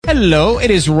Hello, it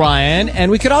is Ryan,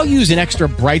 and we could all use an extra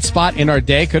bright spot in our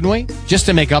day, couldn't we? Just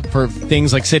to make up for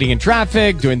things like sitting in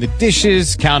traffic, doing the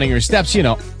dishes, counting your steps, you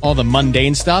know, all the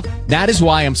mundane stuff. That is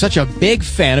why I'm such a big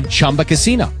fan of Chumba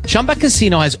Casino. Chumba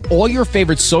Casino has all your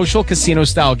favorite social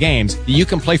casino-style games that you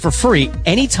can play for free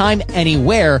anytime,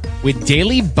 anywhere with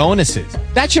daily bonuses.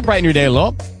 That should brighten your day a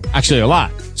little. Actually, a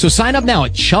lot. So sign up now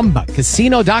at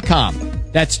ChumbaCasino.com.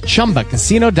 That's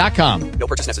ChumbaCasino.com. No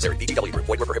purchase necessary. VGW Group.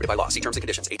 Void where prohibited by law. See terms and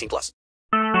conditions. 18+.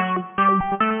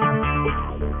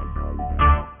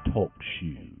 Talk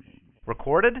shoes.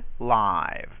 Recorded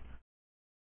live.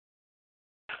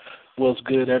 What's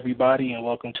good, everybody, and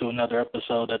welcome to another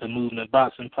episode of the Movement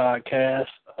Boxing Podcast.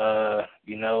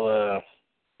 We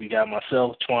got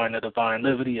myself, Twine the Divine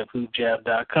Liberty of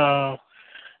HoopJab.com,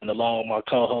 and along with my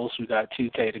co-host, we got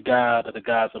 2K the God of the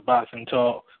Gods of Boxing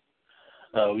Talk.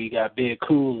 We got Big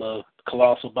Cool of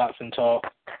Colossal Boxing Talk,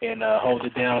 and Hold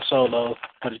It Down Solo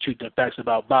for the truth and facts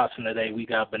about boxing today. We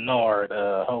got Bernard.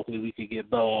 Hopefully we could get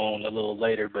Bo on a little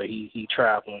later, but he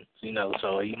traveling,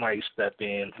 so he might step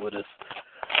in with us.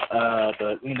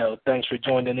 But thanks for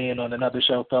joining in on another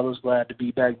show, fellas. Glad to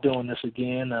be back doing this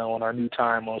again on our new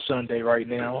time on Sunday right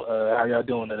now. How y'all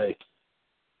doing today?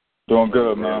 Doing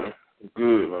good, man.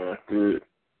 Good, man. Good.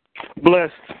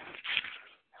 Blessed.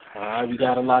 We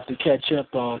got a lot to catch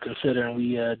up on considering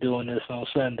we doing this on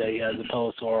Sunday as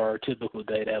opposed to our typical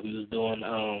day that we was doing.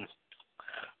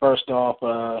 First off,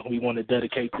 we want to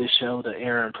dedicate this show to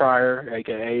Aaron Pryor,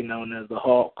 a.k.a. known as the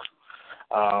Hawk.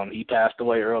 He passed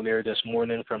away earlier this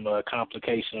morning from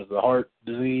complications of the heart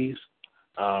disease.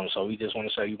 So we just want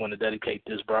to say we want to dedicate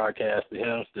this podcast to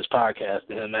him,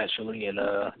 actually, and,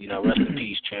 rest in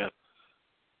peace, champ.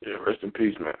 Yeah, rest in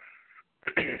peace, man.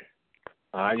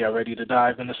 Y'all ready to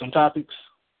dive into some topics?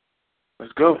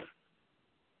 Let's go.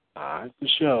 All right, for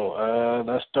sure.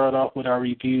 Let's start off with our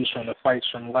reviews from the fights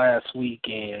from last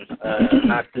weekend.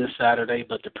 Not this Saturday,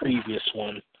 but the previous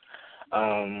one.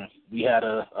 We had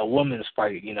a women's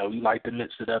fight. We like to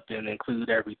mix it up and include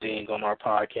everything on our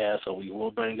podcast, so we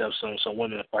will bring up some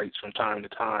women fights from time to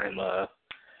time.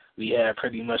 We had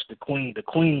pretty much the queen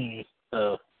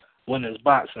of women's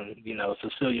boxing,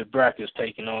 Cecilia Brækhus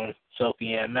taking on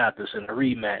Sophie Ann Mathis in a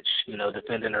rematch,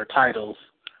 defending her titles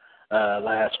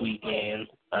last weekend.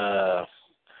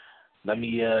 Let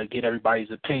me get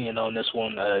everybody's opinion on this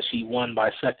one. She won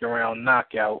by second round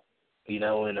knockout, in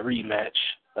a rematch.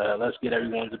 Let's get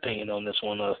everyone's opinion on this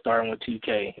one, starting with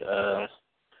 2K.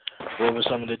 What were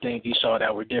some of the things you saw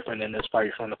that were different in this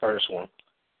fight from the first one?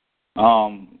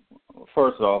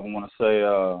 First off, I want to say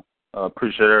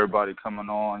appreciate everybody coming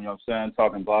on,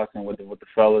 talking boxing with the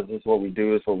fellas. This is what we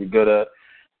do. It's what we're good at.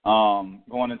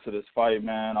 Going into this fight,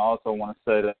 man, I also want to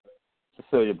say that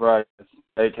Cecilia Brækhus,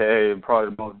 a.k.a.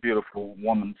 probably the most beautiful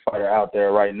woman fighter out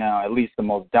there right now, at least the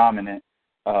most dominant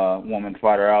woman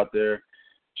fighter out there.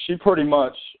 She pretty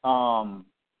much, the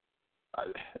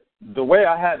way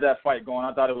I had that fight going,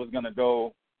 I thought it was going to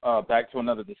go back to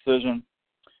another decision.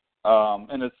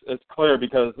 And it's clear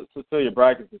because Cecilia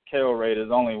Brækhus' KO rate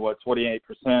is only,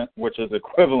 28%, which is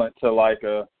equivalent to like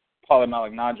a Paulie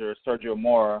Malignaggi or Sergio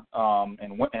Mora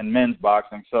in men's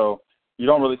boxing. So you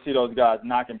don't really see those guys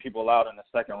knocking people out in the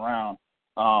second round.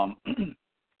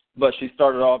 But she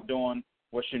started off doing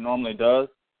what she normally does.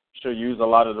 She'll use a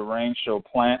lot of the ring. She'll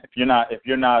plant. If you're not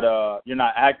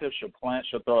active, she'll plant.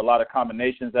 She'll throw a lot of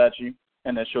combinations at you,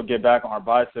 and then she'll get back on her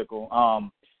bicycle.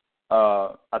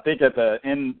 I think at the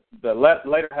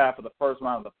later half of the first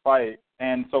round of the fight,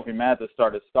 and Sophie Mathis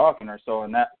started stalking her. So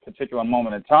in that particular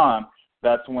moment in time,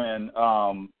 that's when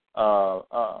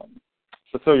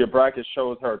Cecilia Brækhus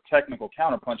shows her technical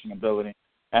counterpunching ability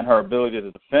and her ability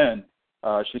to defend.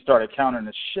 She started countering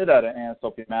the shit out of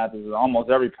Sophie Mathis with almost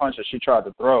every punch that she tried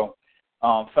to throw.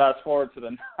 Fast forward to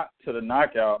the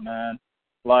knockout, man.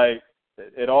 Like,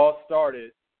 it all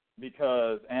started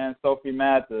because Sophie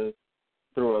Mathis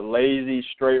threw a lazy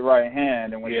straight right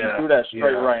hand, and when she threw that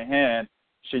straight right hand,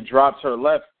 she drops her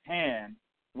left hand,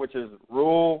 which is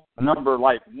rule number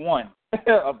 1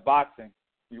 of boxing.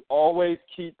 You always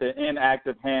keep the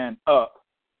inactive hand up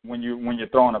when you're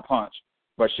throwing a punch.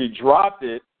 But she dropped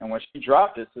it, and when she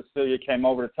dropped it, Cecilia came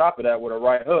over the top of that with a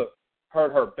right hook.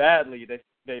 Hurt her badly.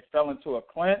 They fell into a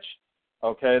clinch.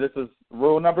 Okay, this is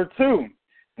rule number 2.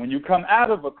 When you come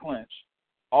out of a clinch,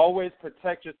 always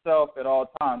protect yourself at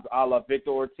all times, a la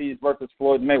Victor Ortiz versus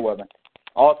Floyd Mayweather.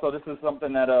 Also, this is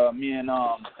something that me and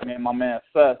my man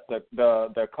Seth,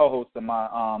 the co-host of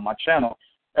my channel,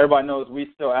 everybody knows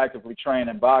we still actively train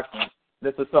in boxing.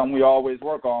 This is something we always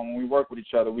work on when we work with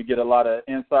each other. We get a lot of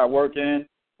inside work in.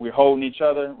 We're holding each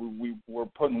other. We're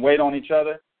putting weight on each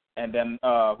other. and then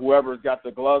whoever's got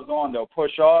the gloves on, they'll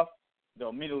push off. They'll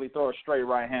immediately throw a straight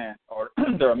right hand, or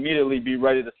they'll immediately be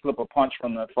ready to slip a punch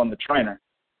from the trainer.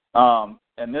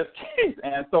 In this case,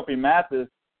 Ann Sophie Mathis,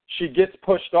 she gets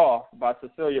pushed off by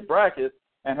Cecilia Brækhus,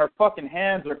 and her fucking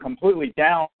hands are completely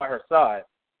down by her side.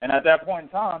 And at that point in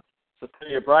time,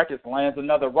 Cecilia Brækhus lands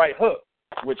another right hook,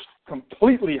 which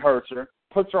completely hurts her,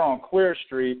 puts her on clear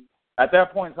street. At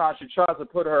that point in time, she tries to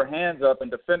put her hands up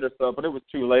and defend herself, but it was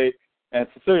too late. And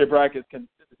Cecilia Brækhus,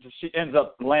 she ends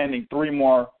up landing 3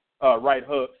 more right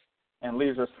hooks and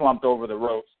leaves her slumped over the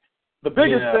ropes. The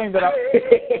biggest thing that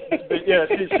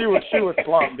she was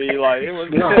slumped, B. Like it was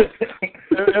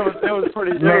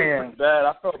pretty bad.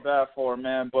 I felt bad for her,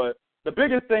 man. But the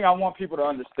biggest thing I want people to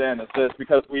understand is this,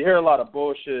 because we hear a lot of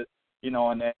bullshit,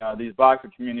 in these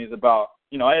boxing communities about,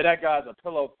 hey, that guy's a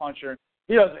pillow puncher.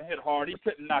 He doesn't hit hard. He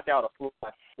couldn't knock out a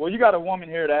fly. Well, you got a woman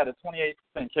here that had a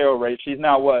 28% KO rate. She's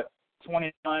now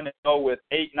 29-0 with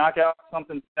 8 knockouts,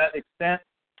 something to that extent.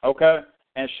 Okay.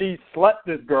 And she slept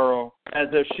this girl as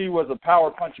if she was a power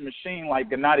punching machine like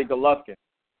Gennady Golovkin.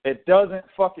 It doesn't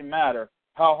fucking matter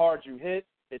how hard you hit.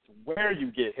 It's where you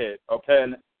get hit, okay?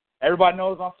 And everybody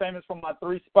knows I'm famous for my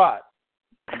 3 spots.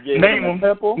 You get hit in the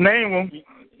temple. Name them.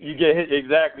 You get hit,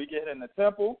 exactly. You get hit in the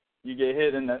temple. You get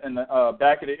hit in the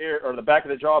back of the ear, or the back of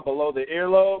the jaw below the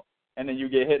earlobe, and then you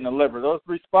get hit in the liver. Those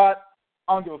 3 spots,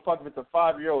 I don't give a fuck if it's a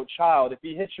 5-year-old child. If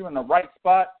he hits you in the right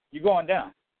spot, you're going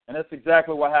down. And that's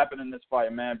exactly what happened in this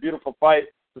fight, man. Beautiful fight.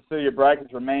 Cecilia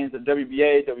Brækhus remains at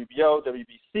WBA, WBO,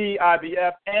 WBC,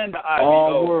 IBF, and the IBO.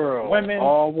 All world. Women's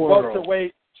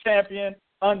welterweight champion,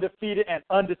 undefeated and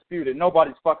undisputed.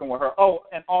 Nobody's fucking with her. Oh,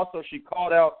 and also she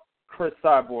called out Chris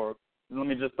Cyborg. Let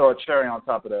me just throw a cherry on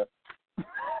top of that.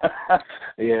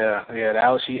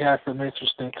 She had some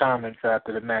interesting comments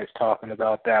after the match talking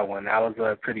about that one. That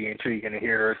was pretty intriguing to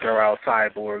hear her throw out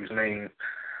Cyborg's name.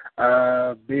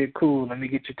 Big Cool, let me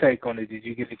get your take on it. Did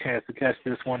you get a chance to catch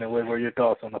this one, and what were your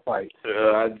thoughts on the fight?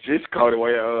 I just caught it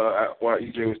while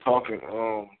EJ was talking.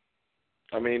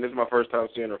 This is my first time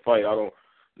seeing her fight. I don't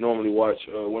normally watch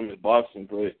women's boxing,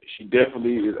 but she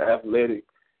definitely is athletic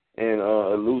and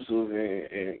elusive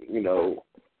and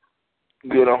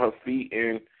good on her feet.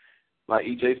 And like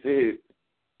EJ said,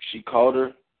 she caught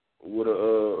her with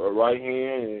a right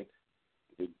hand, and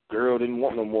the girl didn't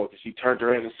want no more because she turned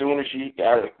her in. As soon as she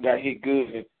got hit good,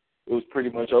 and it was pretty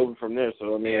much over from there.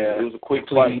 So, it was a quick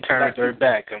fight. Completely turned her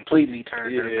back.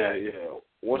 Yeah.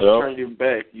 Once you turn your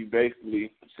back, you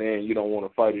basically saying you don't want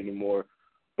to fight anymore.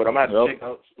 But I'm going to have to check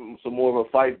out some more of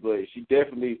her fight. But she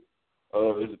definitely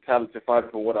is a talented fighter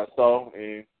from what I saw.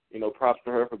 And, props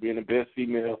to her for being the best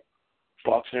female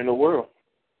boxer in the world.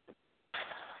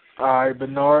 All right,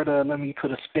 Bernard, let me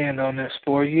put a spin on this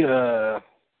for you.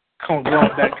 Going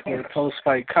back to the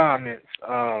post-fight comments,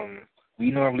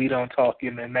 we normally don't talk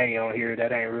MMA on here.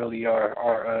 That ain't really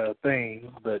our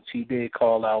thing. But she did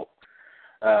call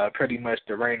out pretty much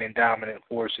the reigning dominant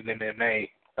force in MMA,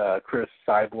 Chris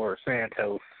Cyborg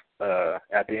Santos,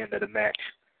 at the end of the match.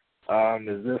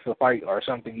 Is this a fight or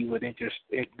something you would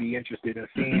be interested in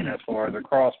seeing as far as a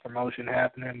cross-promotion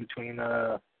happening between,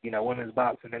 women's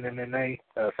boxing and MMA?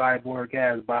 Cyborg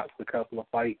has boxed a couple of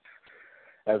fights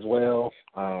as well.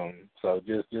 So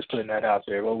just putting that out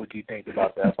there. What would you think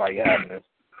about that fight happening?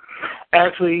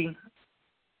 Actually,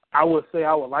 I would say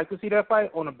I would like to see that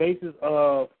fight on the basis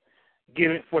of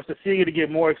for Cecilia to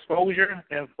get more exposure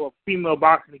and for female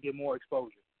boxing to get more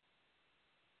exposure.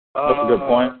 That's a good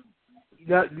point.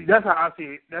 That's how I see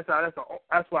it. That's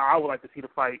why I would like to see the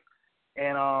fight.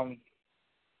 And I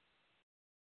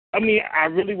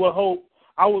really would hope.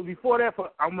 Before that.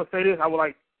 I'm gonna say this. I would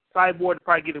like Cyborg to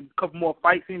probably get a couple more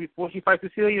fights in before she fights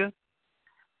Cecilia.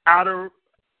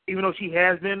 Even though she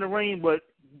has been in the ring, but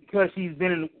because she's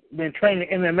been training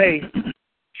in MMA,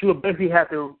 she would basically have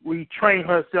to retrain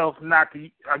herself not to,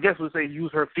 I guess we'll say,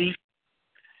 use her feet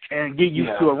and get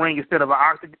used to a ring instead of an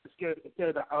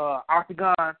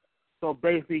octagon. So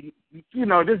basically,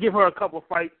 just give her a couple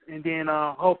fights, and then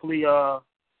hopefully her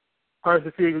and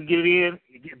Cecilia can get it in,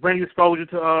 bring exposure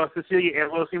to Cecilia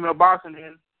as well as female boxing,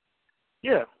 and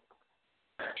yeah.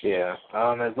 Yeah,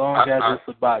 as long as it's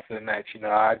a boxing match,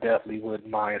 I definitely wouldn't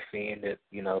mind seeing that,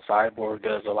 Cyborg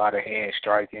does a lot of hand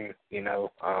striking,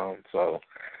 so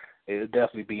it would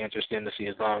definitely be interesting to see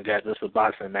as long as it's a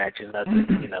boxing match and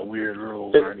nothing, weird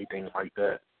rules or anything like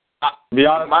that. Let me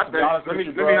hop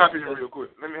in real quick.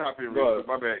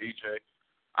 My bad, EJ.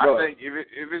 I think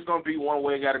if it's going to be one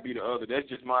way, it got to be the other. That's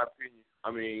just my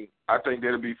opinion. I think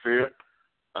that'll be fair.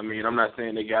 I'm not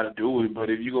saying they got to do it, but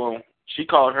if you're going to, she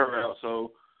called her out,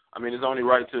 so, it's only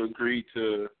right to agree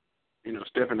to,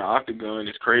 step in the octagon,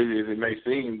 as crazy as it may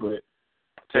seem, but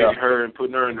taking her and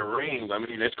putting her in the ring. I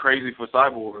mean, that's crazy for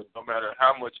Cyborg. No matter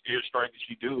how much air strike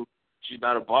she do, she's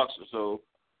not a boxer. So,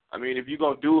 I mean, if you're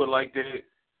going to do it like that,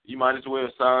 you might as well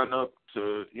sign up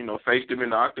to, face them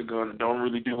in the octagon and don't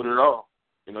really do it at all.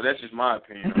 That's just my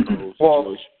opinion on those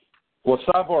situations. Well,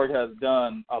 Cyborg has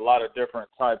done a lot of different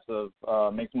types of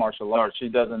mixed martial arts. She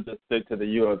doesn't just stick to the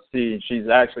UFC. She's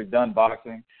actually done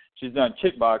boxing. She's done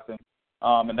kickboxing.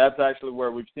 And that's actually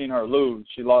where we've seen her lose.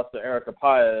 She lost to Erica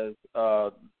Paez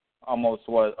almost,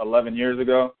 11 years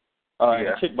ago in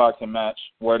a kickboxing match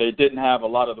where they didn't have a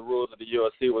lot of the rules of the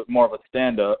UFC. It was more of a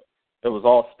stand-up. It was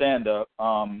all stand-up,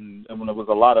 and when there was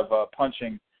a lot of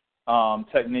punching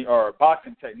technique or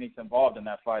boxing techniques involved in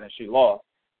that fight, and she lost.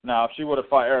 Now, if she would have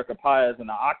fought Erica Paez in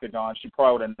the octagon, she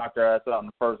probably would have knocked her ass out in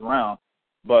the first round.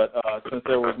 But since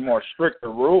there was more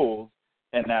stricter rules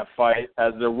in that fight,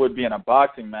 as there would be in a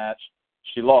boxing match,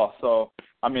 she lost. So,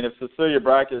 I mean, if Cecilia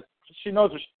Brækhus, she knows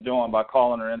what she's doing by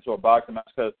calling her into a boxing match,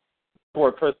 because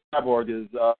for Chris Cyborg is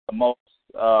the most,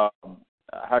 how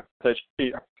can I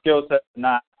say, her skill set is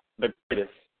not the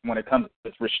greatest when it comes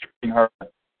to restricting her,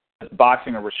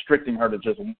 boxing or restricting her to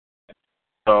just win.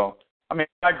 So, I mean,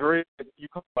 I agree. If you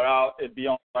call it out, it'd be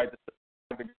on the right to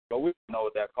go. We don't know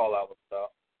what that call out was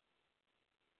about.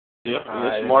 Yeah,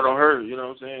 it's smart on her, you know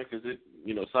what I'm saying? Because,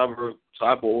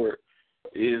 Cyborg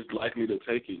is likely to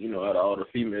take it, out of all the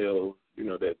females,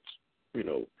 that's,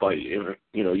 fight in,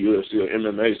 UFC or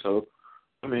MMA. So,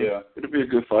 I mean, it'll be a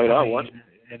good fight. I'll watch it.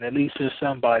 And at least there's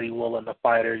somebody willing to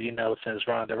fight her, since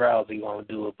Ronda Rousey won't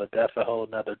do it. But that's a whole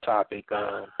nother topic.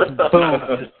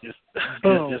 Just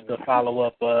to follow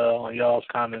up on y'all's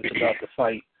comments about the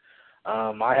fight.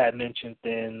 I had mentioned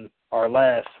in our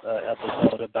last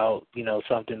episode about,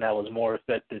 something that was more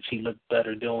effective. She looked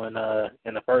better doing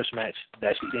in the first match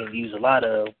that she didn't use a lot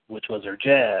of, which was her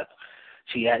jab.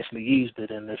 She actually used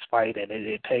it in this fight, and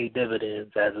it paid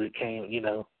dividends as it came,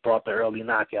 brought the early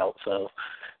knockout. So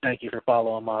thank you for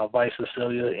following my advice,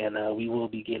 Cecilia, and we will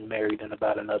be getting married in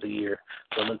about another year.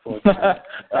 So look forward to that.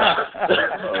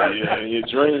 Oh, yeah, in your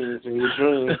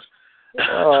dreams.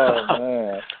 Oh,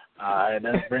 man. All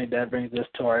right, that brings us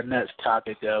to our next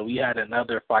topic. We had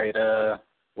another fight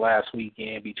last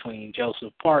weekend between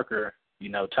Joseph Parker,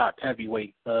 top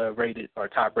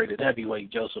rated heavyweight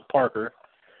Joseph Parker,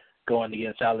 going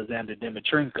against Alexander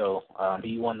Dimitrenko.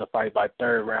 He won the fight by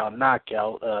third round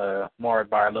knockout,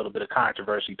 marred by a little bit of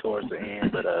controversy towards the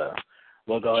end, but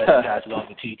we'll go ahead and pass it on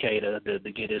to TK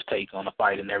to get his take on the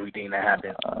fight and everything that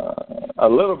happened. A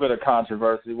little bit of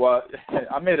controversy. Well,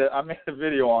 I made a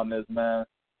video on this, man.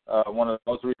 One of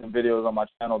the most recent videos on my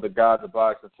channel, The Gods of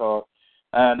Boxing Talk.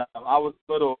 And I was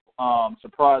a little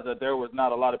surprised that there was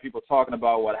not a lot of people talking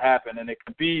about what happened. And it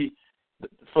could be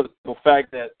for the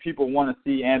fact that people want to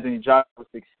see Anthony Joshua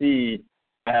succeed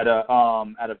at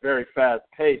a very fast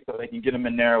pace so they can get him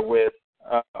in there with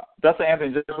that's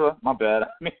Anthony Joshua? My bad. I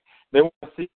mean, they want to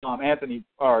see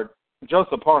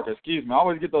Joseph Parker, excuse me. I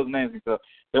always get those names mixed up.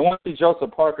 They want to see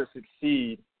Joseph Parker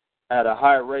succeed at a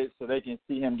high rate so they can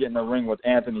see him get in the ring with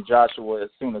Anthony Joshua as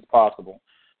soon as possible.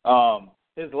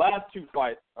 His last two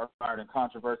fights are mired in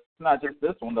controversy. It's not just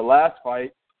this one. The last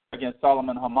fight against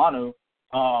Solomon Hamanu,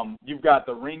 you've got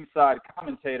the ringside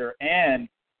commentator and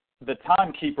the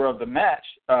timekeeper of the match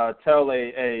tell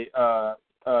a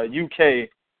UK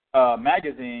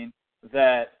magazine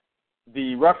that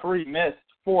the referee missed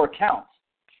 4 counts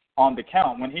on the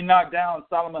count. When he knocked down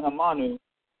Solomon Hamanu,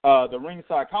 the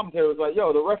ringside commentator was like,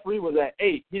 yo, the referee was at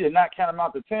 8. He did not count him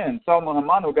out to 10. Solomon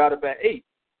Hamanu got up at 8,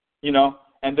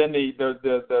 And then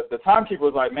the timekeeper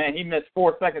was like, man, he missed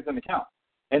 4 seconds in the count.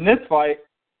 In this fight,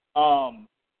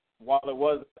 while it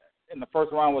was in the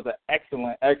first round was an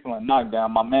excellent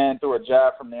knockdown, my man threw a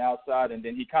jab from the outside, and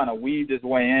then he kind of weaved his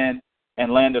way in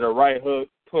and landed a right hook,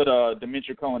 put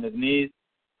Dimitrenko on his knees.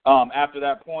 After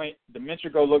that point,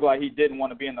 Dimitrenko looked like he didn't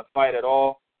want to be in the fight at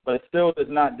all, but it still does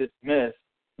not dismiss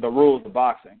the rules of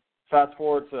boxing. Fast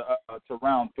forward to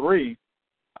round 3,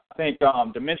 I think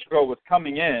Dimitrenko was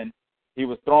coming in. He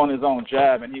was throwing his own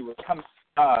jab, and he was coming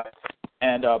inside,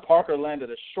 and Parker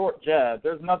landed a short jab.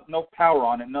 There's no power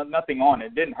on it, nothing on it.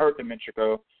 It didn't hurt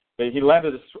Dimitrenko, but he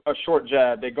landed a short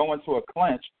jab. They go into a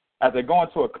clinch. As they go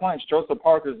into a clinch, Joseph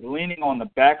Parker's leaning on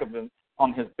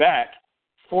his back,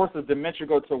 forces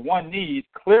Dimitrenko to one knee,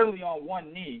 clearly on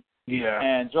one knee,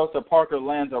 and Joseph Parker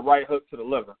lands a right hook to the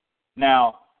liver.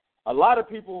 Now, a lot of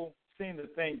people seem to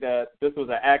think that this was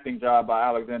an acting job by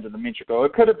Alexander Dimitrenko.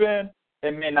 It could have been.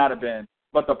 It may not have been.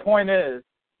 But the point is,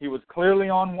 he was clearly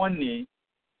on one knee.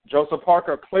 Joseph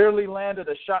Parker clearly landed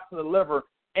a shot to the liver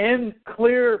in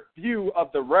clear view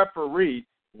of the referee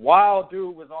while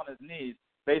dude was on his knees.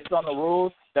 based on the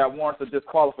rules that warrants a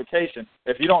disqualification.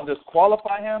 If you don't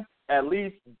disqualify him, at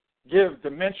least give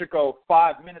Demetrico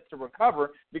 5 minutes to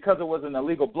recover because it was an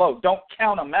illegal blow. Don't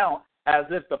count him out as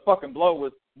if the fucking blow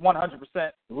was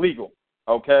 100% legal,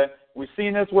 okay? We've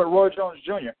seen this with Roy Jones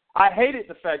Jr. I hated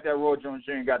the fact that Roy Jones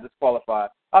Jr. got disqualified.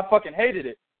 I fucking hated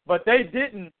it. But they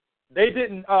didn't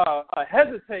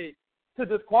hesitate to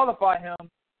disqualify him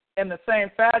in the same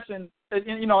fashion,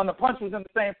 and the punch was in the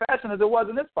same fashion as it was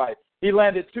in this fight. He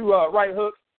landed 2 right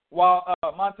hooks while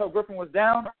Montel Griffin was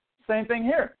down. Same thing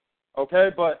here,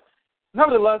 okay? But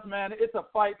nevertheless, man, it's a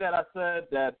fight that I said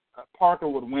that Parker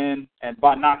would win and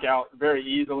by knockout very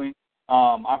easily.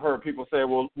 I've heard people say,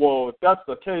 well, if that's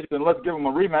the case, then let's give him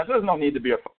a rematch. There's no need to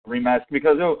be a rematch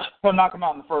because he'll knock him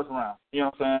out in the first round. You know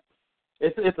what I'm saying?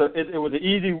 It was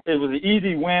an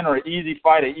easy win or an easy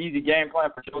fight, an easy game plan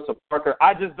for Joseph Parker.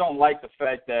 I just don't like the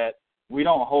fact that we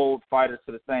don't hold fighters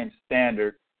to the same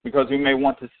standard because we may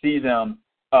want to see them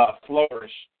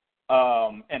flourish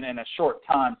in a short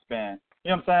time span.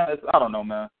 You know what I'm saying? I don't know,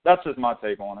 man. That's just my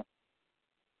take on it.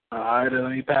 All right,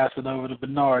 let me pass it over to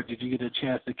Bernard. Did you get a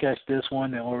chance to catch this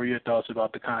one, and what were your thoughts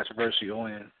about the controversial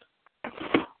win?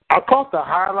 I caught the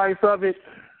highlights of it,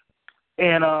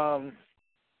 and I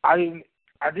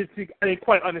didn't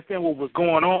quite understand what was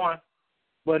going on.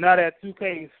 But now that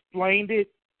 2K explained it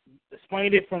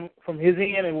from his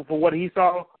end and from what he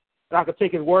saw, and I could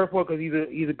take his word for it because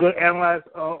he's a good analyst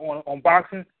on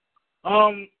boxing.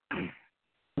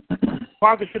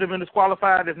 Parker should have been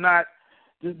disqualified. If not,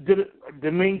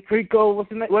 Demetrico, what's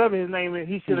his name? Whatever his name is,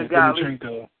 he should have got.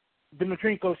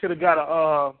 Demetrico should have got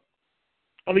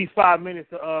at least 5 minutes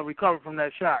to recover from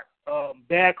that shot.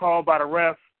 Bad call by the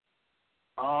ref.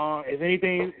 If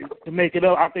anything to make it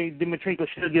up, I think Demetrico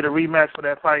should get a rematch for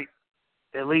that fight,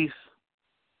 at least.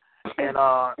 And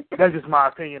that's just my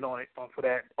opinion on it.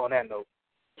 On that note.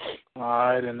 All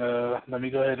right, and let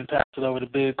me go ahead and pass it over to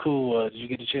Big Cool. Did you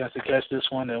get a chance to catch this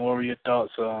one, and what were your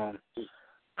thoughts?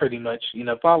 Pretty much,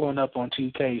 following up on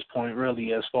 2K's point,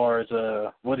 really, as far as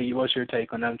what's your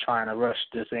take on them trying to rush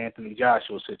this Anthony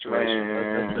Joshua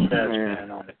situation? What's the best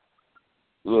man on it?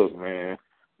 Look, man,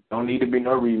 don't need to be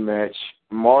no rematch.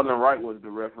 Marlon Wright was the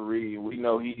referee, and we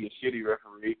know he's a shitty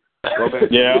referee. Go back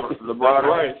to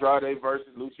LeBron Andrade versus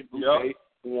Lucian Boucher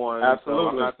won. Absolutely. So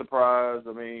I'm not surprised.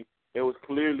 I mean, it was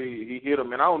clearly he hit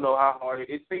him, and I don't know how hard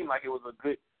it seemed like it was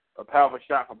a powerful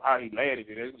shot from how he landed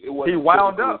it. It wasn't. He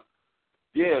wound up.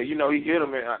 Yeah, he hit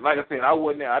him, and like I said, I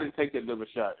wasn't there. I didn't take that liver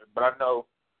shot, but I know,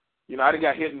 I done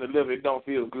got hit in the liver. It don't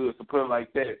feel good, so put it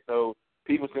like that. So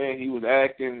people saying he was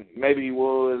acting, maybe he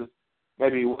was,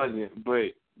 maybe he wasn't.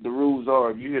 But the rules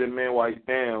are, if you hit a man while he's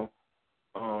down,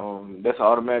 that's an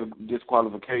automatic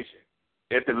disqualification.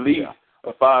 At the least,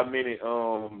 a 5-minute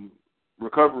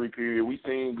recovery period. We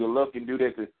seen Golovkin do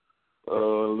that to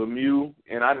Lemieux,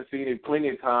 and I done seen it plenty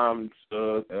of times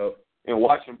in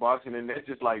watching boxing, and that's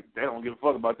just like they don't give a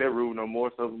fuck about that rule no more.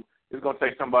 So it's gonna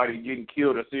take somebody getting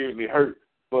killed or seriously hurt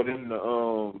for them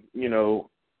to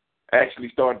actually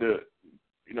start to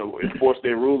enforce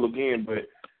their rule again. But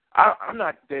I'm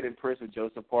not that impressed with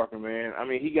Joseph Parker, man. I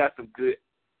mean, he got some good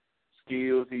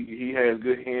skills. He has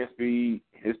good hand speed.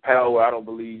 His power, I don't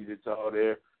believe it's all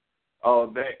there.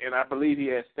 That, and I believe he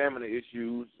has stamina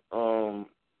issues.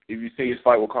 If you see his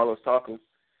fight with Carlos Tacos,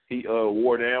 he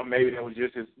wore down. Maybe that was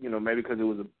just his, maybe because it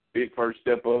was a big first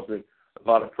step up and a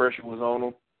lot of pressure was on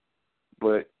him.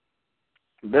 But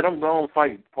let him go and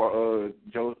fight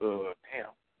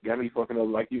got me fucking up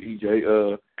like you,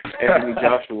 EJ. Anthony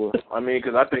Joshua. I mean,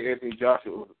 because I think Anthony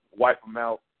Joshua will wipe him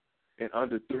out in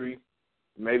under 3,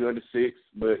 maybe under 6.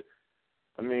 But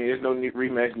I mean, there's no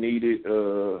rematch needed.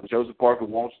 Joseph Parker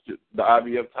wants the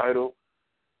IBF title.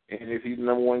 And if he's the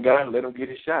number one guy, let him get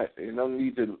his shot. There's no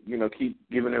need to, keep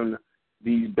giving him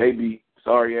these baby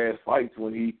sorry-ass fights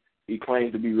when he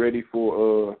claims to be ready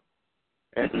for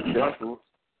Anthony Joshua.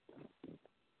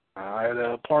 All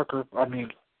right, Parker,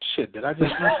 shit, did I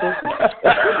just mess up?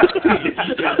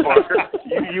 Parker,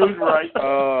 you was right.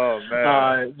 Oh, man.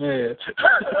 All right, man.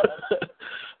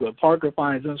 But Parker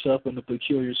finds himself in a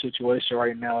peculiar situation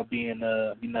right now, being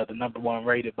the number one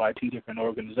rated by 2 different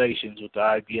organizations with the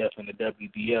IBF and the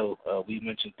WBO. We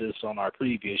mentioned this on our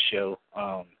previous show,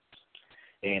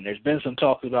 and there's been some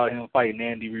talk about him fighting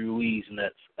Andy Ruiz, and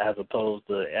that's as opposed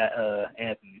to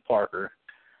Anthony Parker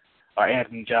or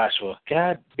Anthony Joshua.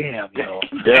 God damn, yo.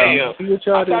 Yeah. See what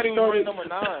y'all I thought he was rated number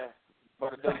 9 by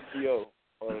the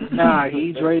WBO. Nah,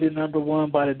 he's rated number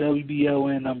 1 by the WBO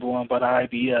and number 1 by the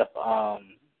IBF.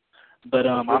 But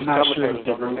I'm not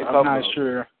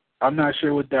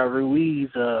sure what that Ruiz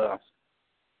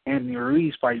Anthony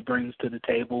Ruiz fight brings to the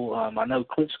table. I know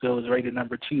Klitschko is rated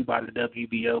number 2 by the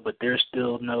WBO, but there's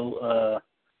still no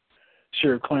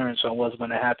sure clearance on what's going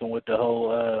to happen with the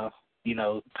whole,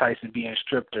 Tyson being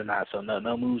stripped or not. So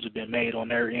no moves have been made on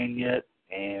their end yet,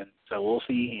 and so we'll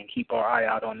see and keep our eye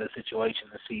out on the situation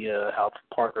to see how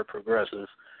Parker progresses.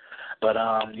 But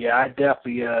I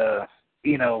definitely,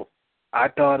 I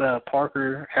thought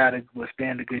Parker would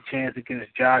stand a good chance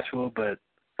against Joshua, but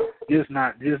just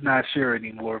not sure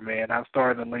anymore, man. I'm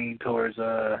starting to lean towards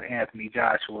Anthony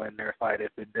Joshua in their fight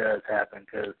if it does happen,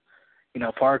 because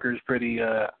Parker's pretty.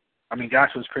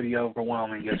 Joshua's pretty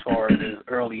overwhelming as far as his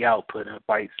early output in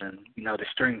fights and the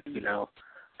strength.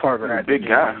 Parker hasn't big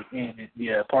guy.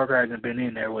 Parker hasn't been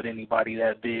in there with anybody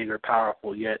that big or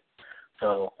powerful yet.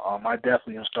 So I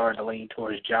definitely am starting to lean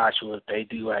towards Joshua if they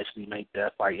do actually make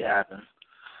that fight happen.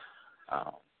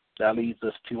 That leads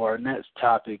us to our next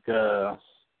topic.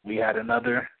 We had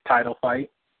another title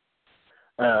fight.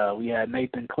 We had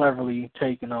Nathan Cleverly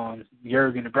taking on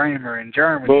Jürgen Bremer in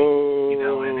Germany. Boo.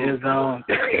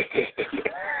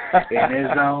 In his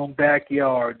own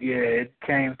backyard. Yeah, it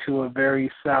came to a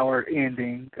very sour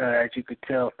ending, as you could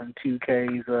tell from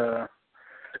 2K's.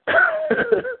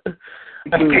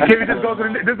 Can we just go to the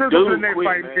next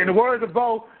fight? Man. In the words of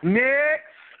Bo, next.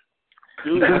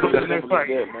 Let's go to the next fight.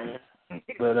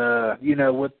 But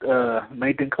with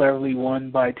Nathan Cleverly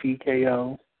won by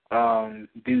TKO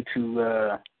due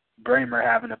to Bremer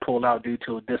having to pull out due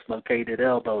to a dislocated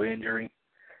elbow injury.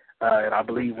 And I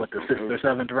believe the 6th or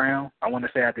 7th round. I want to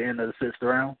say at the end of the 6th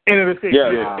round. End of the 6th.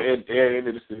 End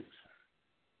of the 6th.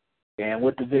 And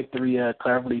with the victory,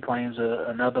 Cleverly claims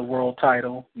another world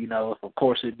title. Of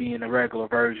course, it being a regular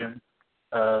version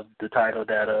of the title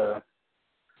that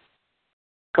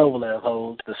Kovalev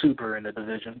holds, the super in the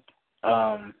division.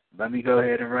 Let me go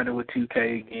ahead and run it with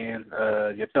 2K again.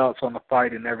 Your thoughts on the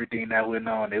fight and everything that went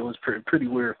on? It was pretty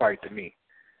weird fight to me.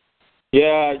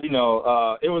 Yeah,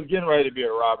 it was getting ready to be a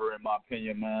robbery in my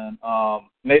opinion, man.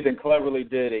 Nathan Cleverly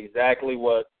did exactly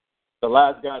what the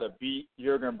last guy to beat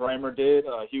Jürgen Bremer did,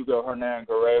 Hugo Hernan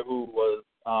Guerrero, who was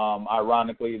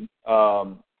ironically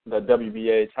the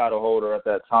WBA title holder at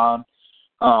that time,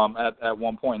 at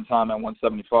one point in time at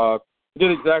 175. He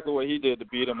did exactly what he did to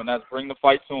beat him, and that's bring the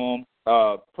fight to him.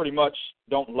 Pretty much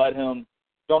don't allow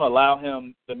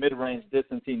him the mid-range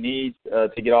distance he needs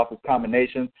to get off his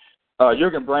combinations.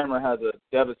 Jürgen Bremer has a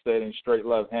devastating straight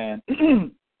left hand,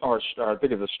 or I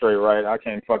think it's a straight right. I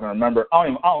can't fucking remember. I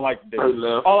don't like the difference.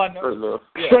 All I know,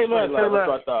 straight left.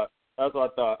 That's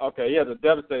what I thought. Okay, he has a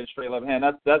devastating straight left hand.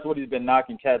 That's what he's been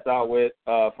knocking cats out with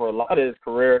for a lot of his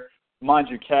career. Mind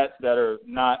you, cats that are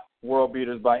not world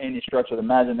beaters by any stretch of the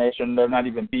imagination. They're not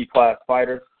even B-class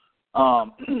fighters.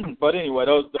 But anyway,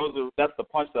 that's the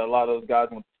punch that a lot of those guys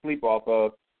want to sleep off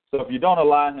of. So if you don't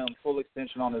allow him full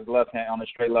extension on his left hand, on his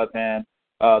straight left hand,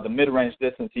 the mid-range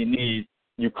distance he needs,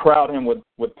 you crowd him with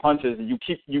punches, and you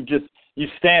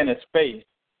stay in his space.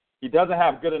 He doesn't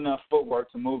have good enough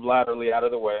footwork to move laterally out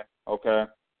of the way. Okay,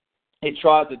 he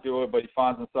tries to do it, but he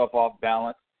finds himself off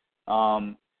balance.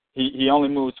 He only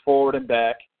moves forward and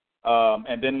back,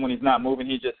 and then when he's not moving,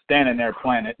 he's just standing there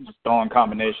playing it, just throwing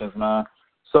combinations, man.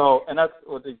 So, and that's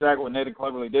exactly what Nathan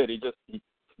Cleverly did. He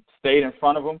stayed in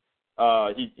front of him.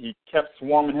 He kept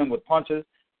swarming him with punches,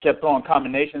 kept throwing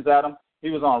combinations at him. He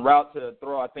was on route to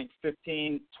throw, I think,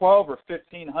 12 or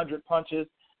 1,500 punches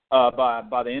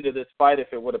by the end of this fight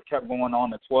if it would have kept going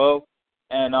on to 12.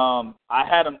 And I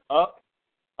had him up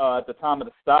at the time of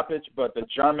the stoppage, but the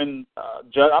German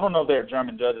judge, I don't know if they're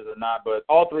German judges or not, but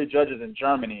all three judges in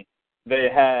Germany, they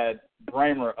had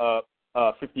Bremer up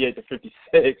 58 to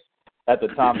 56 at the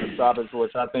time of the stoppage,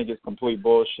 which I think is complete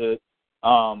bullshit.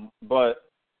 But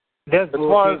that's as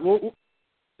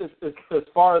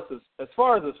far as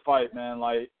this fight, man,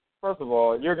 like, first of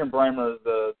all, Jürgen Bremer is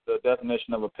the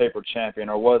definition of a paper champion,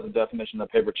 or was the definition of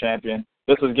a paper champion.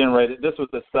 This was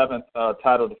the 7th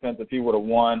title defense if he would have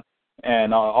won,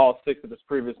 and all 6 of his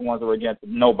previous ones were against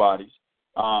nobodies.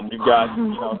 You've got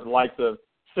the likes of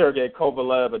Sergey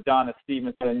Kovalev, Adonis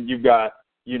Stevenson. You've got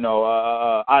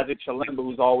Isaac Chalimba,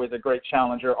 who's always a great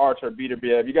challenger. Artur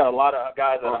Beterbiev. You got a lot of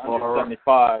guys at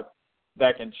 175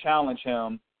 that can challenge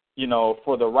him,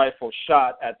 for the rightful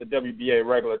shot at the WBA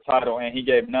regular title, and he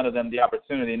gave none of them the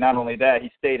opportunity. Not only that,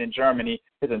 he stayed in Germany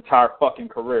his entire fucking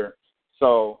career.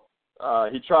 So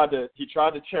he tried to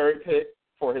cherry pick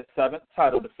for his 7th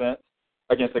title defense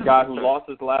against a guy who lost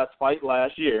his last fight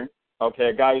last year. Okay,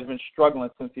 a guy who's been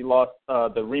struggling since he lost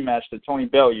the rematch to Tony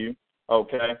Bellew.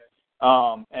 Okay,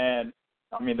 and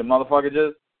I mean the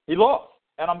motherfucker he lost,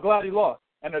 and I'm glad he lost.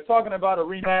 And they're talking about a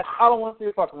rematch. I don't want to see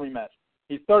a fucking rematch.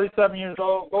 He's 37 years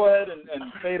old. Go ahead and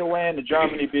fade away into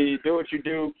Germany, B. Do what you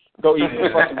do. Go eat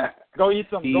some fucking. Go eat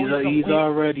some. He's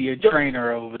already a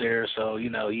trainer over there, so he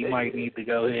might need to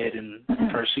go ahead and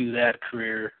pursue that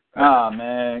career.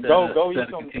 Man, go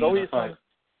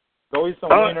eat some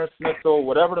wiener schnitzel,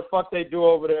 whatever the fuck they do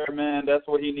over there, man. That's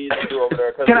what he needs to do over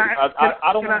there. Cause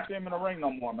I don't want to see him in the ring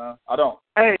no more, man. I don't.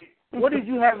 Hey, what did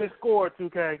you have it scored,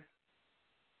 2K?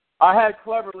 I had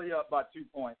Cleverly up by 2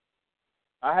 points.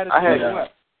 I had it 3-3,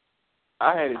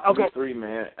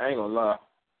 man. I ain't gonna lie.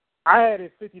 I had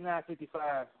it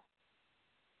 59-55.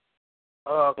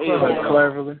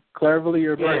 Cleverly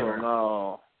or Braver?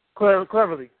 No.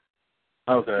 Cleverly.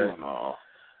 Okay. No.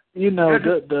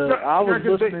 I was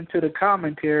listening to the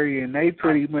commentary, and they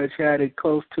pretty much had it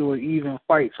close to an even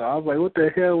fight. So I was like, what the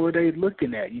hell were they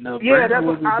looking at? Braver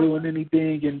wasn't doing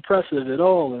anything impressive at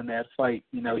all in that fight.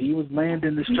 He was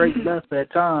landing the straight left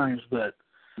at times, but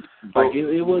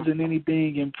it wasn't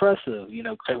anything impressive.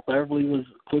 Cleverly was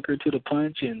quicker to the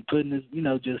punch and putting his,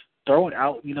 just throwing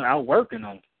out, outworking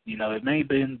him. It may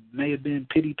have been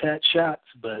pity pat shots,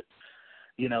 but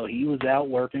he was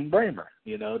outworking Bramer.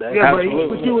 But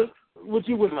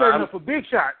you was setting up a big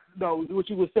shot. No, what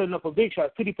you was setting up a big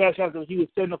shot. Pity pat shots, he was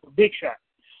setting up a big shot.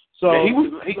 So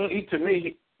he to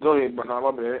me. Go ahead, but no,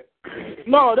 my bad.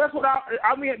 No, that's what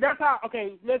I mean. That's how.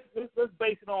 Okay, let's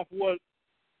base it on what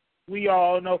we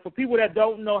all know. For people that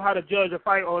don't know how to judge a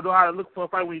fight or know how to look for a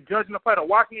fight when you're judging a fight or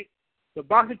watching it, the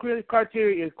boxing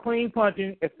criteria is clean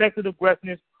punching, effective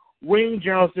aggressiveness, ring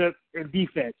generalship, and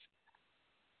defense.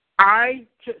 I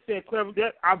said Cleverly.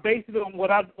 I based it on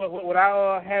what I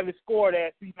have it scored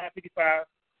at 59-55.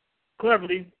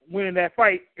 Cleverly winning that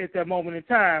fight at that moment in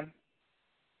time.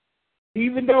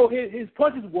 Even though his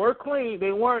punches were clean,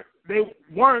 they weren't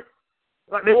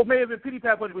like they may have been pity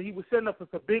pat punches, but he was setting up for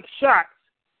some big shots.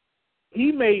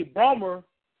 He made Bromer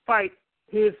fight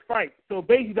his fight. So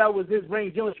basically, that was his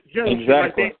range generalship.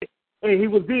 Exactly. Right there. And he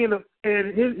was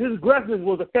and his aggressiveness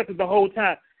was effective the whole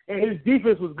time, and his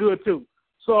defense was good too.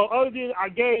 So other than I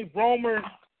gave Bromer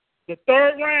the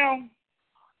third round,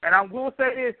 and I'm going to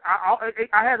say this,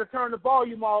 I had to turn the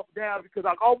volume off down because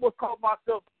I almost caught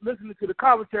myself listening to the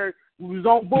commentary. We was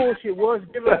on bullshit, was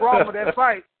giving Bromer that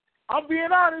fight. I'm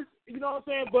being honest, you know what I'm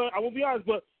saying? But I will be honest,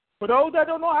 but for those that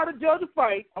don't know how to judge a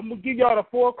fight, I'm going to give y'all the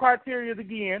 4 criteria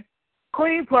again.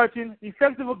 Clean punching,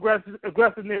 effective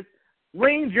aggressiveness,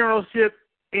 ring generalship,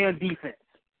 and defense.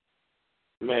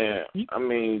 Man, I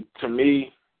mean, to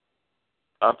me,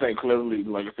 I think Cleverly,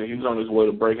 like I said, he was on his way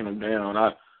to breaking him down.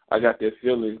 I got that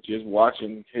feeling just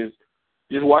watching, I think,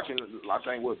 what, the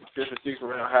 5th or 6th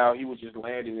round, how he was just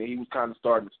landing and he was kind of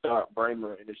starting to stop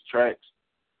Bramer in his tracks.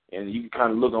 And you can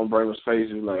kind of look on Bramer's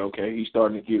face and like, okay, he's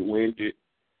starting to get winded.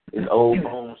 His old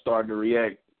bones starting to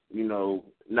react,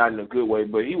 not in a good way,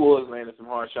 but he was landing some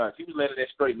hard shots. He was landing that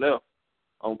straight left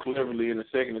on Cleverly in the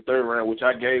 2nd and 3rd round, which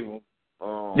I gave him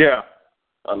a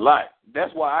lot.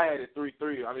 That's why I had it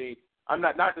 3-3. I mean, I'm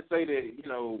not to say that,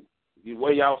 the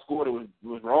way y'all scored it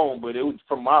was wrong, but it was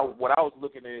from what I was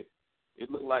looking at,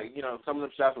 it looked like, some of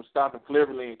them shots were stopping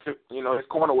Cleverly and, his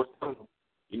corner was telling him,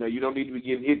 you don't need to be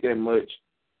getting hit that much.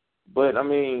 But, I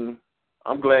mean,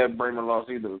 I'm glad Bramer lost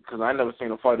either because I never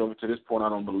seen a fight over to this point, I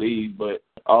don't believe, but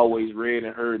I always read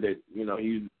and heard that,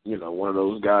 he's, one of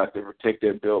those guys that protect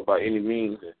that belt by any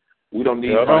means. And we don't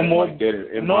need fighting like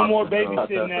that in no boxing, more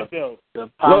babysitting that belt. The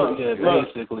politics,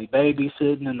 basically,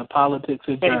 babysitting and the politics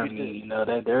of Germany.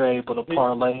 They're able to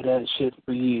parlay that shit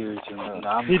for years.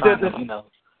 That's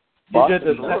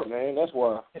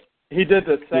why. He did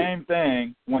the same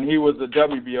thing when he was the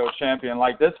WBO champion.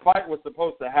 Like, this fight was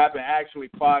supposed to happen actually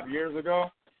 5 years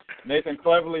ago. Nathan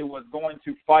Cleverly was going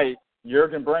to fight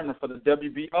Jürgen Bramer for the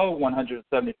WBO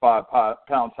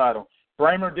 175-pound title.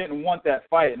 Bramer didn't want that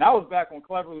fight, and that was back when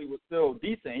Cleverly was still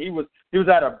decent. He was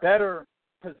at a better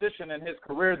position in his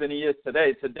career than he is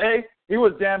today. Today, he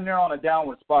was damn near on a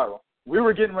downward spiral. We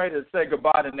were getting ready to say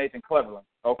goodbye to Nathan Cleverly,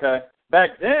 okay?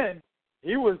 Back then,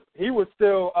 he was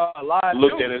still alive.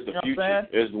 Looked at as the future,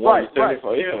 as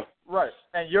 175. Yeah. Right.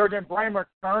 And Jürgen Bramer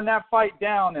turned that fight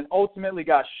down and ultimately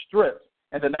got stripped.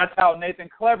 And then that's how Nathan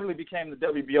Cleverly became the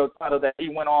WBO title that he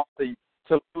went on to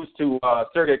lose to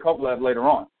Sergey Kovalev later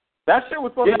on. That shit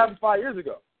was supposed to happen 5 years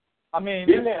ago. I mean,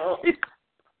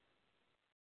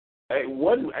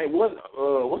 what's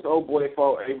the old boy that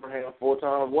fought Abraham 4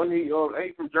 times? Wasn't he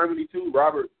ain't from Germany too?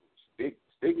 Robert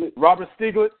Stiglitz? Robert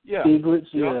Stiglitz, yeah.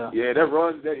 Yeah,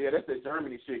 that's the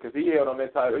Germany shit because he held on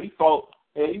that title. He fought,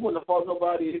 and he wouldn't have fought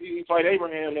nobody if he fought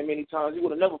Abraham that many times. He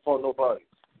would have never fought nobody.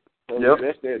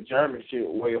 That's that German shit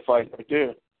way of fighting right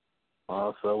there.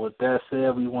 So with that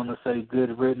said, we want to say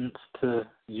good riddance to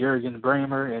Jurgen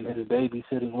Bremer and his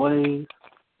babysitting ways.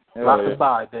 Rock the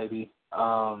bye, baby.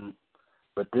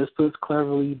 But this puts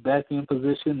Cleverly back in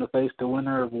position to face the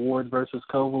winner of Ward versus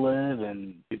Kovalev,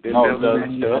 and That's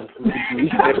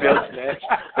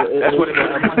what it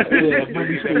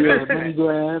money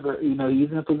grab. Or, you know,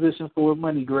 he's in position for a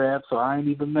money grab, so I ain't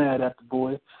even mad at the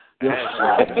boy. Take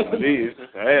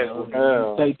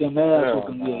them ass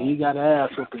whooping. Yeah, he got an ass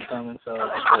whooping coming, so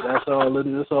that's all it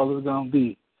is. That's all it's gonna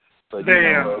be. But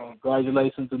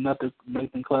congratulations to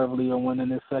Nathan Cleverly on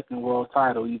winning his second world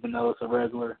title, even though it's a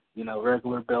regular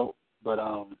belt. But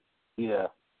yeah.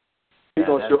 He's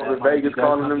gonna show up in Vegas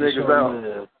calling them niggas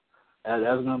out.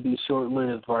 That's gonna be short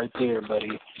lived right there,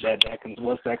 buddy.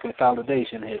 Once that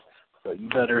consolidation hits, so you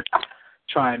better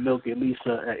try and milk at least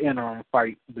an interim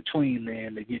fight between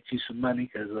then to get you some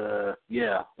money, because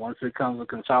once it comes to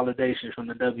consolidation from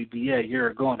the WBA, you're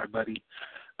a goner, buddy.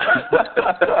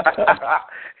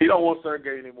 He don't want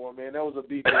Sergey anymore, man. That was a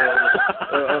beat of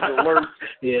the worst.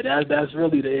 Yeah, that's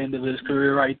really the end of his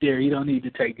career right there. He don't need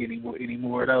to take any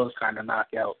more of those kind of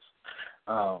knockouts.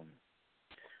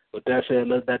 With that said,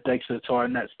 that takes us to our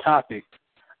next topic.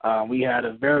 We had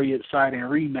a very exciting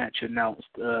rematch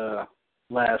announced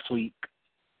last week.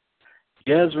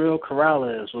 Jezreel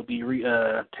Corrales will be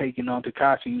taking on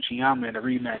Takashi Uchiyama in a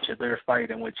rematch of their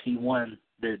fight in which he won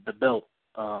the belt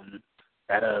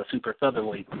at super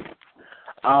featherweight.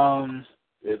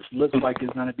 It looks like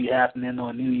it's going to be happening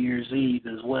on New Year's Eve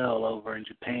as well over in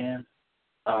Japan.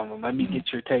 Let me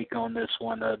get your take on this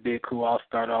one, Big Cool. I'll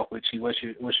start off with you. What's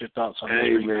your thoughts on this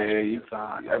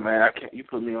rematch? Man, you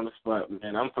put me on the spot,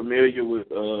 man. I'm familiar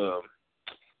with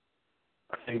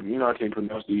I can't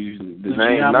pronounce the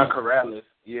name. Not Corrales.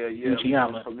 Yeah,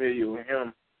 I'm familiar with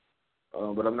him.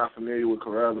 But I'm not familiar with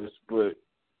Corrales. But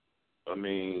I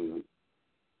mean,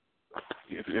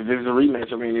 if there's a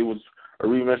rematch, I mean, it was a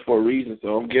rematch for a reason.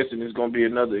 So I'm guessing it's going to be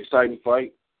another exciting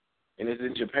fight, and it's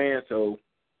in Japan. So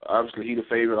obviously he's the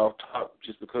favorite off top,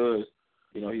 just because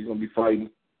he's going to be fighting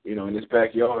in his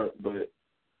backyard. But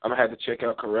I'm gonna have to check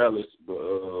out Corrales.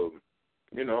 But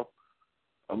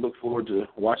I look forward to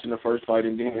watching the first fight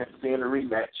and then seeing the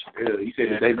rematch. You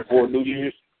said the day before New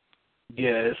Year's?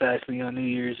 Yeah, it's actually on New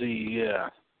Year's Eve, yeah.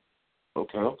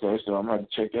 Okay, so I'm going to have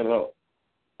to check that out.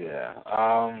 Yeah,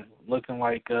 looking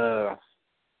like,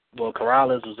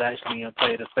 Corrales was actually going to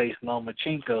play to face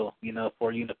Lomachenko,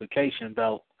 for a unification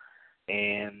belt.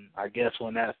 And I guess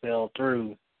when that fell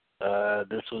through,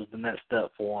 this was the next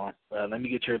step for him. Let me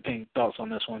get your thoughts on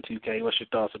this one, 2K. What's your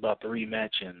thoughts about the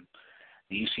rematch, and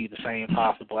do you see the same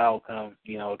possible outcome,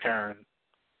 occurring?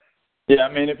 Yeah, I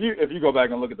mean, if you go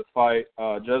back and look at the fight,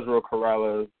 Jezreel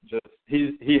Corrales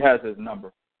he has his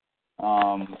number.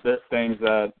 There's things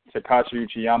that Takashi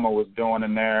Uchiyama was doing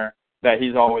in there that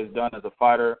he's always done as a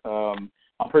fighter. I'm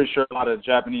pretty sure a lot of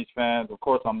Japanese fans, of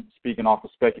course I'm speaking off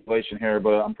of speculation here,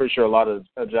 but I'm pretty sure a lot of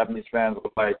Japanese fans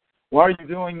were like, why are you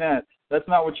doing that? That's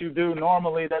not what you do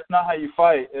normally. That's not how you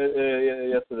fight.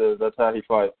 Yes, it is. That's how he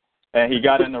fights. And he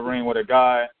got in the ring with a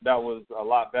guy that was a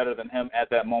lot better than him at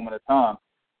that moment of time.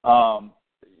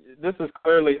 This is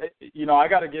clearly, I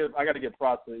got to give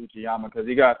props to Uchiyama, because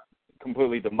he got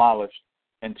completely demolished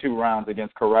in 2 rounds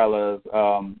against Corrales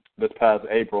this past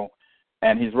April,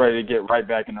 and he's ready to get right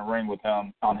back in the ring with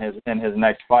him in his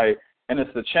next fight. And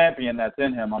it's the champion that's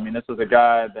in him. I mean, this is a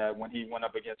guy that when he went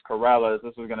up against Corrales,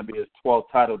 this was going to be his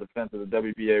 12th title defense of the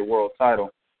WBA world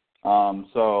title.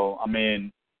 So, I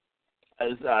mean,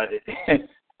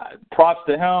 props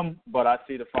to him, but I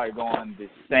see the fight going the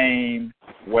same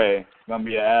way. It's going to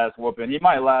be an ass whooping. He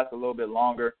might last a little bit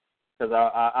longer, because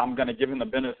I'm going to give him the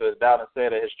benefit of the doubt and say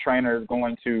that his trainer is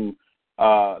going to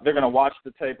they're going to watch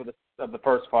the tape of the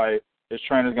first fight. His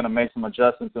trainer is going to make some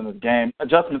adjustments in his game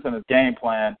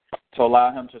plan to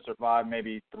allow him to survive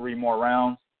maybe 3 more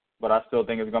rounds, but I still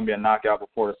think it's going to be a knockout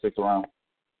before the 6th round.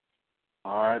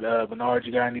 All right, Bernard,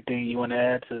 you got anything you want to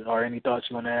add or any thoughts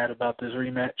you want to add about this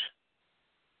rematch?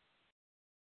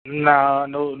 Nah,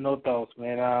 no thoughts,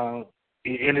 man.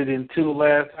 It ended in 2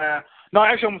 last time. No,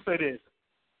 actually, I'm gonna say this.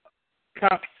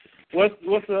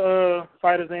 What's the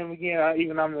fighter's name again?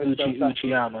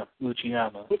 Uchiyama.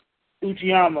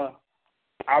 Uchiyama.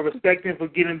 I respect him for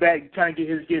getting back, trying to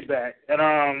get his get back, and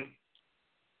I'm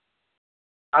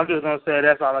just gonna say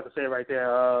that's all I can say right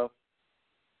there.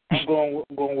 I'm going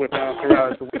with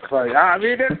Corrales to win the fight. I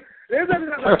mean, there's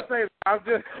nothing else to say. I'm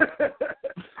just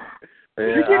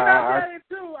you get knocked out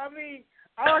too. I mean,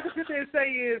 all I can sit there and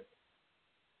say is,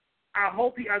 I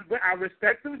hope I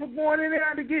respect him for going in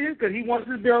there to get him, because he wants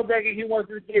his belt back and he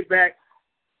wants his get back.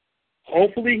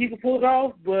 hopefully he can pull it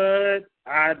off, but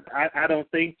I don't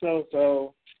think so.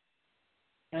 So,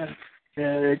 yeah,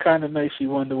 it kind of makes you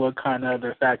wonder what kind of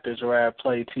other factors are at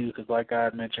play too. Because, like I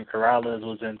had mentioned, Corrales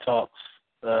was in talks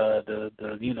the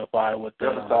unify with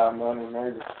the money,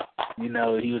 maybe. you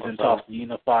know, he was in talks to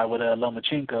unify with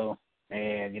Lomachenko,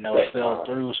 and you know it fell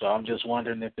through. So I'm just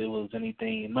wondering if it was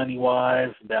anything money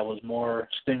wise that was more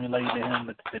stimulating to him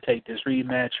to take this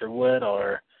rematch or what,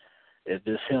 or if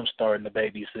this him starting to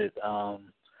babysit.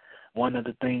 One of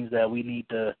the things that we need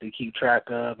to keep track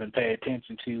of and pay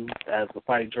attention to as the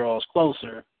fight draws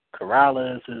closer,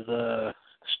 Corrales has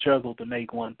struggled to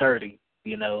make 130,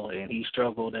 you know, and he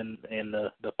struggled in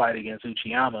the fight against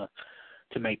Uchiyama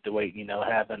to make the weight, you know,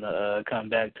 having to come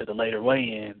back to the later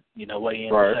weigh-in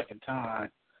the second time,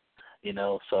 you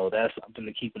know, so that's something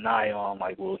to keep an eye on.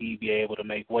 Like, will he be able to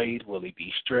make weight? Will he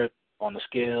be stripped on the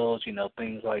scales? You know,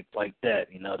 things like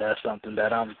that. You know, that's something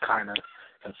that I'm kind of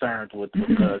concerned with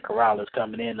Corrales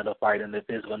coming into the fight, and if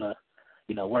it's going to,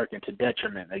 you know, work into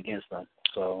detriment against them.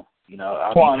 So, you know,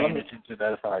 I'll be paying attention to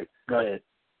that fight. Go ahead.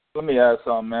 Let me add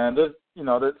something, man. There's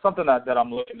something that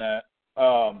I'm looking at.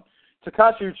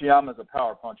 Takashi Uchiyama is a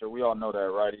power puncher. We all know that,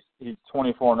 right? He's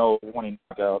 24-0, 20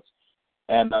 knockouts.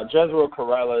 And Jezreel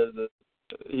Corrales,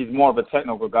 he's more of a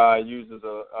technical guy. Uses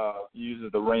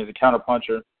the range as a counter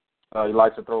puncher. He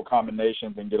likes to throw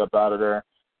combinations and get up out of there.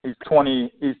 He's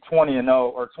 20-0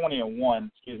 or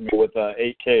 20-1, with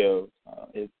 8 KOs.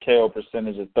 His KO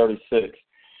percentage is 36.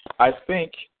 I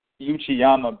think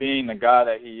Uchiyama, being the guy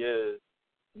that he is,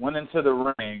 went into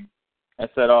the ring and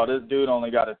said, "Oh, this dude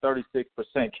only got a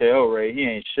 36% KO rate. He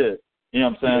ain't shit." You know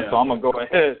what I'm saying? Yeah. So I'm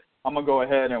gonna go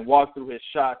ahead and walk through his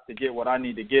shots to get what I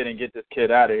need to get and get this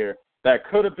kid out of here. That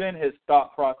could have been his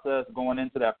thought process going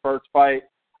into that first fight.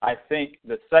 I think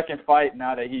the second fight,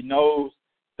 now that he knows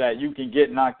that you can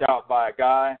get knocked out by a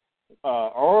guy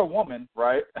or a woman,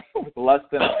 right, with less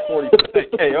than a 40%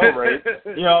 KO rate,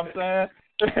 you know what I'm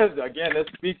saying? Again, this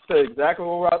speaks to exactly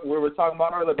what we were talking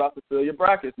about earlier about Cecilia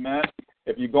Brackets, man.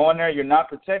 If you go in there, you're not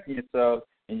protecting yourself,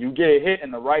 and you get hit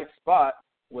in the right spot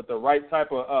with the right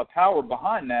type of power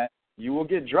behind that, you will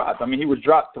get dropped. I mean, he was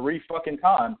dropped 3 fucking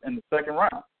times in the second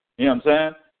round. You know what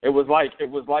I'm saying? It was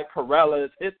like Corrales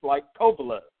hits like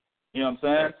Kovalev. You know what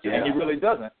I'm saying? Yeah. And he really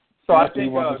doesn't. So I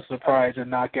think one of the surprising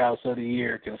knockouts of the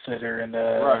year, considering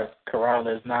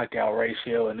Corrales' knockout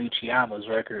ratio and Uchiyama's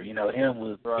record. You know, him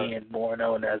was being more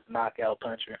known as knockout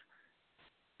puncher.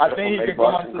 I think he could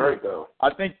go into. I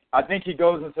think he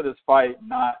goes into this fight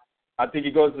not. I think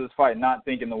he goes to this fight not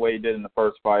thinking the way he did in the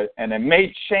first fight, and it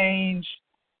may change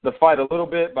the fight a little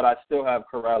bit, but I still have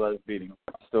Corrales beating him.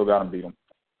 I still got him beat him.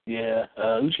 Yeah,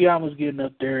 Uchiyama's getting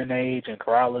up there in age, and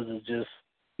Corrales is just.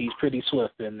 He's pretty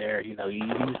swift in there. You know, he's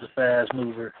a fast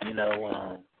mover. You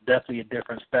know, definitely a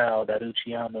different style that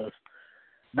Uchiyama's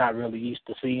not really used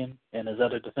to seeing in his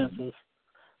other defenses.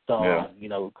 So, you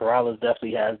know, Corrales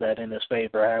definitely has that in his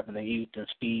favor, having the youth and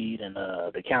speed and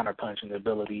the counter-punching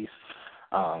abilities.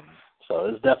 So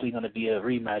it's definitely going to be a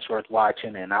rematch worth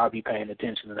watching, and I'll be paying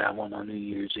attention to that one on New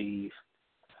Year's Eve.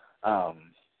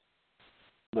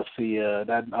 Let's see.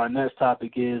 Our next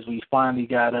topic is we finally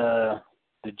got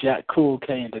the Jack Kulke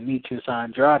and Demetrius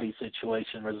Andrade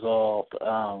situation resolved,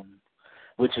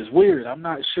 which is weird. I'm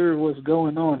not sure what's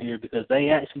going on here because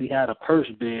they actually had a purse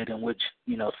bid in which,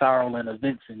 you know, Sauerland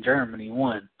Events in Germany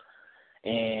won,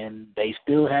 and they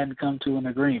still hadn't come to an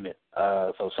agreement.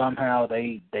 So somehow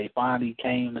they finally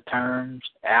came to terms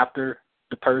after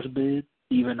the purse bid,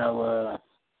 even though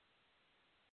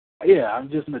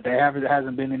there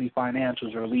hasn't been any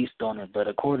financials released on it, but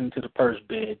according to the purse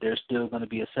bid, there's still going to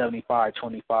be a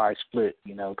 75-25 split,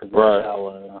 you know, because that's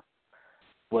how,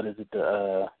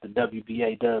 the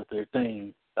WBA does their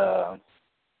thing. So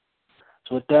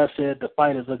with that said, the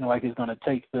fight is looking like it's going to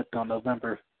take place on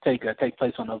November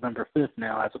 5th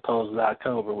now, as opposed to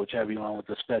October, which everyone was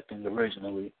expecting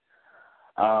originally.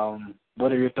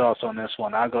 What are your thoughts on this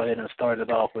one? I'll go ahead and start it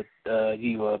off with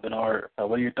you, Bernard.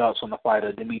 What are your thoughts on the fight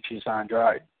of Demetrius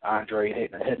Andrade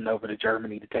heading over to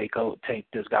Germany to take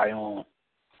this guy on?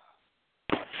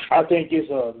 I think it's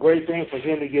a great thing for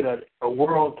him to get a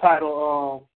world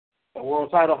title.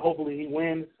 Hopefully he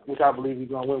wins, which I believe he's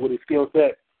going to win with his skill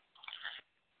set.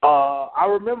 I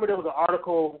remember there was an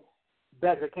article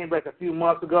that came back a few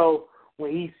months ago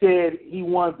when he said he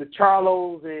wanted the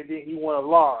Charlos and then he wanted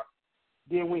Lar.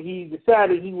 Then when he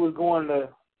decided he was going to,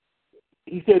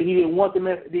 he said he didn't want them.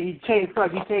 Then he changed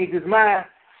his mind.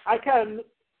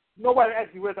 Nobody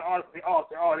actually read the article.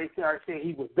 They started saying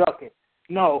he was ducking.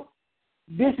 No,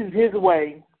 this is his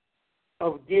way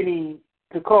of getting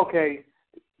to Kulke,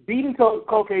 beating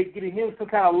Kulke, getting him some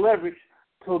kind of leverage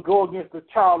to go against the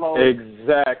Charlo.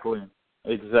 Exactly.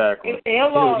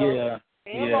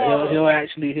 He'll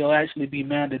actually be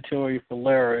mandatory for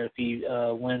Lara if he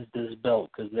wins this belt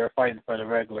because they're fighting for the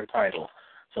regular title.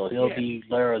 So he'll be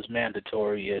Lara's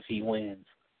mandatory if he wins.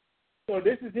 So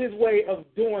this is his way of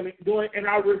doing it, and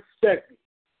I respect it.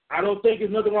 I don't think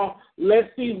there's nothing wrong. Let's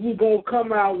see who's gonna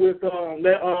come out with the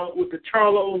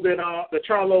Charlos and the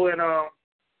Charlo and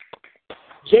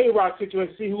J-Rock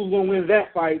situation. See who's gonna win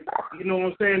that fight. You know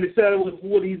what I'm saying? To settle with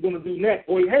what he's gonna do next.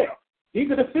 Or hell, he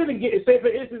could defend and get. Say for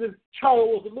instance, if Charlo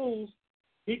was to lose,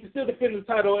 he could still defend the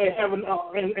title and have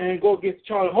and go against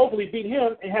Charlo. Hopefully, beat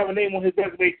him and have a name on his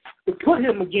resume to put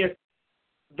him against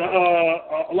the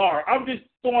Lara. I'm just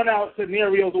throwing out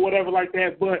scenarios or whatever like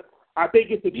that, but I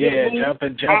think it's a good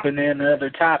move. Jumping into other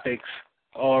topics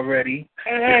already.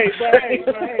 It's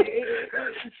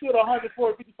still a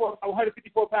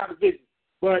 154 pound division.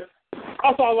 But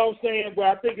that's all I'm saying. But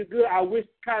I think it's good. I wish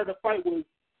kind of the fight was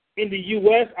in the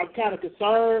U.S. I'm kind of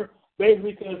concerned,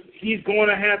 basically, because he's going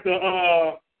to have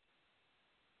to.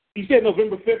 He said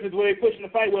November 5th is where they're pushing the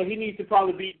fight. Well, he needs to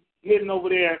probably be heading over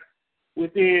there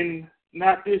within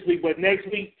not this week, but next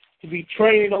week, to be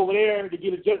training over there to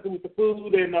get adjusted with the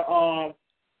food and the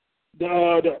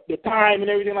time and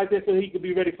everything like that, so he could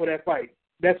be ready for that fight.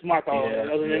 That's my thought.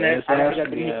 Other than that,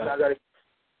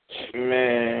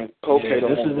 man,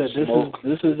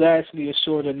 this is actually a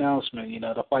short announcement. You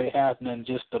know, the fight happening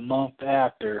just a month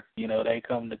after they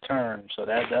come to terms, so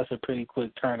that's a pretty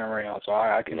quick turnaround. So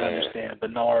I can understand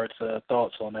Bernard's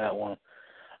thoughts on that one.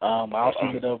 I'll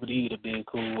send it over to you, to be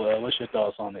cool. What's your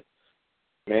thoughts on it?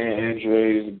 Man,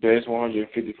 Andre is the best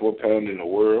 154-pounder in the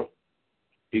world.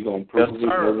 He's going to prove it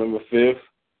November 5th.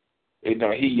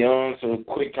 He young, so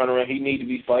quick turnaround. He need to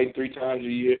be fighting 3 times a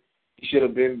year. He should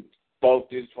have been fought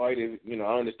this fight. I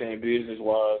understand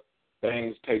business-wise,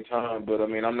 things take time, but,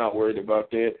 I'm not worried about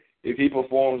that. If he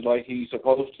performs like he's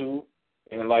supposed to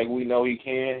and like we know he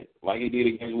can, like he did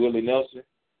against Willie Nelson,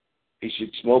 he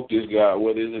should smoke this guy,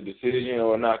 whether it's a decision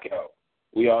or a knockout.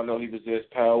 We all know he possesses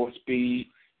power, speed,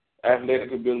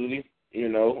 athletic ability.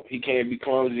 He can't be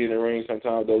clumsy in the ring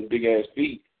sometimes, those big-ass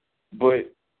feet.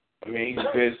 But, he's the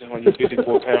best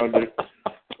 154-pounder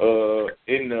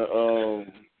in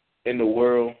the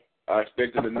world. I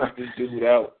expect him to knock this dude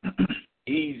out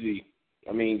easy.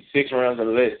 6 rounds or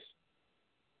less.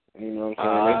 You know what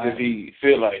I'm saying? That's if he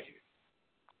feel like it.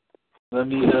 Let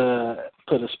me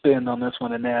put a spin on this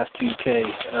one and ask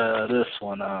QK this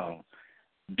one.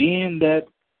 Being that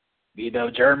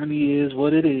Germany is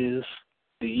what it is,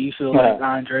 do you feel like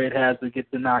Andre has to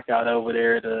get the knockout over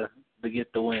there to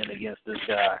get the win against this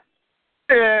guy?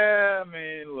 Yeah,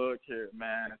 look here,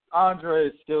 man.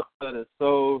 Andre's skill set is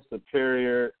so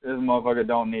superior. This motherfucker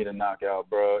don't need a knockout,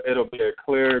 bro. It'll be a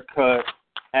clear-cut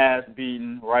ass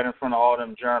beating right in front of all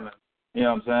them Germans. You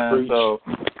know what I'm saying? Preach. So,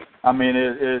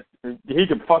 he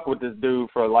could fuck with this dude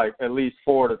for like at least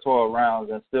 4 to 12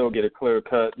 rounds and still get a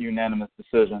clear-cut unanimous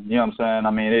decision. You know what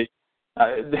I'm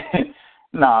saying?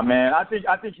 Nah, man. I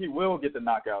think he will get the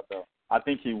knockout, though. I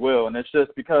think he will, and it's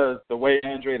just because the way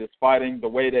Andre is fighting, the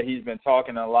way that he's been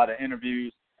talking in a lot of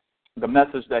interviews, the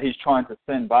message that he's trying to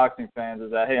send boxing fans is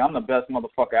that, hey, I'm the best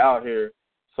motherfucker out here,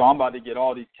 so I'm about to get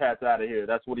all these cats out of here.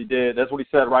 That's what he did. That's what he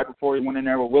said right before he went in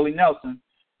there with Willie Nelson.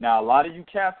 Now, a lot of you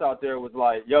cats out there was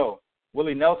like, yo,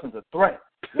 Willie Nelson's a threat.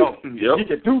 Yo, he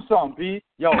can do something, B.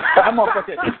 Yo, that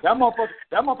motherfucker,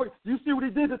 you see what he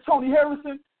did to Tony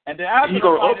Harrison? And then after the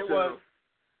fight, it was...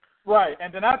 Right,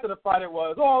 and then after the fight, it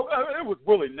was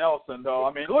Willie Nelson,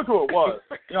 though. Look who it was.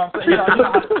 You know what I'm saying?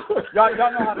 Y'all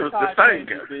know how the tide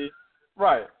changes, B.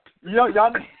 Right.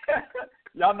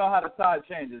 Y'all know how the tide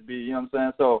changes, B. You know what I'm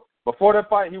saying? So before the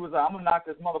fight, he was like, I'm going to knock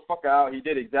this motherfucker out. He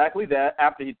did exactly that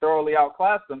after he thoroughly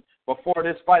outclassed him. Before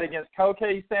this fight against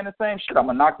Koke, he's saying the same shit. I'm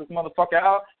going to knock this motherfucker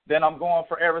out, then I'm going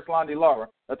for Erislandy Lara.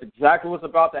 That's exactly what's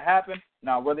about to happen.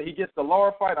 Now, whether he gets the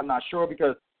Lara fight, I'm not sure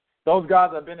because those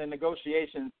guys have been in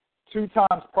negotiations 2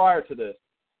 times prior to this,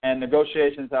 and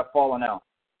negotiations have fallen out.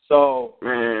 So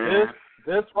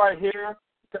this right here,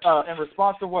 in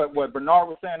response to what Bernard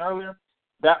was saying earlier,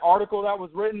 that article that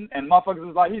was written, and motherfuckers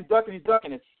was like, he's ducking.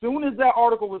 As soon as that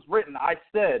article was written, I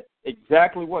said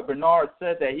exactly what Bernard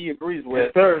said that he agrees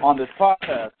with on this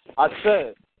podcast. I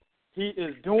said, he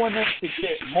is doing this to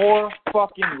get more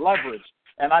fucking leverage.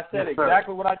 And I said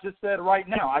exactly what I just said right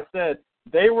now. I said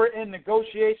they were in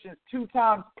negotiations 2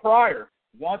 times prior.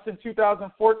 Once in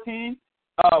 2014,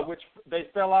 which they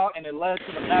fell out, and it led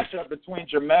to the matchup between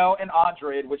Jermell and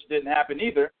Andre, which didn't happen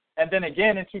either. And then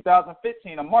again in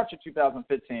 2015, in March of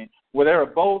 2015, where they were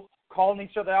both calling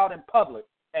each other out in public,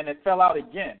 and it fell out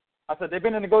again. I said they've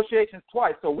been in negotiations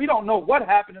twice, so we don't know what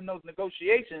happened in those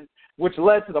negotiations, which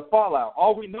led to the fallout.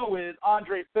 All we know is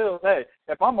Andre feels, hey,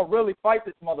 if I'm going to really fight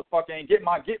this motherfucker and get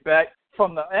my get back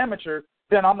from the amateur,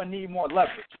 then I'm going to need more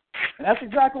leverage. And that's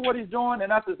exactly what he's doing,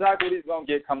 and that's exactly what he's going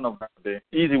to get come November.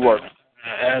 Easy work.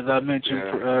 As I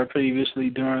mentioned previously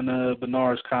during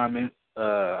Bernard's comment,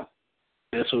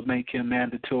 this would make him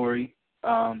mandatory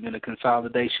in a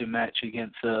consolidation match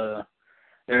against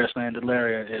Arislan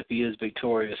Delaria if he is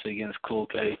victorious against Cool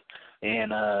K.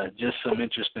 And just some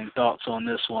interesting thoughts on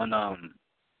this one.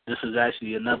 This is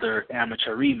actually another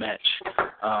amateur rematch.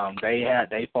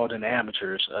 They fought in the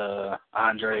amateurs,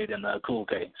 Andre and Cool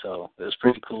K. So it was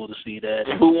pretty cool to see that.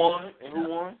 And who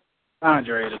won?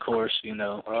 Andre, of course, you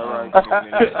know. All right.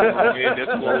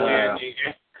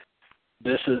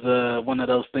 This is one of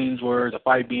those things where the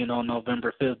fight being on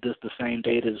November 5th, this is the same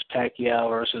date as Pacquiao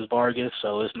versus Vargas,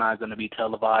 so it's not going to be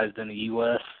televised in the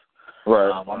U.S.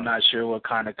 Right. I'm not sure what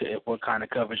kind of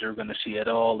coverage you're going to see at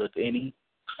all, if any.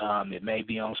 It may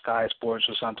be on Sky Sports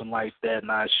or something like that,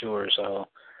 not sure. So,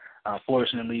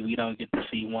 unfortunately, we don't get to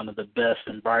see one of the best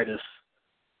and brightest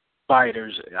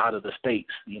fighters out of the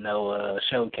States, you know,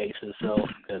 showcases. So,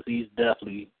 because he's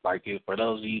definitely, like, for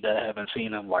those of you that haven't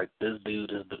seen him, like, this dude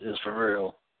is for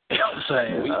real. You know what I'm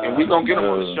saying? And we're going to get him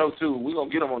on the show, too. We're going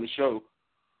to get him on the show.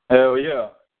 Hell yeah.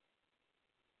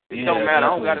 It don't matter. I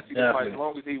don't got to see the fight as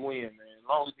long as he wins, man. As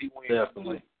long as he wins.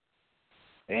 Definitely.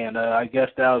 And I guess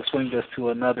that'll swing us to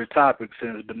another topic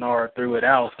since Bernard threw it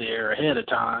out there ahead of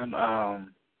time.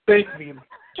 Thank you.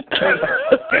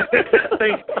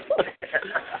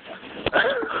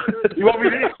 You want me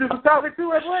to introduce the topic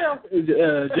too as well?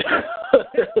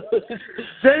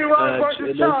 J-Rock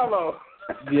versus Charlo.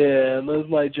 Yeah, it looks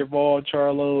like Jamal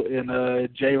Charlo and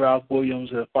J-Rock Williams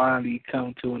have finally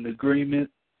come to an agreement.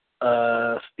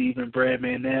 Stephen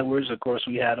Bradman Edwards, of course,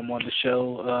 we had him on the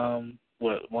show,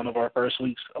 one of our first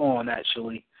weeks on,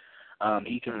 actually.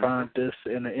 He confirmed this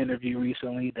in an interview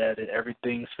recently that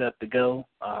everything's set to go.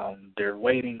 They're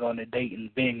waiting on the date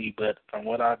and venue, but from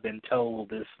what I've been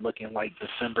told, it's looking like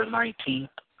December 19th.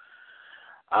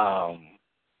 I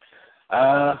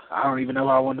don't even know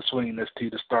how I want to swing this to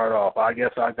start off. I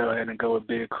guess I'll go ahead and go with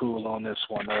Big Cool on this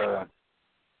one.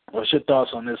 What's your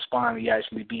thoughts on this finally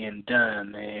actually being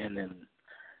done, man? And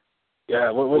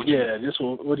what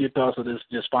are your thoughts of this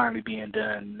just finally being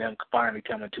done, them finally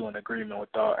coming to an agreement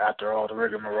after all the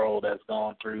rigmarole that's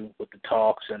gone through with the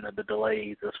talks and the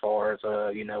delays as far as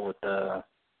with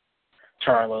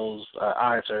Charlo's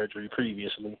eye surgery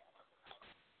previously?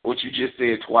 What you just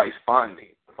said twice,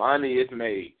 finally it's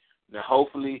made. Now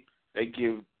hopefully they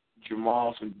give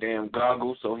Jamal some damn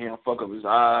goggles so he don't fuck up his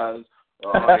eyes.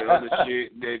 All that other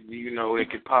shit that, it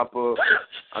could pop up.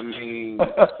 I mean,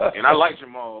 and I like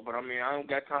Jamal, but I mean, I don't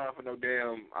got time for no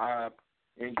damn eye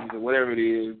injuries or whatever it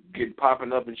is, get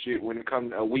popping up and shit when it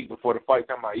comes a week before the fight,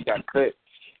 talking about he got cut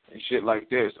and shit like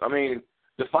this. I mean,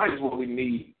 the fight is what we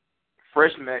need.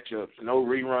 Fresh matchups, no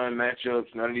rerun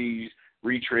matchups, none of these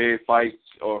retread fights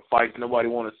or fights nobody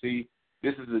want to see.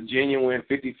 This is a genuine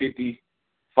 50-50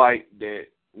 fight that,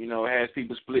 has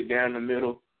people split down the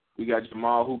middle. We got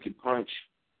Jamal who can punch,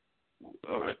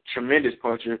 a tremendous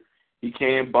puncher. He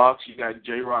can box. You got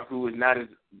J-Rock who is not as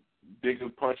big a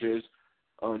puncher as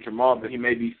Jamal, but he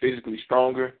may be physically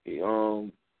stronger. He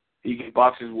can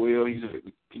box as well. He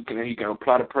can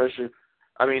apply the pressure.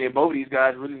 I mean, and both of these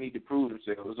guys really need to prove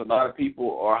themselves. A lot of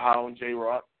people are high on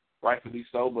J-Rock, rightfully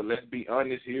so, but let's be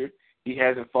honest here. He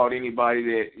hasn't fought anybody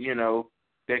that,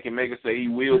 that can make us say he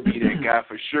will be that guy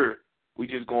for sure. We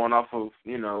just going off of,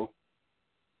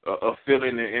 a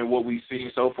feeling and what we've seen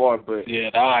so far, but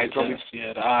the eye test.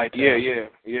 The eye test. Yeah.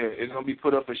 It's gonna be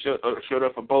put up for shut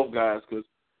up for both guys because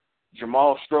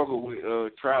Jamal struggled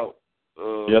with Trout.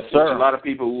 Yes, sir. A lot of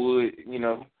people would,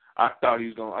 I thought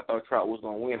Trout was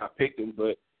gonna win. I picked him,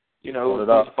 but it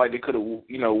was a fight that could have,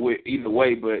 went either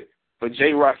way. But for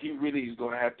J-Rock, he really is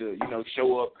gonna have to,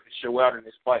 show out in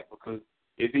this fight because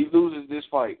if he loses this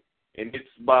fight and it's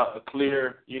by a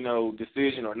clear,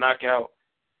 decision or knockout,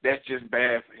 that's just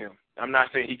bad for him. I'm not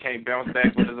saying he can't bounce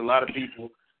back, but there's a lot of people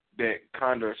that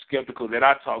kind of are skeptical that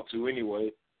I talk to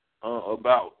anyway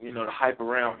about, the hype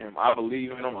around him. I believe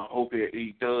in him. I hope that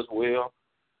he does well.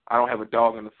 I don't have a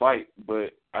dog in the fight,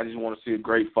 but I just want to see a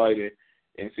great fight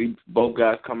and see both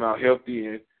guys come out healthy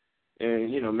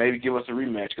and maybe give us a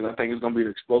rematch because I think it's going to be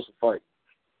an explosive fight.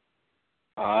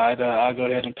 All right, I'll go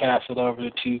ahead and pass it over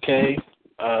to 2K.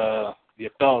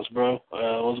 Your thoughts, bro?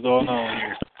 What's going on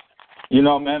here?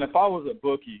 Man, if I was a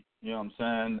bookie, you know what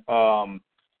I'm saying,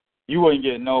 you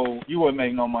wouldn't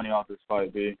make no money off this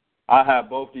fight, B. I have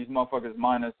both these motherfuckers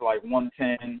minus like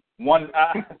 110.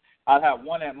 I'd have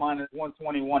one at minus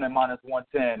 120, one at minus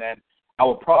 110, and I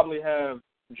would probably have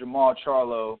Jamal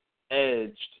Charlo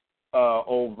edged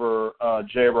over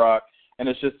J-Rock, and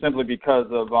it's just simply because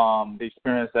of the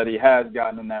experience that he has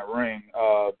gotten in that ring.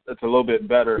 It's a little bit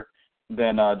better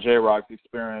than J-Rock's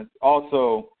experience.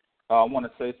 Also, I want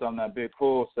to say something that Big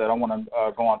Cool said. I want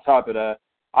to go on top of that.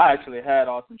 I actually had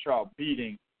Austin Trout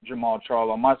beating Jamal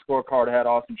Charlo. My scorecard had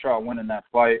Austin Trout winning that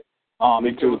fight.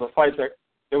 Me too. It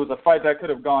was a fight that could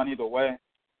have gone either way,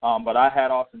 but I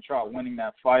had Austin Trout winning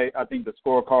that fight. I think the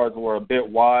scorecards were a bit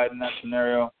wide in that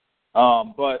scenario.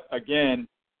 But again,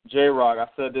 J-Rock, I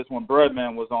said this when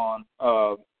Breadman was on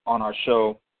our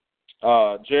show.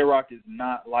 J-Rock is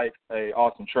not like a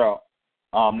Austin Trout.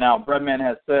 Now, Breadman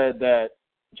has said that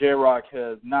J-Rock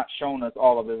has not shown us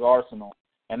all of his arsenal,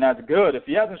 and that's good. If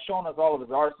he hasn't shown us all of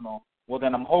his arsenal, well,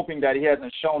 then I'm hoping that he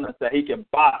hasn't shown us that he can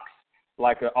box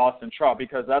like an Austin Trout,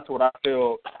 because that's what I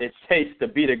feel it takes to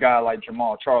beat a guy like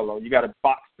Jamal Charlo. You got to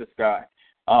box this guy.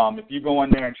 If you go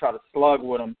in there and try to slug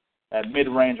with him at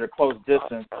mid-range or close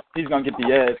distance, he's going to get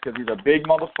the edge because he's a big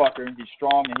motherfucker, he's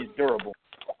strong, and he's durable.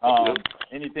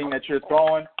 Anything that you're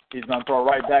throwing, he's going to throw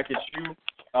right back at you,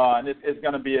 and it's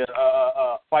going to be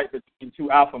a fight between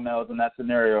two alpha males in that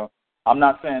scenario. I'm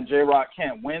not saying J-Rock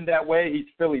can't win that way. He's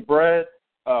Philly bred.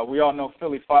 We all know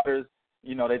Philly fighters,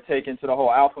 you know, they take into the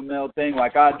whole alpha male thing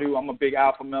like I do. I'm a big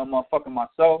alpha male motherfucker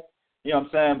myself. You know what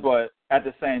I'm saying? But at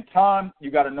the same time,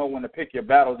 you got to know when to pick your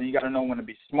battles, and you got to know when to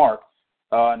be smart.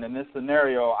 And in this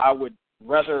scenario, I would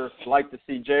rather like to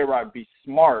see J-Rock be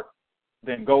smart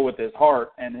than go with his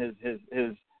heart and his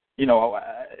you know,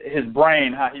 his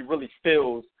brain, how he really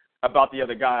feels about the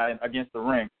other guy against the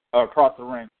ring, across the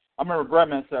ring. I remember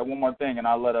Breadman said one more thing, and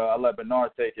I let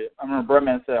Bernard take it. I remember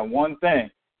Breadman said one thing.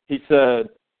 He said,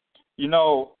 you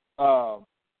know,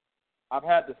 I've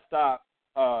had to stop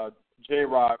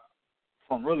J-Rock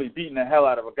from really beating the hell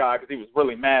out of a guy because he was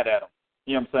really mad at him.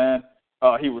 You know what I'm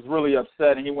saying? He was really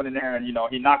upset, and he went in there and, you know,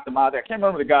 he knocked him out there. I can't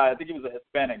remember the guy. I think he was a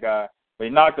Hispanic guy, but he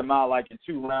knocked him out like in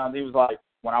 2 rounds. He was like,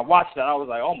 when I watched that, I was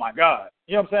like, oh, my God.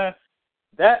 You know what I'm saying?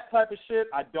 That type of shit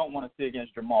I don't want to see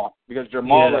against Jamal, because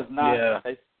Jamal is not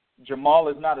Jamal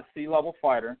is not a C-level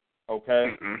fighter,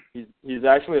 okay? Mm-mm. He's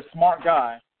actually a smart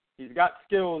guy. He's got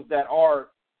skills that are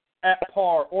at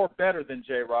par or better than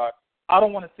J-Rock. I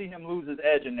don't want to see him lose his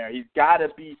edge in there. He's got to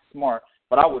be smart.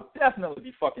 But I would definitely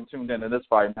be fucking tuned into this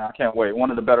fight, man. I can't wait.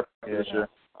 One of the better fights this year.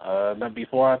 Now,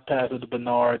 before I pass it to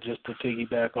Bernard, just to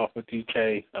piggyback off of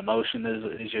DK, emotion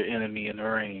is your enemy in the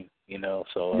ring, you know.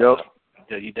 So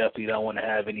you definitely don't want to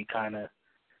have any kind of,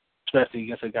 especially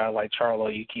against a guy like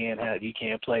Charlo, you can't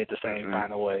play it the same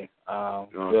kind of way.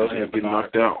 You can't get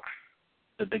knocked out.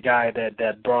 The guy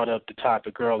that brought up the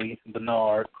topic early,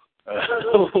 Bernard. Thank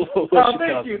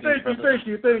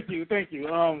you.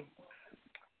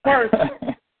 First,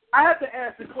 I have to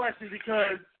ask the question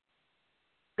because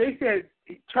they said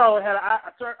Charlo had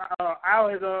a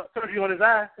surgery on his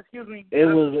eye. Excuse me. It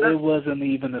wasn't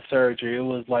even a surgery. It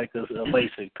was like a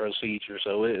LASIK procedure,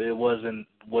 so it wasn't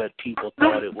what people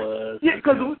thought it was. Yeah,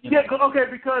 because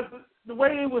the way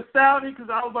it was sounding, because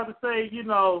I was about to say, you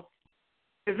know,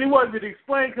 if he wasn't to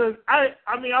explain, because I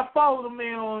follow the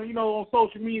man on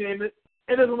social media, and it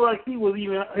doesn't look like he was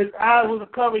even, his eye was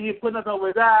covered. He put nothing over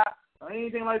his eye or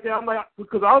anything like that. I'm like,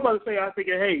 because I was about to say, I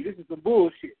thinking, hey, this is some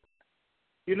bullshit,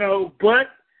 you know. But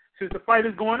since the fight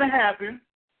is going to happen,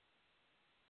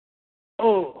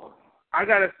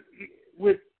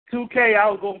 with 2K, I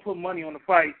was going to put money on the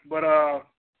fight, but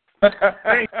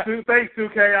thanks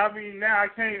 2K. I mean, now I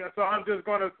can't, so I'm just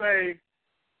going to say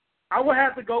I would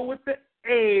have to go with the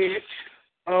edge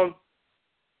of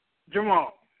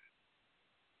Jamal.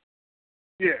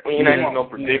 Yeah. We ain't asking no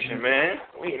prediction, man.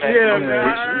 We ain't asking no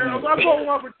prediction. I'm going with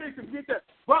my prediction. Get that.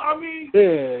 But I mean, he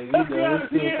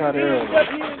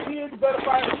is the better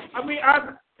fighter. I mean,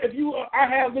 I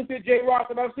have looked at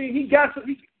J-Rock and I've seen he got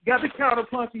the counter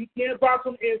punch. He can't box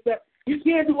him inside. He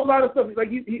can't do a lot of stuff. Like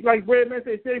like Breadman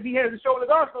said, if he hasn't shown his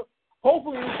arsenal,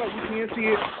 hopefully in this fight we can see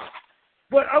it.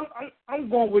 But I'm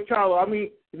going with Charlo. I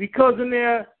mean, if he comes in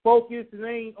there focused and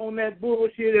ain't on that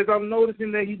bullshit as I'm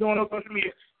noticing that he's doing on social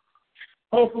media,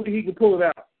 hopefully he can pull it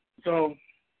out. So,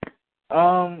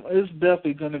 it's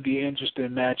definitely going to be an interesting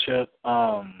matchup.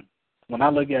 When I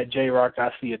look at J-Rock,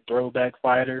 I see a throwback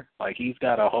fighter. Like, he's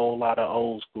got a whole lot of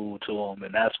old school to him,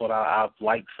 and that's what I've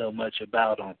liked so much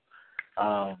about him.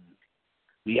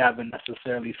 We haven't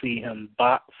necessarily seen him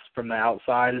box from the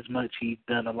outside as much. He's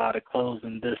done a lot of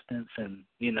closing distance and,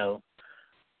 you know,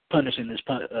 punishing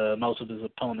most of his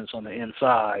opponents on the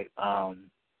inside.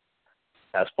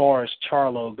 as far as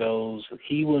Charlo goes,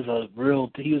 he was real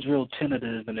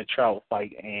tentative in the Trout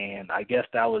fight, and I guess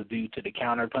that was due to the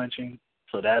counter punching.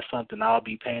 So that's something I'll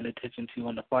be paying attention to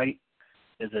in the fight.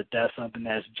 Is that's something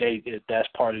if that's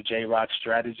part of J-Rock's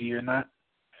strategy or not?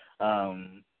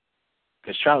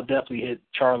 Because Trout definitely hit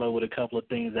Charlo with a couple of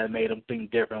things that made him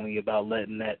think differently about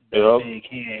letting that big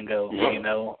hand go.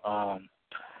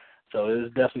 So it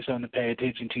was definitely something to pay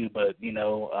attention to. But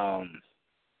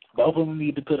both of them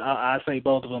need to I say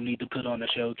both of them need to put on a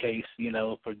showcase,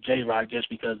 for J-Rock, just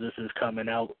because this is coming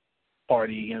out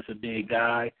party against a big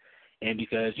guy, and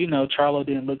because, Charlo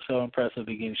didn't look so impressive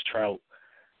against Trout.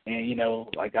 And,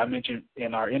 like I mentioned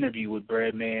in our interview with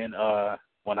Breadman,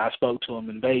 when I spoke to him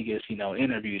in Vegas,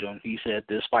 interviewed him, he said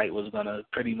this fight was going to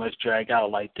pretty much drag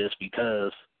out like this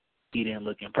because he didn't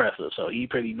look impressive. So he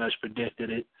pretty much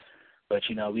predicted it. But,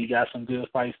 we got some good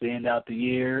fights to end out the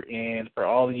year. And for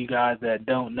all of you guys that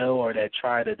don't know or that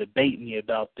try to debate me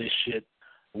about this shit,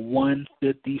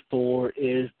 154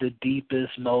 is the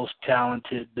deepest, most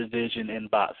talented division in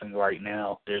boxing right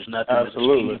now. There's nothing to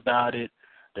dispute about it.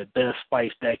 The best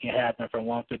fights that can happen from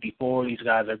 154, these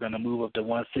guys are going to move up to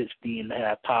 160 and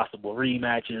have possible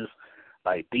rematches.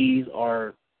 Like,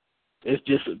 it's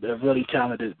just a really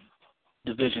talented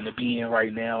division to be in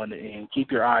right now, and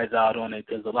keep your eyes out on it,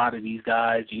 because a lot of these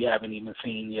guys you haven't even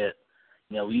seen yet.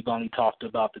 We've only talked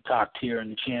about the top tier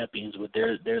and the champions, but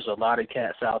there's a lot of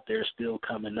cats out there still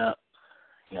coming up.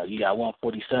 You got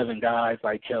 147 guys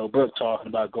like Kell Brook talking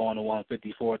about going to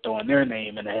 154, throwing their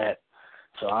name in the hat.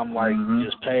 So I'm like,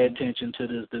 just pay attention to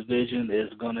this division.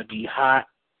 It's going to be hot.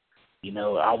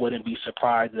 I wouldn't be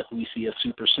surprised if we see a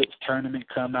Super 6 tournament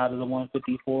come out of the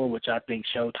 154, which I think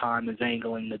Showtime is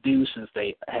angling to do since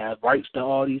they have rights to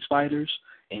all these fighters,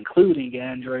 including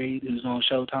Andrade, who's on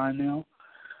Showtime now.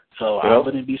 So I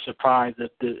wouldn't be surprised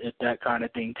if that kind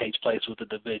of thing takes place with the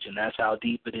division. That's how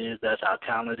deep it is. That's how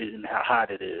talented and how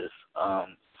hot it is.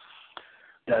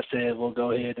 That said, we'll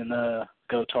go ahead and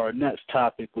go to our next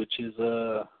topic, which is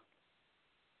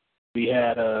we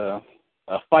had a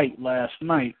fight last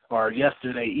night or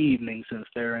yesterday evening, since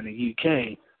they're in the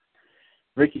UK.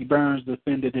 Ricky Burns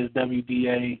defended his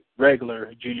WBA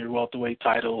regular junior welterweight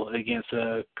title against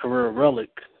Carrera Relic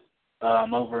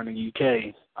over in the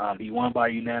UK. He won by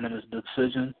unanimous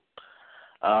decision.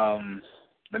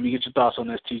 Let me get your thoughts on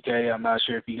this, TK. I'm not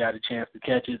sure if you got a chance to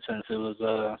catch it, since it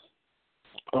was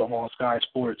put on Sky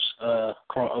Sports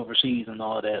overseas and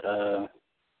all that.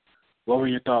 What were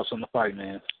your thoughts on the fight,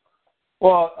 man?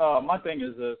 Well, my thing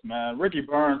is this, man. Ricky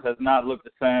Burns has not looked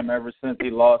the same ever since he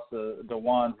lost to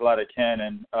Dewan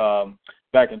Zlaticanin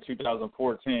back in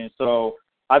 2014. So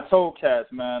I told Cats,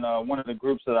 man, one of the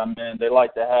groups that I'm in, they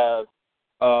like to have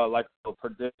like a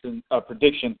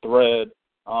prediction thread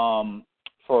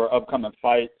for upcoming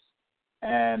fights.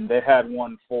 And they had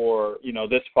one for,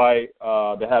 this fight.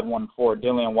 They had one for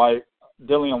Dillian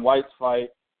White's fight,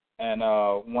 and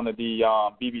one of the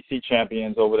BBC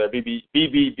champions over there,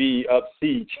 BBB up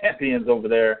C champions over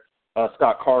there,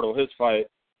 Scott Cardle, his fight.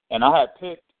 And I had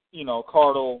picked,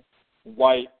 Cardle,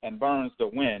 White, and Burns to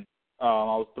win. I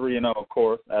was 3-0, of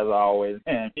course, as I always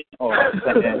am.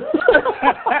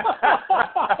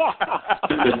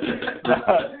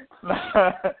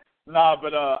 Nah,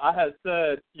 but I had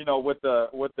said, with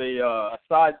the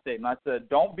side statement, I said,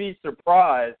 don't be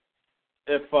surprised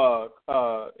if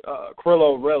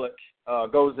Krillo Relic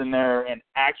goes in there and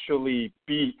actually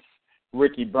beats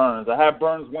Ricky Burns. I have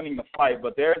Burns winning the fight,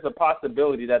 but there's a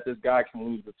possibility that this guy can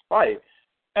lose this fight.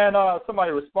 And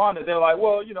somebody responded, they're like,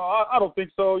 well, I don't think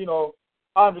so.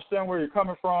 I understand where you're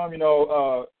coming from.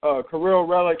 Krillo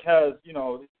Relic has,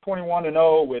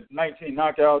 21-0 with 19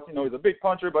 knockouts. He's a big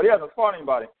puncher, but he hasn't fought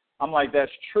anybody. I'm like,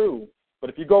 that's true. But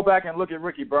if you go back and look at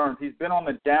Ricky Burns, he's been on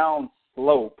the down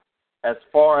slope as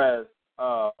far as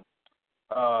not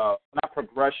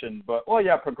progression, but,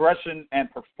 progression and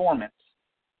performance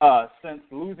since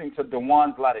losing to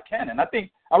Dewan Zlaticanin.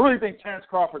 I really think Terrence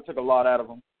Crawford took a lot out of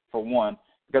him, for one,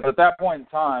 because at that point in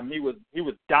time, he was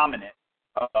dominant.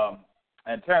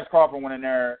 And Terrence Crawford went in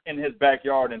there in his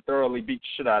backyard and thoroughly beat the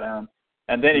shit out of him.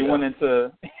 And then he went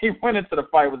into the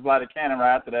fight with Zlaticanin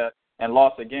right after that and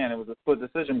lost again. It was a split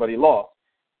decision, but he lost.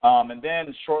 And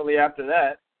then shortly after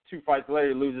that, 2 fights later,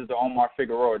 he loses to Omar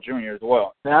Figueroa Jr. as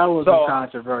well. That was a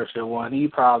controversial one. He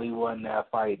probably won that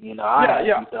fight.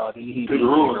 I thought he beat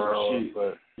Figueroa.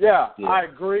 But I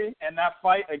agree. And that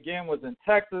fight, again, was in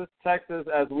Texas. Texas,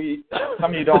 as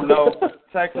some of you don't know,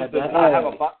 Texas does not have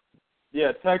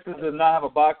Texas does not have a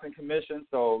boxing commission,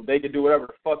 so they can do whatever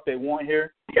the fuck they want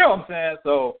here. You know what I'm saying?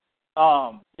 So,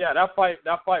 that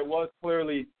fight was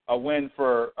clearly a win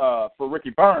for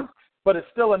Ricky Burns, but it's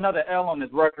still another L on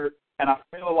his record. and I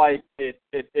feel like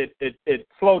it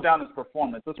slowed down his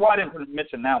performance. That's why I didn't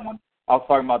mention that one. I was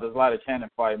talking about the Zlatan Cannon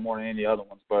fight more than any other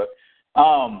ones. But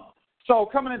so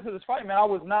coming into this fight, man, I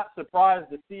was not surprised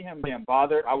to see him being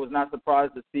bothered. I was not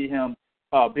surprised to see him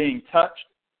being touched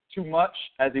too much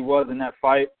as he was in that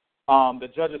fight. The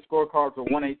judges' scorecards were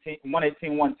 118,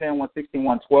 110, 116,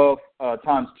 112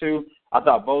 times 2. I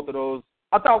thought both of those.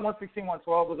 I thought 116,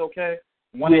 112 was okay.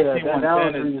 118, that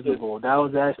was reasonable. That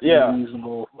was actually a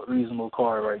reasonable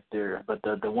card right there. But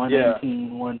the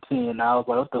 118, 110, I was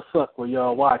like, what the fuck were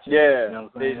y'all watching? Yeah, you know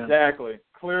what I'm saying? Exactly.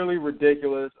 Clearly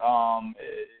ridiculous.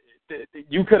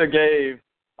 You could have gave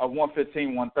a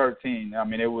 115, 113. I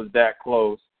mean, it was that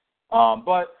close.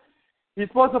 But he's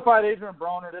supposed to fight Adrian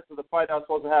Broner. This is the fight that was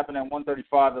supposed to happen at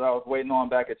 135 that I was waiting on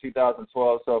back in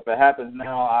 2012. So if it happens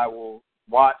now, I will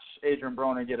watch Adrian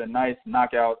Broner get a nice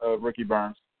knockout of Ricky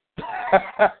Burns.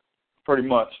 Pretty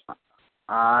much.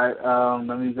 All right.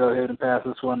 Let me go ahead and pass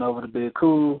this one over to Big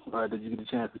Cool. Did you get a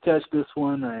chance to catch this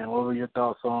one? And what were your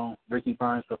thoughts on Ricky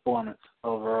Burns' performance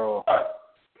overall?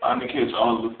 I didn't catch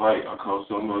all of the fight. I caught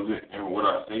some of it. And what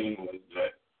I seen was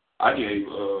that I gave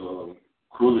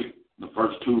Krulik the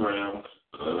first 2 rounds.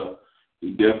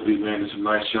 He definitely landed some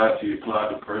nice shots. He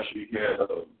applied the pressure. He had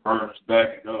Burns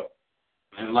backing up.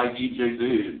 And like EJ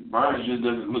said, Burns just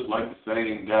doesn't look like the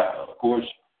same guy. Of course,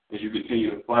 as you continue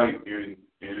to fight and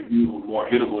if you're more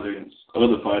hittable than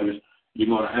other fighters, you're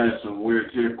going to have some wear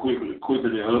and tear quicker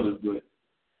than others. But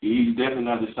he's definitely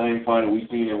not the same fighter we've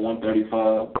seen at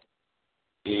 135.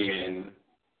 And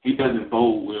he doesn't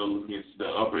bowl well against the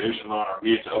upper echelon or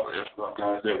mid to upper echelon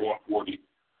guys at 140.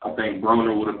 I think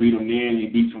Broner would have beat him then. He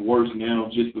beats him worse now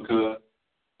just because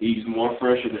he's more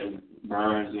fresher than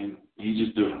Burns and he's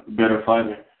just a better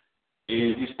fighter.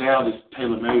 And his style is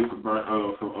tailor-made for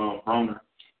Broner.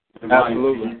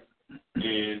 Absolutely.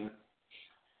 And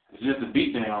it's just a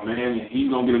beatdown, man. And he's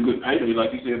going to get a good payday.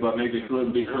 Like you said about making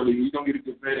club big early, he's going to get a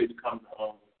good payday to come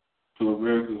to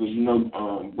America because you know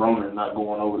Broner is not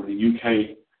going over to the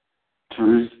UK to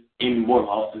risk any more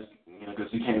losses because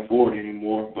he can't afford it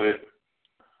anymore. But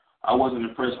I wasn't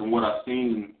impressed from what I've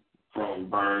seen from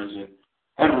Burns and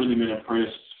haven't really been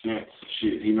impressed since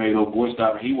he made old boy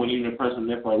stop. And he wasn't even impressed in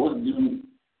that fight. What's the dude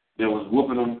that was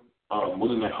whooping him?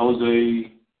 Wasn't that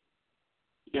Jose?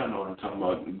 Yeah, I know what I'm talking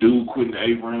about. Dude quit in the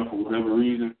 8th round for whatever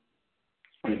reason.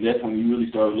 And that's when you really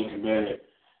started looking bad,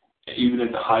 even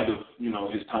at the height of,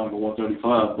 his time at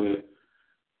 135. But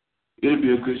it'll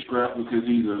be a good scrap because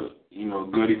he's a,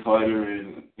 gutty fighter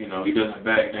and, he doesn't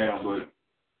back down. But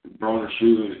Broner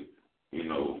should,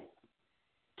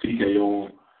 TKO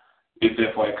him if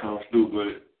that fight comes through.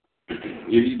 But,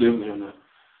 yeah, he's definitely on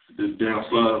the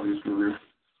downside of his career.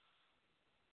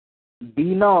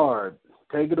 Bernard.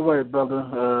 Take it away, brother.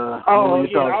 What are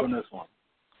your thoughts on this one?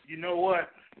 You know what?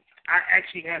 I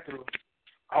actually had to.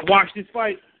 I watched this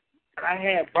fight, and I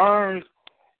had Burns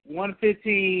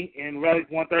 115 and Relic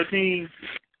 113.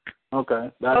 Okay,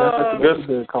 that's a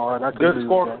good card. Good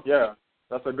score. Yeah,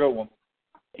 that's a good one.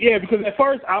 Yeah, because at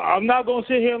first I'm not gonna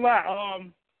sit here and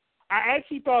lie. I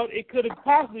actually thought it could have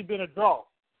possibly been a draw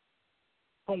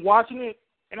from watching it,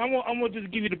 and I'm gonna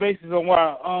just give you the basis on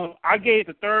why. I gave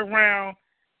the 3rd round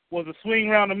was a swing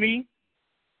round to me.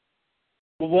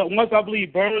 But once I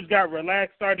believe Burns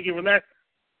started to get relaxed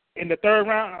in the 3rd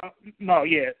round. In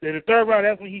the 3rd round,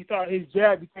 that's when he thought his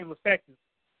jab became effective.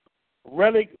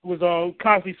 Relic was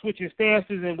constantly switching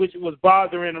stances, and which was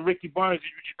bothering Ricky Burns,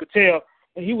 which you could tell.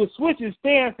 And he was switching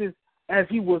stances as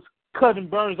he was cutting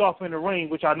Burns off in the ring,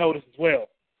 which I noticed as well.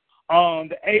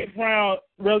 The 8th round,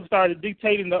 Relic started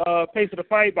dictating the pace of the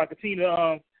fight by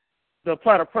continuing to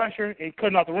apply the pressure and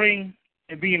cutting off the ring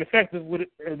and being effective with it,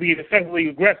 and being effectively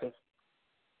aggressive.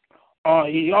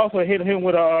 He also hit him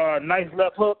with a nice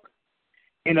left hook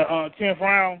in the 10th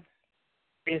round.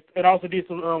 It also did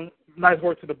some nice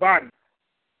work to the body.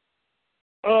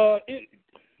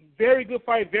 Very good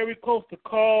fight, very close to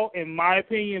call, in my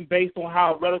opinion, based on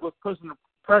how Relic was pushing the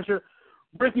pressure.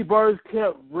 Ricky Burns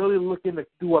kept really looking to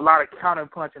do a lot of counter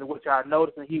punching, which I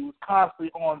noticed, and he was constantly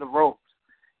on the ropes.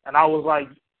 And I was like,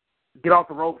 get off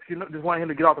the ropes. Just wanted him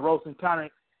to get off the ropes and kind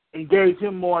of engage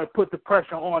him more and put the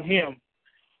pressure on him.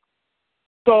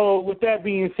 So with that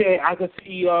being said, I could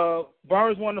see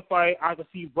Burns won the fight. I could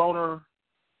see Broner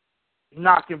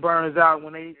knocking Burns out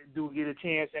when they do get a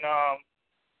chance. And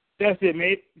that's it,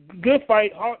 man. Good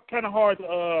fight. Kind of hard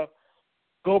to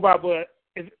go by, but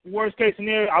worst case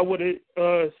scenario, I would have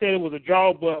said it was a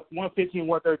draw, but 115,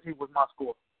 113 was my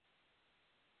score.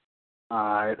 All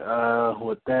right.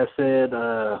 With that said,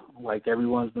 like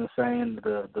everyone's been saying,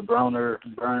 the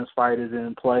Broner-Burns fight is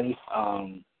in play.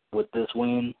 With this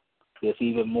win, it's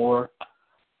even more.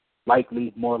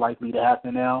 more likely to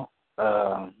happen now.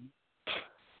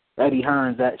 Eddie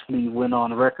Hearns actually went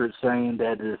on record saying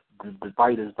that the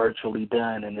fight is virtually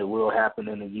done and it will happen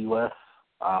in the U.S.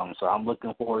 So I'm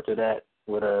looking forward to that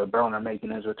with Broner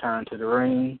making his return to the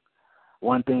ring.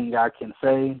 One thing I can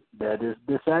say that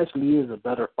this actually is a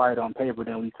better fight on paper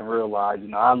than we can realize. You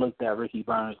know, I looked at Ricky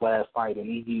Burns' last fight and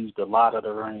he used a lot of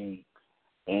the ring.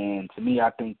 And to me, I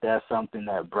think that's something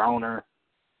that Broner,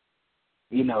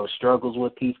 you know, struggles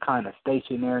with. He's kind of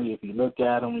stationary. If you look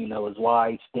at him, you know, his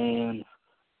wide stance.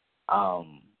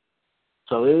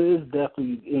 So it is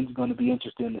definitely going to be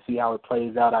interesting to see how it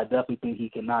plays out. I definitely think he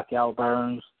can knock out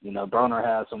Burns. You know, Broner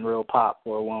has some real pop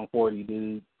for a 140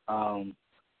 dude.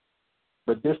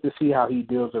 But just to see how he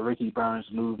deals with Ricky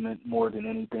Burns' movement more than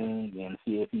anything and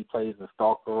see if he plays the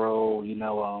stalker role. You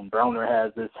know, Broner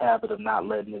has this habit of not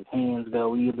letting his hands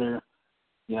go either.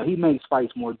 You know, he makes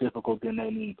fights more difficult than they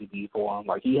need to be for him.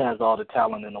 Like, he has all the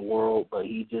talent in the world, but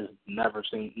he just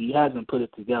he hasn't put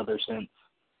it together since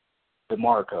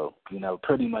DeMarco, you know,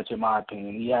 pretty much in my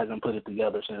opinion. He hasn't put it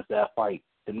together since that fight.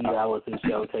 To me, that was his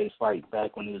showcase fight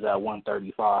back when he was at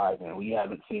 135, and we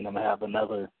haven't seen him have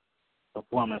another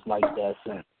performance like that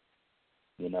since,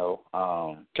 you know.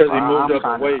 Because he moved up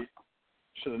in weight.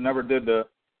 Should have never did that.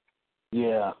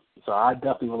 Yeah, so I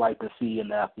definitely would like to see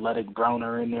an athletic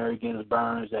Broner in there against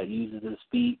Burns that uses his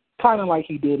feet, kind of like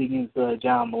he did against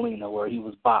John Molina where he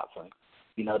was boxing.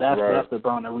 You know, that's the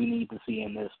Broner we need to see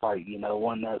in this fight, you know,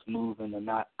 one that's moving and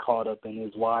not caught up in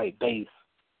his wide base.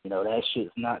 You know, that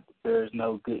shit's not, there's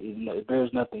nothing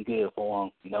good for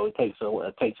him. You know, it takes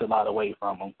a lot away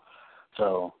from him.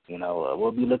 So, you know,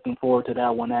 we'll be looking forward to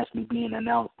that one actually being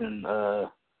announced in,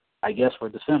 I guess, for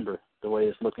December, the way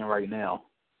it's looking right now.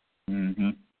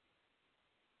 Mm-hmm.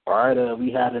 All right,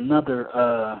 we had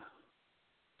another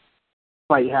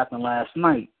fight happen last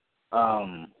night.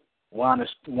 Juan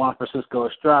Francisco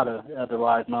Estrada,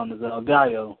 otherwise known as El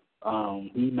Gallo,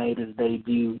 he made his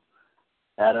debut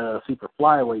at a super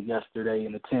flyweight yesterday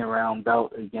in a 10-round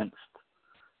bout against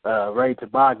Ray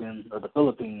Tabagan of the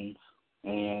Philippines,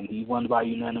 and he won by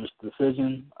unanimous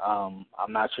decision. I'm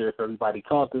not sure if everybody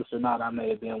caught this or not. I may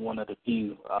have been one of the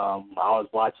few. I was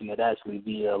watching it actually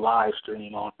via live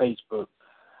stream on Facebook.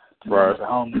 Right. The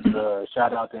homies,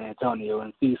 shout out to Antonio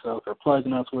and Ciso for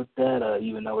plugging us with that,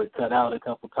 even though it cut out a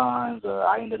couple times.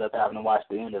 I ended up having to watch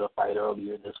the end of the fight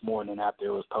earlier this morning after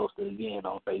it was posted again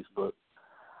on Facebook.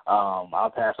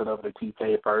 I'll pass it over to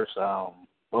TK first.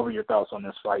 What were your thoughts on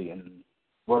this fight and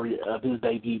what were his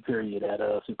debut period at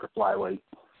Super Flyweight?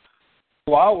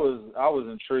 Well, I was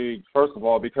intrigued, first of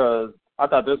all, because I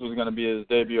thought this was going to be his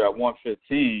debut at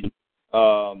 115.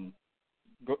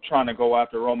 Trying to go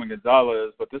after Roman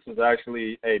Gonzalez, but this was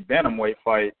actually a bantamweight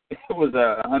fight. It was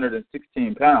at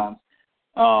 116 pounds.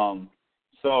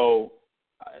 So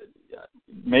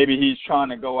maybe he's trying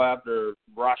to go after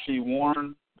Rashid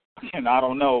Warren, and I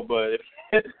don't know, but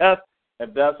if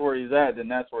that's where he's at, then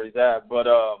that's where he's at. But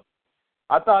I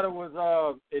thought it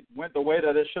went the way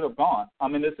that it should have gone. I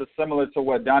mean, this is similar to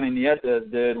what Donnie Nietes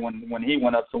did when he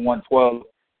went up to 112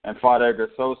 and fought Edgar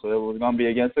Sosa. It was going to be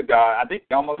against a guy. I think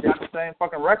he almost got the same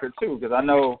fucking record, too, because I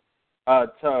know,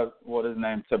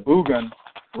 Tabugan,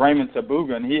 Raymond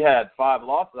Tabugan, he had 5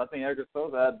 losses. I think Edgar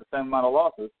Sosa had the same amount of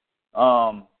losses.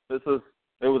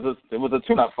 It was a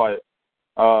tune-up fight.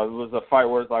 It was a fight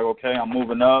where it's like, okay, I'm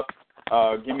moving up.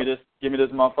 Give me this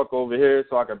motherfucker over here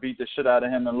so I can beat the shit out of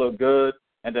him and look good,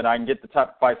 and then I can get the type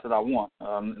of fights that I want.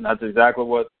 And that's exactly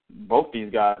what both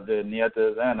these guys did,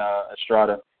 Nietes and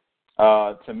Estrada.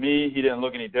 To me, he didn't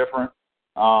look any different.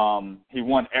 He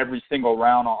won every single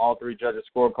round on all 3 judges'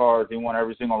 scorecards. He won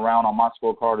every single round on my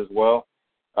scorecard as well.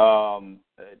 I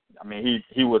mean,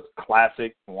 he was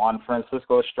classic Juan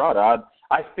Francisco Estrada.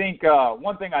 I think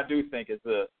one thing I do think is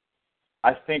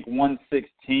I think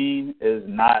 116 is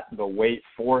not the weight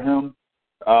for him.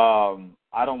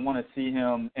 I don't want to see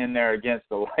him in there against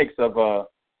the likes of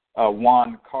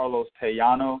Juan Carlos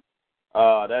Tellano.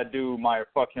 That dude might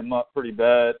fuck him up pretty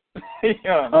bad. Okay,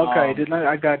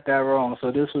 I got that wrong.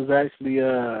 So this was actually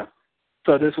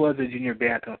this was a junior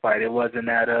bantam fight. It wasn't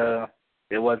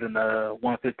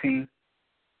 115.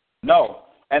 No,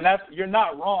 and you're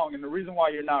not wrong. And the reason why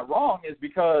you're not wrong is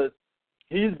because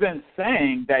he's been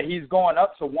saying that he's going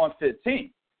up to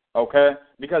 115. Okay,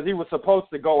 because he was supposed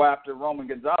to go after Roman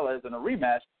Gonzalez in a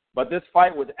rematch, but this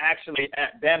fight was actually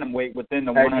at bantamweight within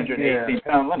the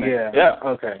 118-pound limit. Yeah.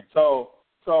 Okay. So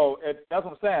that's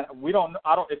what I'm saying.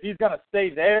 If he's gonna stay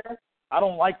there, I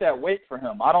don't like that weight for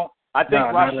him. I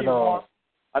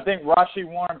think Rashid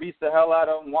Warren beats the hell out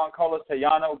of him. Juan Carlos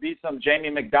Tellano beats him. Jamie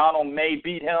McDonald may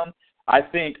beat him. I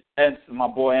think, and my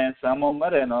boy Anselmo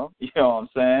Moreno, you know what I'm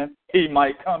saying? He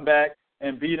might come back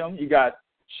and beat him. You got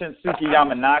Shinsuke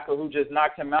Yamanaka, who just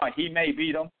knocked him out. He may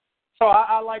beat him. So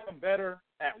I like him better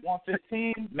at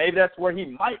 115. Maybe that's where he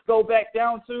might go back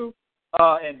down to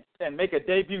and make a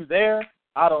debut there.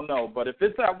 I don't know. But if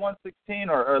it's at 116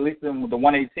 or at least in the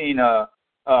 118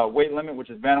 weight limit, which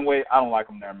is bantamweight, I don't like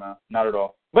him there, man. Not at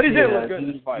all. But he did look good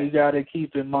in this fight. You got to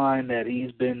keep in mind that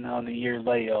he's been on a year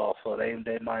layoff, so they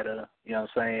might have, you know what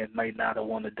I'm saying, might not have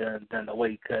wanted done a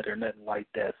weight cut or nothing like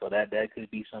that. So that could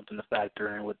be something to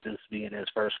factor in with this being his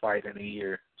first fight in a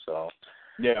year. So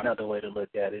yeah, another way to look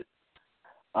at it.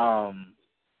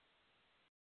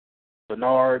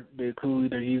 Bernard, Big Cool,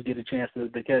 did you get a chance to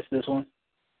catch this one?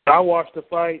 I watched the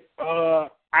fight. I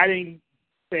didn't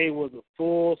say it was a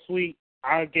full sweep.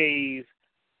 I gave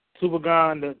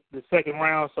Supergon the second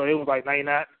round, so it was like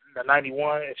 99 to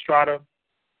 91. Estrada.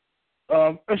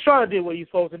 Estrada did what he's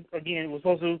supposed to. Again, was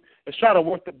supposed to. Estrada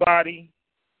worked the body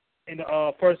in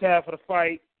the first half of the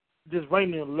fight, just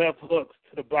raining left hooks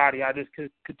to the body. I just could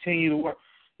continue to work.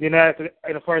 Then after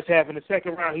in the first half, in the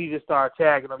second round, he just started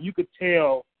tagging him. You could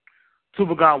tell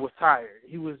Supergon was tired.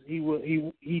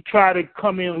 He tried to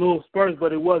come in a little spurts,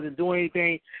 but it wasn't doing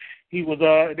anything. He was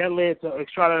that led to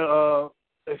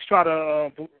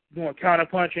Estrada doing counter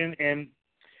punching, and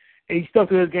he stuck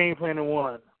to his game plan and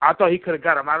won. I thought he could have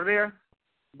got him out of there,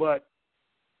 but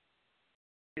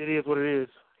it is what it is.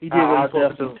 He did what he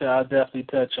was supposed to do. I'll definitely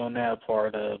touch on that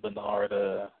part, Bernard.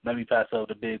 Let me pass over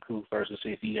to Big Cool first to see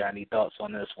if you got any thoughts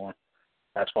on this one,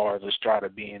 as far as Estrada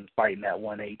fighting at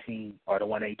 118 or the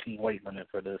 118 weight limit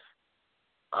for this.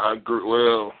 I agree.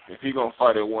 Well, if he's gonna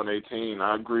fight at 118,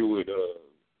 I agree with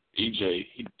EJ.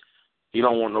 He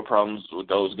don't want no problems with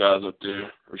those guys up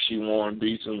there. Rasheed Warren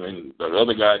beats him, and the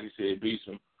other guys he said beats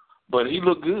him. But he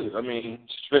looked good. I mean,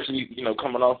 especially,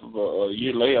 coming off of a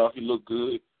year layoff, he looked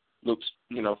good. Looks,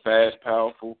 fast,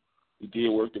 powerful. He did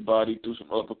work the body, threw some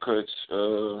uppercuts,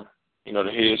 the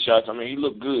head shots. I mean, he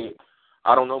looked good.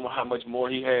 I don't know how much more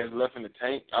he has left in the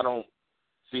tank. I don't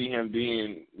see him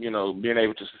being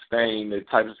able to sustain the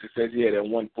type of success he had at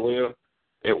 112,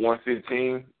 at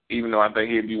 115, even though I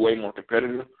think he'd be way more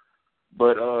competitive.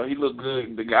 But he looked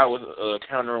good. The guy was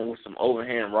countering with some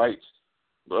overhand rights.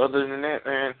 But other than that,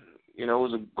 man, it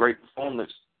was a great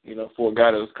performance, for a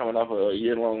guy that was coming off a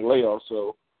year-long layoff.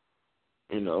 So,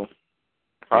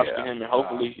 props to him. And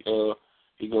hopefully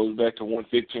he goes back to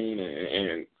 115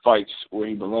 and fights where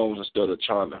he belongs instead of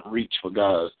trying to reach for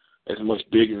guys that's much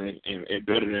bigger and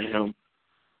better than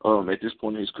him at this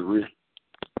point in his career.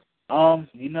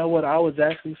 You know what? I was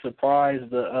actually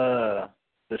surprised to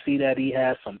see that he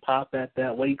had some pop at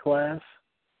that weight class.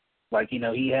 Like, he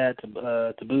had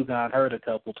Tabugan hurt a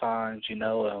couple times,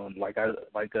 like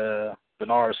Bernard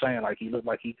was saying, like he looked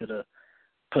like he could have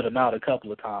put him out a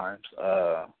couple of times.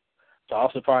 So I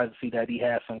was surprised to see that he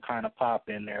had some kind of pop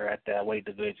in there at that weight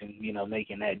division,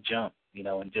 making that jump,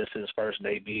 in just his first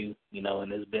debut,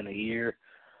 and it's been a year.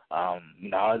 I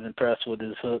was impressed with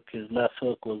his hook. His left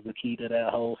hook was the key to that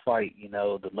whole fight,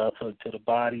 the left hook to the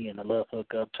body and the left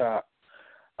hook up top.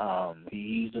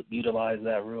 He utilized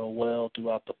that real well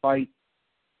throughout the fight,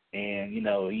 and,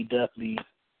 he definitely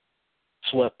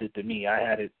swept it to me. I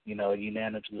had it, a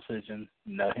unanimous decision,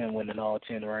 him winning all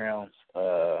 10 rounds.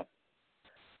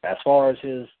 As far as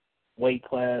his weight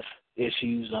class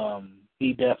issues,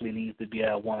 he definitely needs to be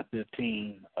at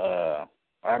 115.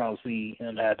 I don't see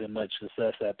him having much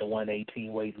success at the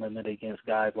 118 weight limit against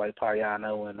guys like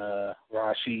Payano and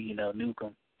Rashi,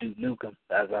 Duke Nukem,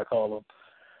 as I call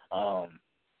him.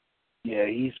 Yeah,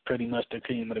 he's pretty much the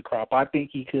cream of the crop. I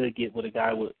think he could get with a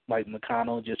guy like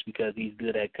McConnell just because he's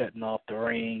good at cutting off the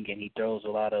ring and he throws a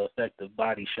lot of effective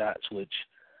body shots, which,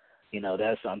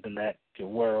 that's something that could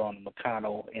wear on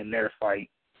McConnell in their fight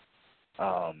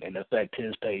and affect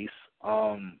his pace.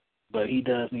 But he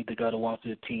does need to go to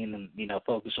 115 and,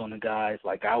 focus on the guys.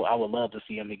 Like, I would love to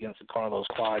see him against a Carlos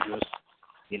Quadras.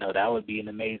 That would be an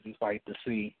amazing fight to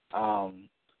see.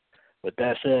 With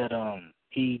that said,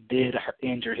 he did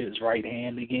injure his right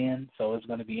hand again, so it's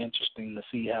going to be interesting to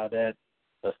see how that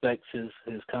affects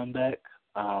his comeback.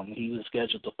 He was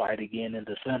scheduled to fight again in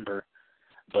December,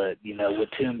 but, with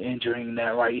him injuring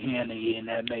that right hand again,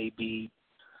 that may be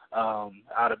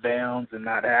out of bounds and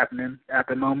not happening at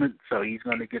the moment. So he's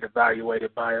going to get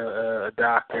evaluated by a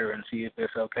doctor and see if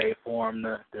it's okay for him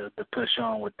to push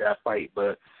on with that fight.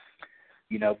 But,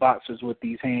 boxers with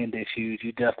these hand issues,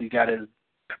 you definitely got to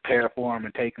prepare for him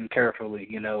and take him carefully,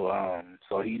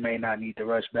 so he may not need to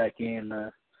rush back in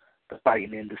the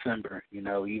fighting in December,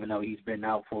 even though he's been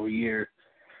out for a year.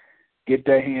 Get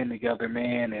that hand together,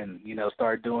 man, and,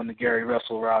 start doing the Gary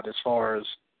Russell route as far as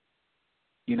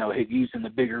using the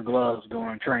bigger gloves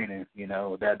during training.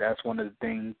 That's one of the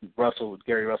things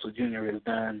Gary Russell Jr. has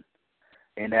done,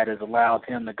 and that has allowed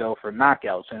him to go for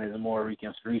knockouts in his more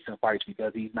recent fights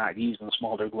because he's not using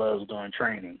smaller gloves during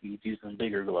training. He's using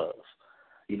bigger gloves,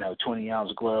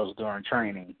 20-ounce gloves during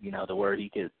training, to where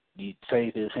he'd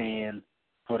save his hand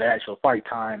for the actual fight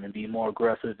time and be more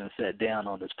aggressive and set down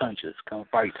on his punches come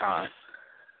fight time.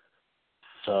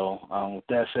 So with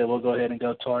that said, we'll go ahead and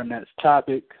go to our next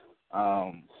topic.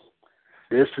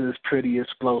 This is pretty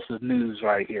explosive news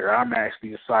right here. I'm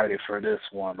actually excited for this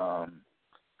one.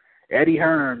 Eddie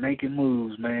Hearn making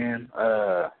moves, man.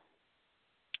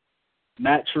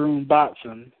 Matchroom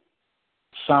Boxing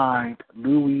signed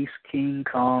Luis King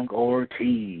Kong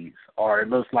Ortiz, or it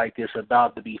looks like it's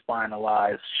about to be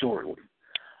finalized shortly.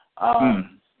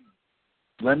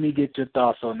 Let me get your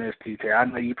thoughts on this, TK. I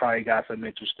know you probably got some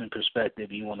interesting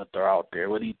perspective you want to throw out there.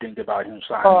 What do you think about him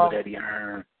signing with Eddie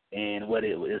Hearn and what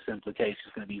its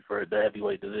implications going to be for the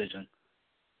heavyweight division?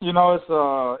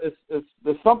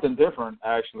 It's something different,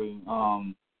 actually.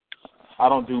 I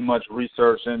don't do much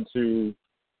research into,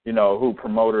 who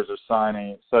promoters are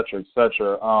signing, et cetera, et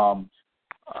cetera.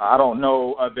 I don't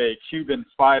know of a Cuban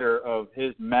fighter of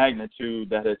his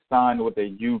magnitude that has signed with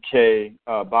a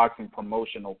UK boxing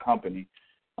promotional company.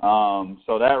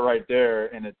 So that right there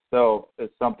in itself is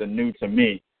something new to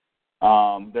me.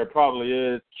 There probably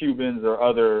is Cubans or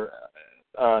other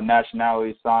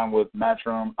nationalities signed with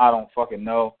Matchroom. I don't fucking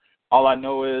know. All I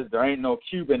know is there ain't no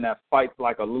Cuban that fights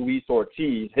like a Luis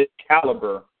Ortiz, his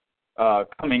caliber,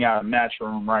 coming out of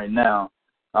Matchroom right now.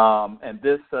 And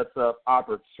this sets up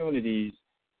opportunities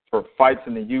for fights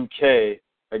in the UK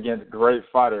against great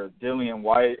fighter Dillian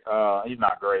White. He's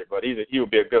not great, but he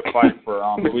would be a good fight for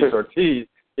Luis Ortiz.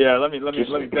 Yeah, let me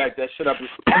back that shit up.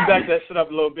 Back that shit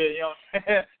up a little bit,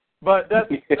 But that's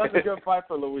a good fight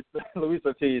for Luis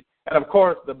Ortiz. And of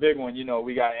course, the big one,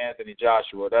 we got Anthony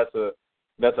Joshua. That's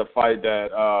a fight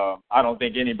that I don't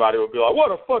think anybody would be like, what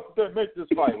the fuck did they make this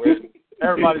fight with?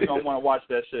 Everybody's gonna want to watch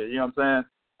that shit. You know what I'm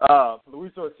saying?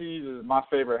 Luis Ortiz is my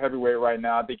favorite heavyweight right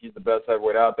now. I think he's the best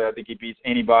heavyweight out there. I think he beats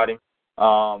anybody.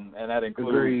 And that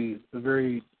includes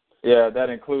Agreed. Yeah, that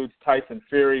includes Tyson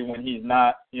Fury when he's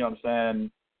not,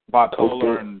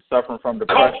 bipolar and suffering from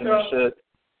depression and shit.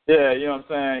 Yeah, you know what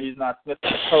I'm saying? He's not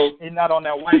sniffing coke. He's not on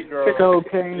that white girl.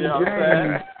 Cocaine. You know what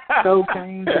I'm saying?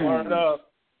 Cocaine.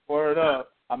 Word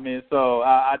up. I mean, so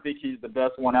I think he's the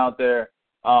best one out there.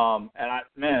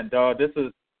 This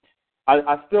is.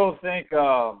 I still think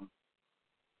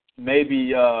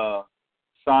maybe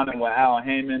signing with Al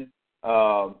Heyman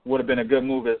would have been a good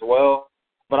move as well.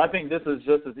 But I think this is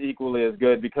just as equally as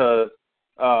good because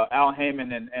Al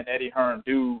Heyman and Eddie Hearn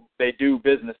do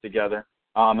business together.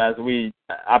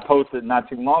 I posted not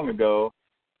too long ago,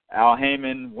 Al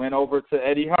Heyman went over to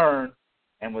Eddie Hearn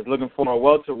and was looking for a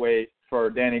welterweight for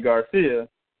Danny Garcia,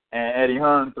 and Eddie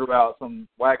Hearn threw out some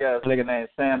whack-ass nigga named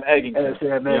Sam Eggington.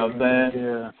 You know what I'm saying?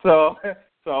 Yeah.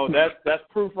 So that's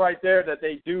proof right there that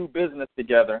they do business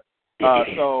together.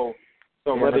 So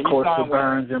and whether of course he the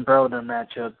Burns and Broden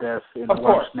matchup that's in the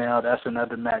works now, that's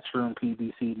another Matchroom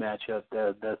PBC matchup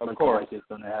that's looking like it's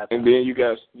going to happen. And then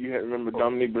you remember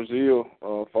Dominic Brazil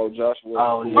fought Joshua.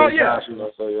 Oh yeah. Joshua,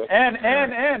 so, yeah. And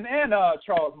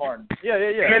Charles Martin. Yeah.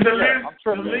 And the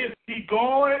list keep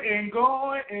going and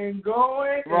going and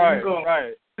going and going.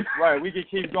 Right. We can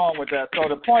keep going with that. So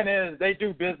the point is they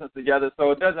do business together, so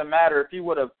it doesn't matter if he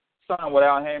would have signed with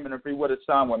Al Heyman or if he would have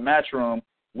signed with Matchroom,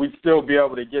 we'd still be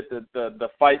able to get the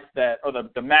fights the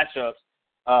matchups,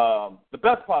 the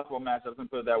best possible matchups, and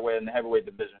put it that way, in the heavyweight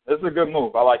division. This is a good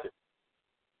move. I like it.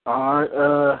 All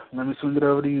right, let me swing it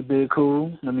over to you, Big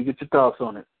Cool. Let me get your thoughts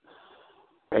on it.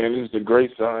 Man, this is a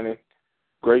great signing.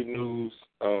 Great news.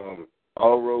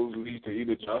 All roads lead to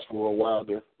either Joshua or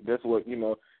Wilder. That's what,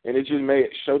 and it just made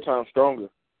Showtime stronger.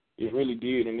 It really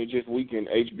did, and it just weakened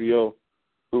HBO,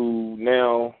 who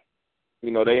now,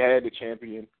 they had the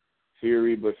champion,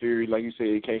 Fury, but Fury, like you said,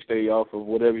 he can't stay off of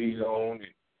whatever he's on. And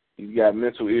he's got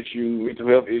mental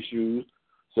health issues,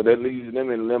 so that leaves them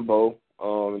in limbo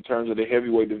in terms of the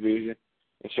heavyweight division.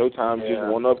 And Showtime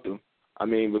just one up them. I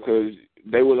mean, because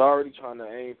they was already trying to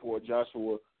aim for a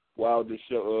Joshua Wilder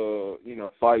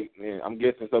fight, and I'm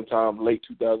guessing sometime late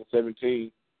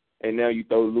 2017. And now you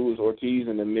throw Luis Ortiz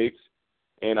in the mix,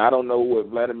 and I don't know what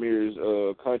Vladimir's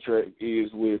contract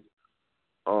is with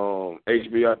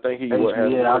HBO. I think he would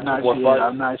have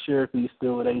I'm not sure if he's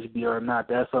still with HBO or not.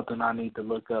 That's something I need to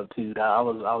look up too. I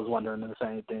was wondering the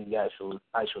same thing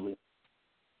actually.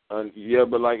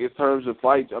 But like in terms of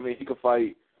fights, I mean, he could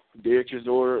fight Derek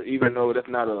Chisora, even though that's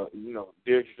not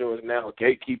Derek Chisora is now a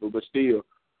gatekeeper, but still,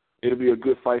 it'll be a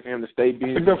good fight for him to stay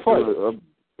busy. It's a good fight.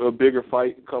 a bigger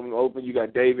fight coming open. You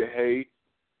got David Haye.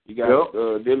 You got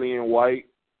Dillian White.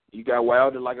 You got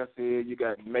Wilder, like I said. You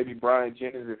got maybe Brian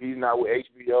Jennings if he's not with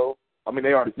HBO. I mean,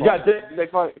 they already fought. Did they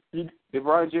fight? Did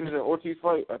Brian Jennings and Ortiz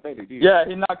fight? I think they did. Yeah,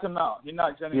 he knocked him out. He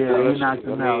knocked Jennings out. Yeah, he knocked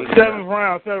him out. Seventh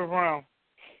round.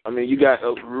 I mean, you got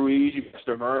Ruiz, you got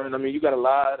Stavern. I mean, you got a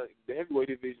lot. The heavyweight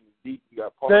division is deep. You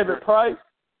got Parker. David Price.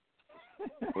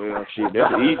 Well, shit,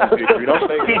 that's an easy victory. Don't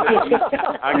think that's easy.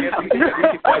 I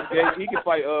guess he can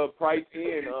fight Price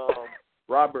and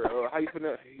Robert. How you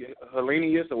pronounce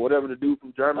Hellenius or whatever the dude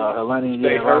from Germany.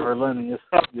 Robert Hellenius.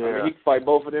 Yeah. I mean, he can fight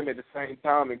both of them at the same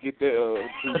time and get that.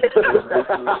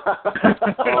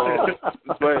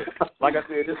 But like I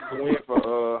said, this is a win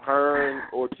for Hearn,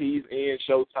 Ortiz, and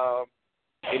Showtime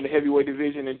in the heavyweight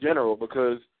division in general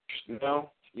because now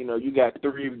you got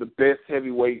three of the best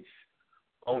heavyweights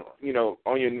on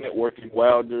your network in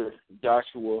Wilder,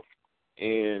 Joshua,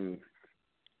 and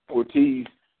Ortiz.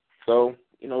 So,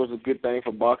 it's a good thing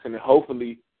for boxing, and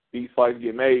hopefully these fights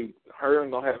get made. Hearn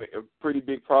gonna have a pretty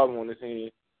big problem on his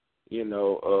hand,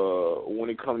 when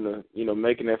it comes to,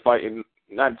 making that fight, and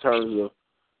not in terms of,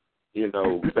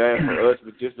 bad for us,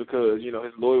 but just because, his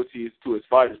loyalty is to his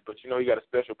fighters. But, he got a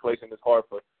special place in his heart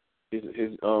for his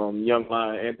young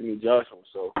lion, Anthony Joshua.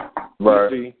 So we'll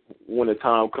see when the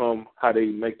time comes how they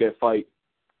make that fight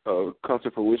come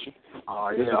to fruition.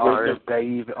 Or if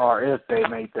they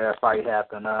make that fight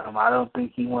happen. I don't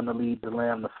think he want to lead the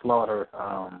lamb to slaughter.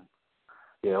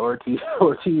 Ortiz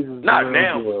is not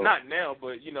now,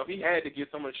 but he had to get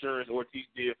some assurance Ortiz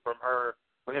did from her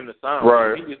for him to sign.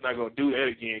 Right. He's just not gonna do that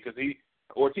again because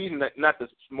Ortiz is not the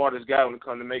smartest guy when it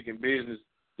comes to making business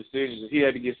decisions. He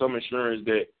had to get some assurance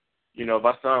that if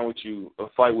I sign with you, a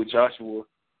fight with Joshua,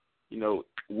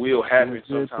 will happen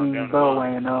sometime down the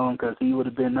line. Ain't on because he would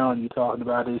have been on you talking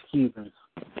about his Cubans.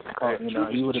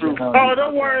 He would have been on. Oh,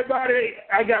 don't worry about it.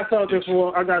 I got something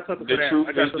for that. The truth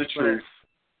is the truth.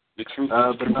 The truth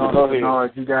is the truth.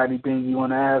 Bernard, you got anything you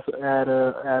want to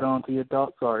add on to your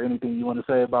thoughts, or anything you want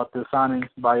to say about the signing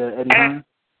by Eddie Hearn?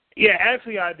 Yeah,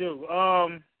 actually I do.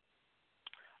 I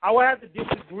would have to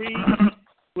disagree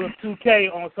with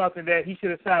 2K on something that he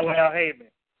should have signed with Al Heyman.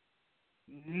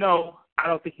 No, I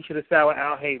don't think he should have signed with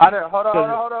Al Heyman.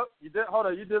 Hold up. You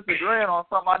disagreeing on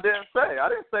something I didn't say. I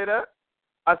didn't say that.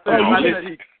 I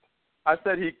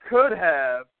said he could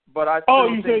have, but I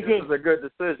still think this is a good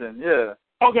decision. Yeah.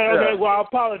 Okay. Well, I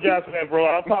apologize for that, bro.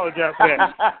 I apologize for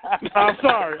that. I'm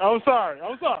sorry.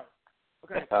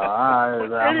 Okay. All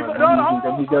right.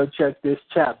 Let me go check this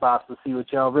chat box to see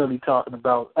what y'all really talking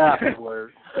about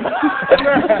afterwards.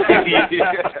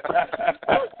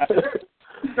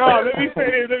 No, let me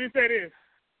say this.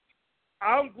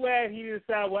 I'm glad he didn't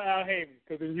sign with Al Heyman,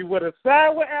 because if he would have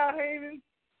signed with Al Heyman,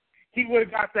 he would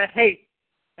have got the hate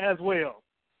as well.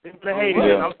 They would have hated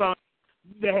him. I'm sorry,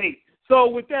 the hate. So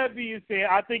with that being said,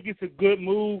 I think it's a good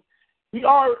move.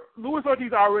 Luis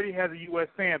Ortiz already has a U.S.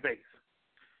 fan base.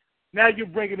 Now you're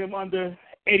bringing him under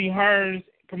Eddie Hearn's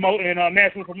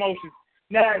national promotions.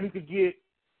 Now he could get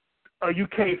a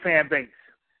UK fan base.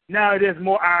 Now there's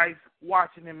more eyes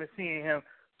watching him and seeing him.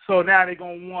 So now they're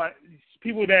going to want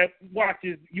people that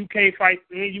watches UK fights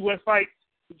and US fights,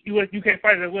 UK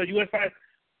fights as well, US fights,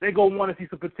 they're going to want to see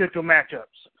some potential matchups.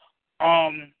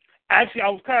 Actually, I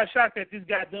was kind of shocked that this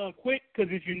got done quick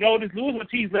because if you notice, Luis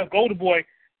Ortiz left Golden Boy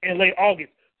in late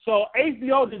August. So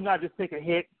HBO did not just take a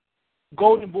hit.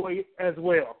 Golden Boy as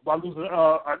well by losing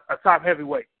a top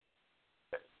heavyweight.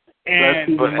 But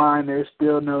keep in mind, there's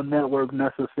still no network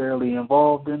necessarily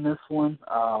involved in this one.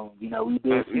 We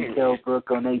did see Kell Brook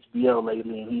on HBO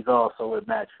lately, and he's also at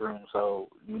Matchroom. So,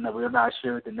 we're not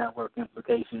sure the network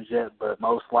implications yet, but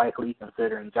most likely,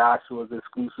 considering Joshua's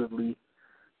exclusively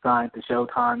signed to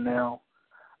Showtime now,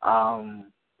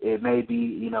 it may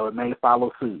be, it may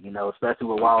follow suit, especially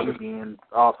with Wilder being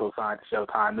also signed to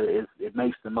Showtime. It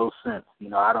makes the most sense.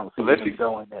 I don't see him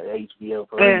going at HBO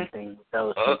for anything.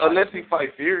 Unless he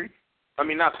fight Fury. I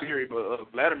mean, not Fury,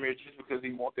 but Vladimir, just because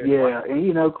he wants that fight. Yeah,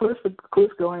 and,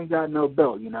 Klitschko ain't got no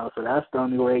belt, so that's the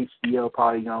only way HBO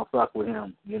probably going to fuck with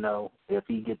him, if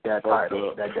he get that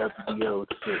title, that WBO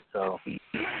shit. So he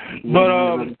ain't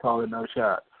really calling no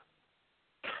shots.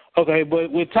 Okay, but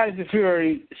with Tyson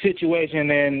Fury situation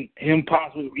and him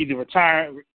possibly either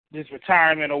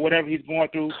retirement or whatever he's going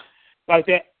through, like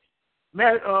that,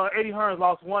 Eddie Hearn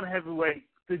lost one heavyweight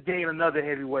to gain another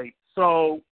heavyweight.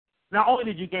 So not only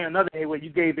did you gain another heavyweight, you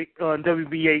gave the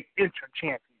WBA interim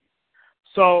champion.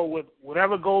 So with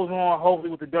whatever goes on,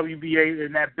 hopefully with the WBA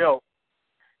and that belt,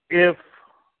 if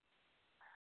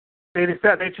they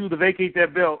decide they choose to vacate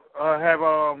that belt, have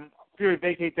Fury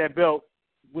vacate that belt,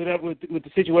 with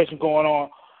the situation going on,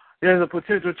 there's a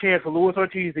potential chance for Luis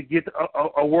Ortiz to get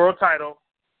a world title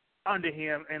under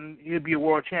him, and he'll be a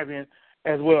world champion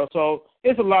as well. So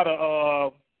it's a lot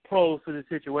of pros to the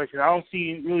situation. I don't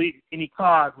see really any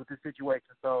cons with the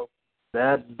situation. So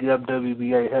that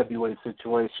WBA heavyweight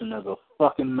situation is a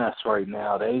fucking mess right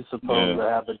now. They supposed to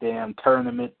have a damn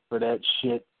tournament for that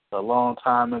shit a long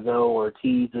time ago.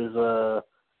 Ortiz's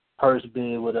first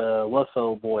bid with what's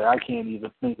old boy? I can't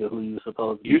even think of who he was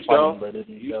supposed to be fighting, but it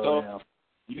didn't go down.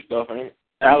 Ain't it?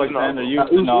 Alexander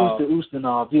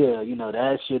Ustinov, yeah,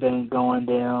 that shit ain't going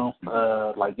down.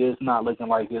 Like it's not looking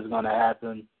like it's gonna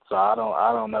happen. So I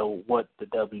don't know what the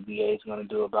WBA is gonna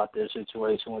do about their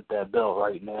situation with that belt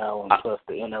right now, and plus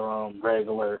the interim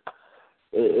regular.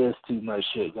 It's too much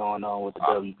shit going on with the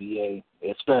WBA,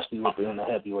 especially within the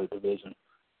heavyweight division.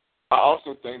 I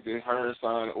also think that Hearn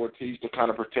signed Ortiz to kind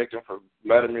of protect him from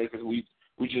Vladimir, because we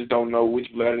just don't know which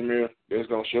Vladimir is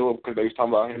going to show up, because they was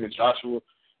talking about him and Joshua.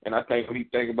 And I think when he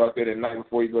think about that at night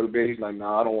before he go to bed, he's like,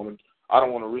 nah, I don't want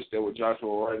to risk that with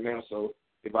Joshua right now. So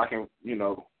if I can,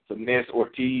 finesse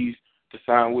Ortiz to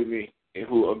sign with me, and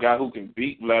a guy who can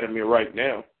beat Vladimir right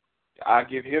now, I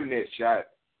give him that shot.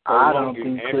 I don't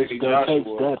think Klitschko takes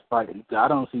that fight. I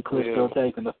don't see Klitschko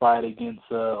taking the fight against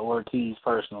Ortiz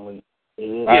personally.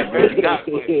 I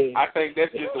think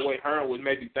that's just the way Hearn was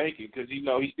maybe thinking, because he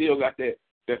still got that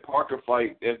Parker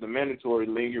fight as the mandatory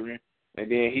lingering, and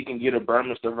then he can get a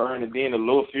Berman Stavern, and then a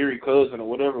Lil Fury cousin or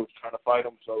whatever was trying to fight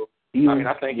him. So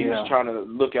I think he was trying to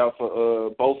look out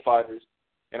for both fighters,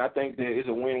 and I think that it's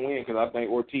a win-win, because I think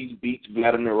Ortiz beats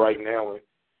Vladimir right now,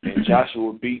 and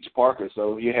Joshua beats Parker.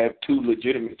 So you have two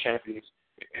legitimate champions,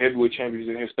 heavyweight champions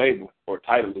in his stable, or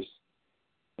titleists.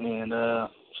 And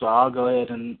so I'll go ahead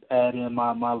and add in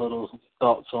my little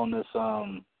thoughts on this.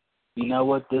 You know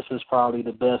what? This is probably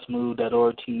the best move that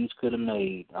Ortiz could have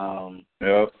made.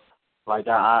 Like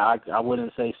I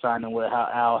wouldn't say signing with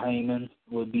Al Heyman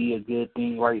would be a good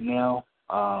thing right now.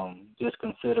 Just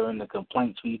considering the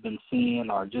complaints we've been seeing,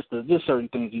 or just certain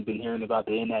things we've been hearing about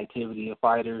the inactivity of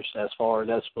fighters as far as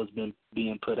that's what's been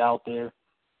being put out there.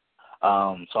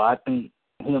 So I think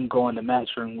him going to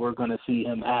Matchroom, we're going to see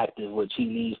him active, which he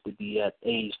needs to be at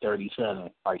age 37.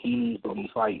 Like, he needs to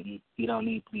be fighting. He don't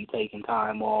need to be taking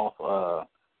time off.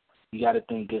 You got to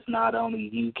think it's not only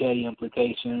UK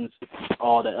implications,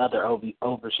 all the other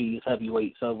overseas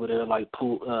heavyweights over there, like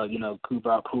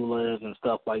Kubrat Pulev and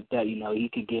stuff like that. He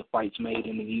could get fights made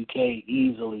in the UK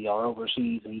easily, or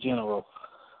overseas in general.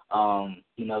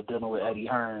 Dealing with Eddie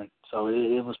Hearn. So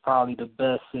it was probably the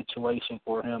best situation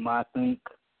for him, I think.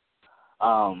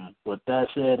 With that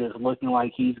said, it's looking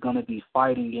like he's going to be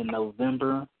fighting in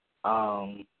November.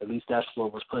 At least that's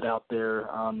what was put out there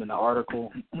in the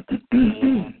article.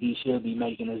 And he should be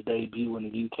making his debut in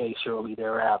the UK shortly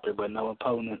thereafter, but no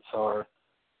opponents are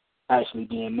actually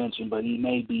being mentioned. But he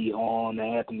may be on the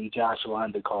Anthony Joshua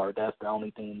undercard. That's the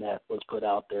only thing that was put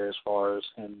out there as far as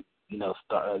him,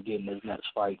 getting his next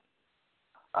fight.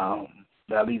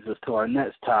 That leads us to our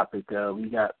next topic. We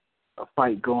got a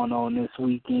fight going on this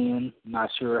weekend.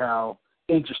 Not sure how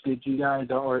interested you guys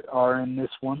are in this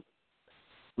one.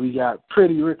 We got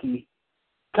Pretty Ricky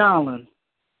Conlan,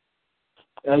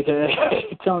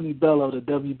 a.k.a. Tony Bello, the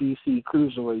WBC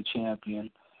Cruiserweight Champion,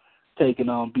 taking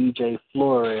on BJ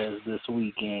Flores this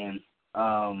weekend.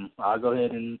 I'll go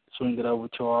ahead and swing it over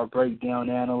to our breakdown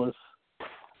analyst.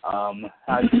 How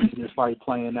do you see this fight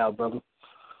playing out, brother?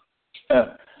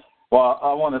 Yeah. Well,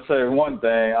 I want to say one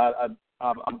thing.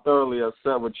 I'm thoroughly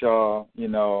upset with y'all,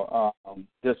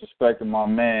 disrespecting my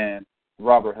man,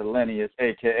 Robert Hellenius,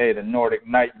 a.k.a. the Nordic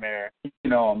Nightmare. You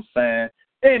know what I'm saying?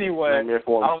 Anyway. Nightmare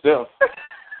for himself.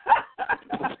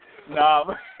 Man,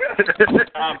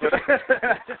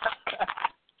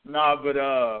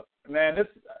 the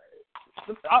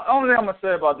only thing I'm going to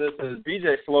say about this is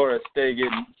BJ Flores stay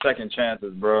getting second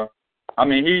chances, bro. I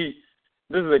mean,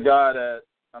 this is a guy that,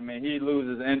 he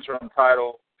loses interim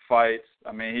title fights.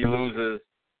 He loses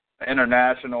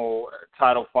international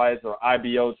title fights or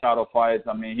IBO title fights.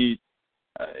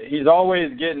 He's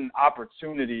always getting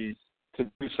opportunities to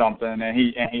do something, and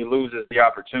he loses the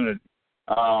opportunity.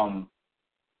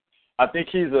 I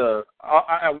think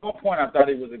at one point I thought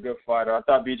he was a good fighter. I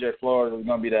thought BJ Flores was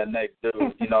going to be that next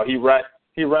dude.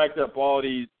 He racked up all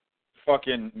these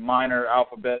fucking minor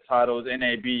alphabet titles,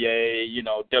 NABA,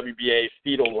 WBA,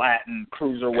 Fetal Latin,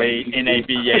 Cruiserweight,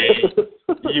 NABA,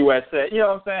 USA, you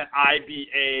know what I'm saying,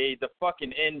 IBA, the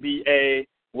fucking NBA,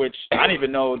 which I didn't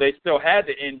even know they still had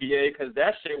the NBA, because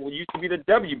that shit used to be the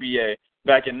WBA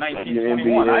back in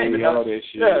 1921. I didn't even know that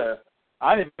shit. Yeah,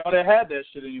 I didn't even know they had that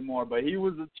shit anymore, but he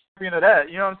was a champion of that,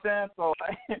 you know what I'm saying? So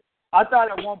I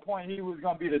thought at one point he was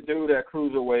going to be the dude at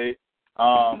Cruiserweight.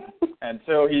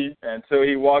 until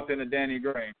he walked into Danny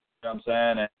Green. You know what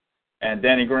I'm saying? And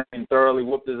Danny Green thoroughly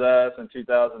whooped his ass in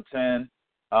 2010.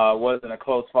 Wasn't a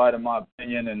close fight in my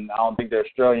opinion, and I don't think the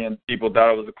Australian people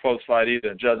thought it was a close fight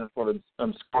either, judging for the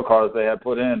scorecards they had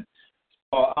put in.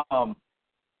 So, on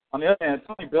the other hand,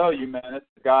 Tony Bellew, man, it's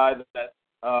the guy that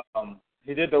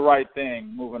he did the right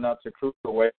thing moving up to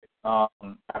cruiserweight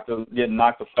after getting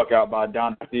knocked the fuck out by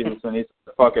Don Stevenson. He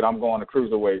said, fuck it, I'm going to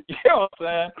cruiserweight. You know what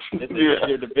I'm saying? It's an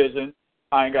easier division.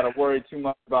 I ain't got to worry too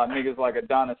much about niggas like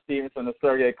Adonis Stevenson or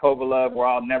Sergey Kovalev where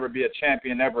I'll never be a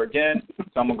champion ever again.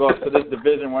 So I'm going to go up to this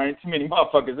division where ain't too many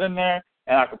motherfuckers in there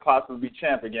and I could possibly be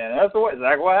champ again. And that's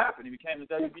exactly what happened. He became the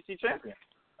WBC champion.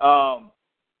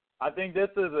 I think this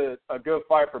is a good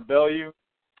fight for Bellew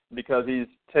because he's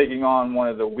taking on one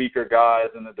of the weaker guys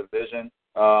in the division.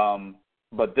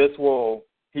 But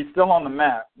he's still on the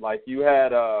map. Like you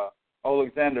had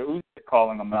Alexander Usyk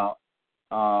calling him out.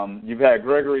 You've had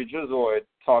Gregory Juzoid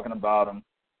talking about him.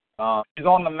 He's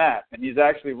on the map, and he's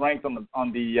actually ranked on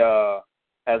the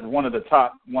as one of the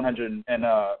top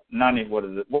 190. What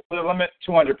is it? What's the limit?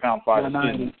 200-pound fighters.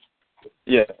 190.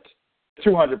 Yeah,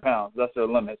 200 pounds. That's their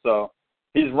limit. So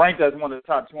he's ranked as one of the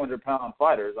top 200-pound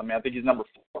fighters. I mean, I think he's number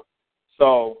 4.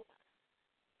 So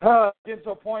getting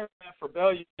to a point, man, for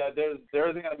Bellew that there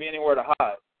isn't going to be anywhere to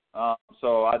hide.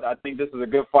 So I think this is a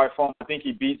good fight for him. I think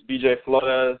he beats B.J.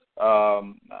 Flores. I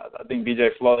think B.J.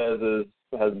 Flores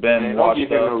has been man, washed don't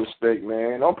give him up. no respect,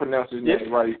 man. Don't pronounce his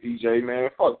name right, B.J., man.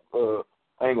 Fuck,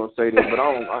 I ain't gonna say this, but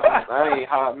I ain't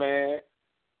hot, man.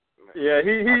 Yeah,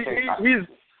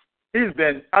 he's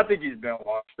been. I think he's been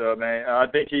washed up, man. I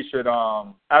think he should.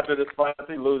 After this fight, if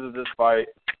he loses this fight,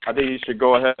 I think he should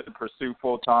go ahead and pursue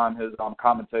full time his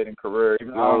commentating career.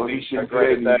 Even though he shouldn't do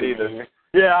great that at either. either.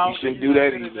 Yeah, he shouldn't do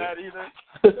that either.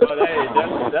 But hey,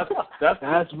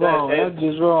 that's wrong. That's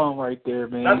just wrong right there,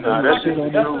 man. That's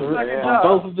on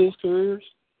both of his careers.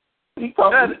 He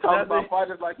talking about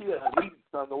fighters like he was elite,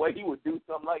 the way he would do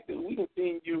something like this. We have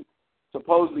seen you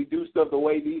supposedly do stuff the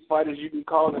way these fighters you be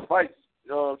calling the fights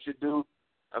should do.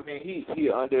 I mean, he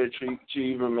an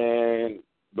underachiever, man.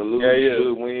 Bellew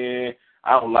should win.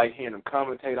 I don't like hearing him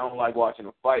commentate. I don't like watching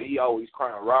him fight. He always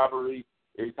crying robbery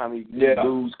every time he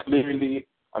lose clearly.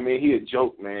 I mean, he a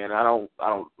joke, man. I don't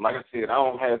like I said, I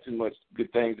don't have too much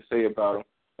good things to say about him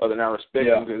other than I respect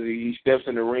him because he steps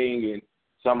in the ring and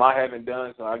something I haven't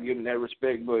done, so I give him that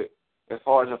respect. But as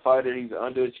far as a fighter, he's an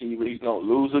underachiever. He's going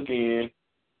to lose again.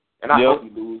 And I hope he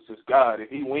loses. God, if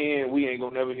he win, we ain't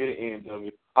going to never hear the end of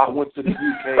it. I went to the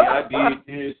UK, I did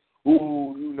this.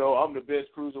 Ooh, I'm the best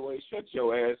cruiserweight. Shut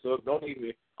your ass up. I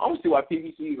don't see why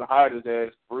PBC even hired his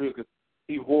ass for real because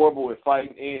he's horrible at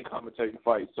fighting and commentating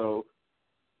fights. So,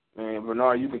 man,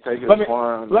 Bernard, you can take it as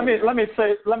far. Let me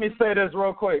say this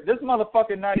real quick. This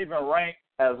motherfucker not even ranked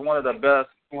as one of the best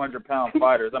 200-pound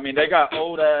fighters. I mean, they got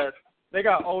old ass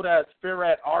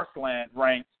Firat Arslan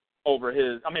ranked over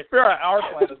his. I mean, Firat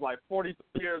Arslan is like 43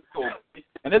 years old,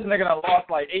 and this nigga done lost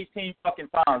like 18 fucking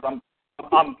pounds.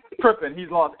 I'm tripping.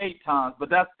 He's lost 8 times, but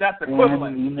that's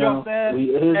equivalent. And, you know what I'm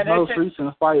saying? His most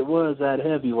recent fight was at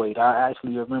heavyweight. I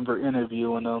actually remember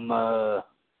interviewing him the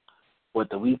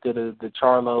week of the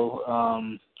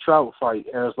Charlo Trout fight,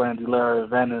 Arslan Dulara,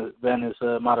 Vanis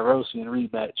Matarosian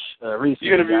rematch.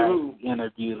 Recently, I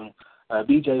interviewed him.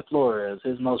 B.J. Flores.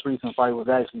 His most recent fight was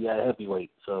actually at heavyweight.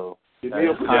 So did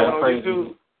Neil put that on crazy.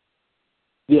 YouTube?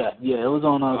 Yeah, it was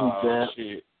on Hoop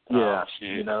shit. Yeah,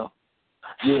 shit.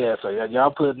 Yeah, so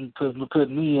y'all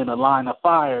putting me in a line of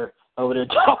fire over there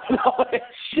talking all that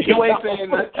shit. You ain't saying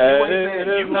nothing.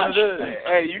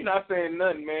 You're not saying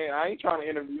nothing, man. I ain't trying to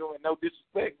interview him with no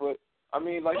disrespect, but I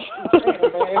mean, like you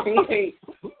saying, man,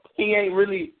 he ain't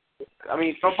really. I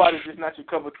mean, some fighters just not your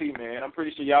cup of tea, man. I'm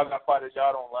pretty sure y'all got fighters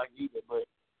y'all don't like either, but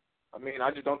I mean,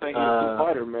 I just don't think he's a good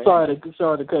fighter, man.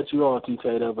 Sorry to cut you off,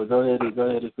 Tato, but go ahead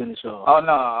and finish off. Oh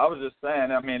no, I was just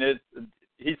saying. I mean,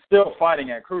 he's still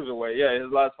fighting at cruiserweight. Yeah,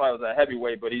 his last fight was at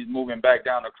heavyweight, but he's moving back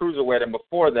down to cruiserweight. And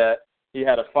before that, he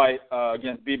had a fight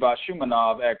against Bebop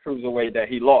Shumanov at cruiserweight that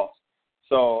he lost.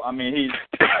 So I mean, he's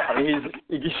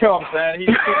you know what I'm saying?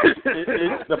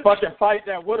 He's the fucking fight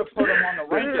that would have put him on the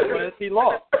ranking list, he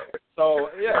lost. So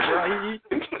yeah,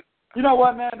 you know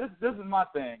what, man? This is my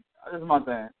thing.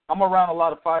 I'm around a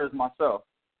lot of fighters myself,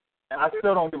 and I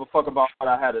still don't give a fuck about what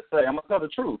I had to say. I'm gonna tell the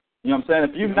truth. You know what I'm saying?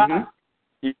 If you're not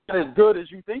as good as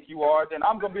you think you are, then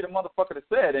I'm gonna be the motherfucker that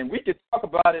said, and we can talk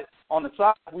about it on the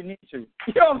side if we need to.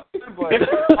 You know what I'm saying?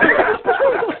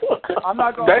 But I'm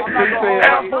not gonna.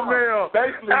 Alpha male.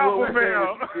 Basically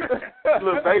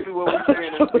what we're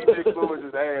saying is B.J.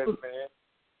 Flores' ass, man.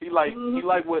 He like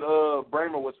what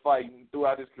Bramer was fighting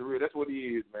throughout his career. That's what he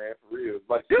is, man, for real.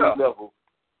 Like street level.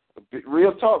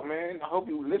 Real talk, man. I hope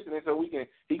you listening so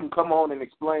he can come on and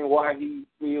explain why he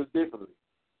feels differently.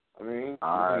 I mean,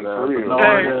 all right, for real.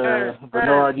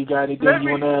 Bernard, you got anything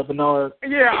you want to add, Bernard?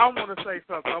 Yeah, I want to say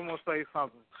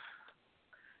something.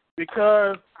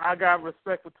 Because I got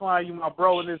respect for Twine, you my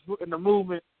bro in the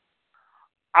movement.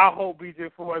 I hope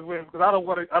BJ Floyd wins because I don't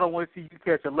want to see you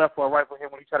catch a left or a right for him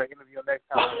when he try to interview him next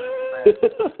time.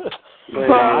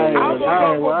 Man.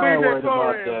 I ain't worried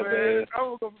about that, man. I'm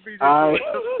gonna go for BJ Floyd.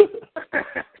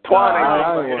 Twine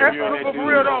ain't for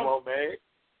real though, man.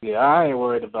 Yeah, I ain't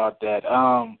worried about that.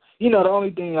 The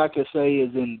only thing I could say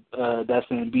is that's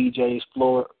in BJ's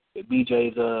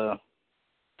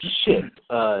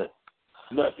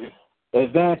nothing.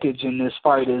 Advantage in this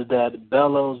fight is that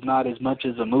Bello's not as much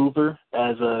as a mover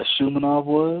as Shumanov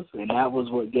was, and that was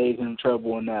what gave him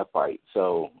trouble in that fight.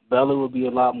 So Bello will be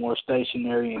a lot more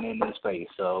stationary and in his face.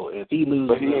 So if he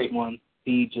loses this one,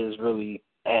 he just really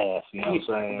ass. You know what I'm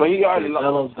saying? But he already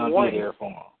Bello's lost. gonna be there for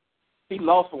him. He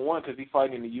lost for one because he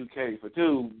fighting in the UK. For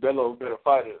two, Bello's better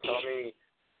fighter. So I mean,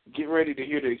 get ready to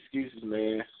hear the excuses,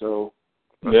 man. So.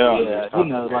 Yeah,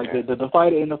 like the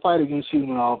fight in the fight against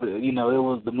Shumanov, it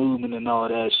was the movement and all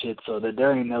that shit. So that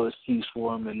there ain't no excuse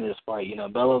for him in this fight.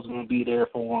 Bello's gonna be there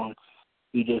for him.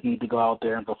 He just need to go out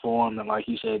there and perform. And like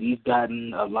you said, he's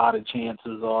gotten a lot of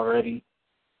chances already.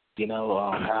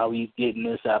 How he's getting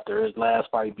this after his last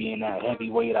fight being that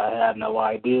heavyweight, I have no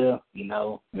idea. We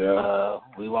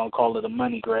won't call it a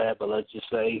money grab, but let's just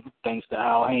say thanks to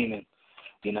Al Heyman.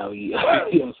 You know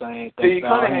what I'm saying? Steve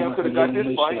Cunningham could have got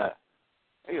this fight.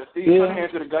 Yeah, Steve Cunningham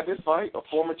could have got this fight, a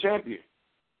former champion.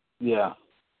 Yeah,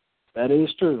 that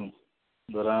is true.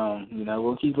 But,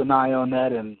 we'll keep an eye on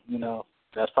that, and,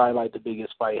 that's probably like the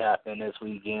biggest fight happening this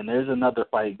weekend. There's another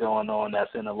fight going on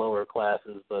that's in the lower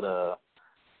classes, but I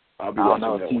don't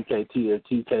know if TKT or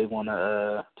TK want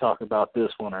to talk about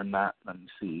this one or not. Let me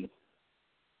see.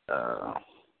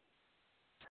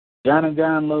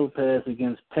 Jonathan Lopez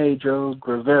against Pedro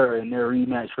Rivera in their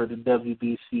rematch for the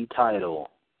WBC title.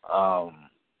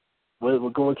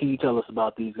 What can you tell us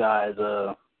about these guys,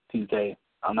 TK?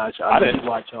 I'm not sure. I didn't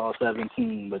watch all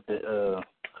 17, but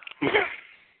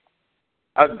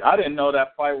I didn't know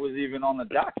that fight was even on the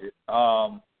docket.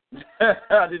 I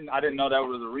didn't know that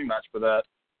was a rematch for that.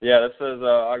 Yeah, that says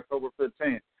October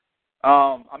 15th.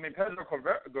 Pedro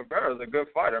Rivera is a good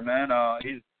fighter, man.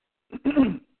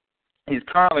 He's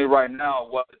currently right now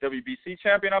the WBC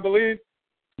champion, I believe.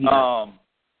 Yeah.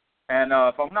 And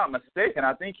if I'm not mistaken,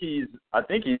 I think he's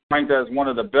ranked as one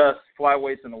of the best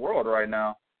flyweights in the world right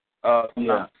now. If I'm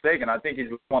not mistaken, I think he's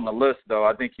on the list though.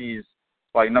 I think he's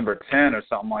like number 10 or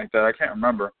something like that. I can't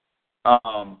remember.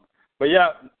 But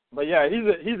yeah, he's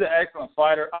an excellent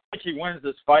fighter. I think he wins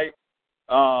this fight.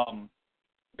 The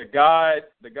guy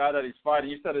that he's fighting,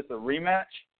 you said it's a rematch?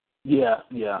 Yeah.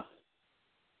 See,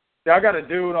 I got a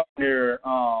dude on here.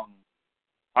 I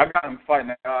got him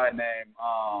fighting a guy named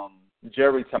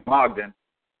Jerry Tamogden.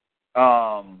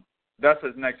 That's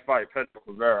his next fight, Pedro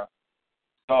Rivera.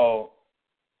 So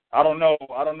I don't know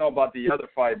about the other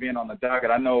fight being on the docket.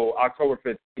 I know October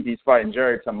 15th he's fighting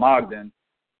Jerry Tamogden.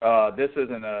 This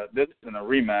isn't a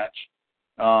rematch.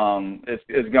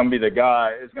 It's gonna be the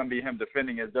guy. It's gonna be him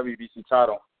defending his WBC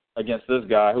title against this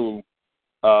guy who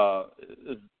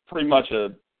is pretty much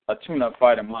a tune-up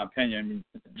fight in my opinion.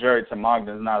 Jerry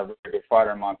Tamogden is not a very good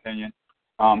fighter in my opinion.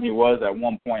 He was at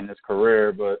one point in his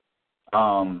career, but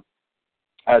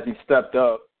as he stepped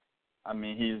up,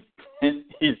 he's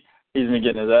been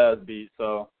getting his ass beat.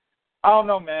 So I don't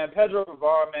know, man. Pedro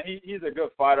Rivera, man, he's a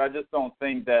good fighter. I just don't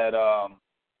think that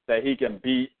that he can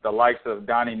beat the likes of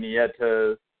Donnie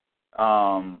Nietes,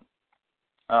 Juan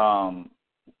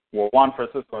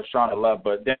Francisco Estrada left,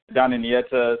 but Donnie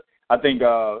Nietes. I think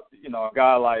a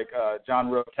guy like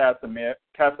John Real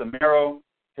Casimiro,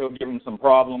 he'll give him some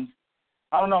problems.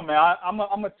 I don't know, man. I'm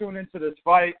gonna tune into this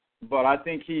fight, but I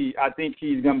think he's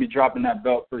gonna be dropping that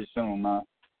belt pretty soon, man.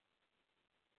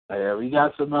 Yeah, we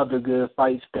got some other good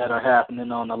fights that are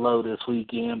happening on the low this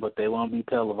weekend, but they won't be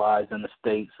televised in the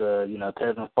States.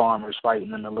 Tevin Farmer's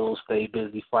fighting in the Little Stay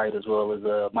Busy fight, as well as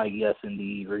Mike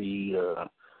Yesende Reed.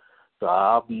 So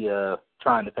I'll be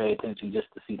trying to pay attention just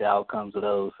to see the outcomes of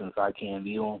those since I can't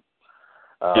view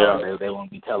them. They won't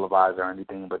be televised or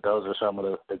anything, but those are some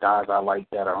of the guys I like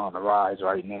that are on the rise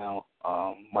right now.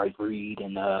 Mike Reed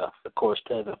and, of course,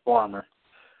 Tevin Farmer.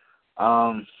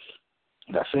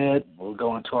 That said, we'll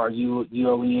go into our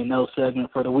UOENO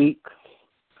segment for the week.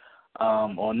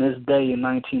 On this day in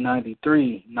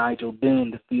 1993, Nigel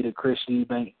Benn defeated Chris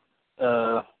Eubank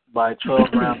by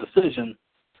 12-round decision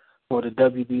for the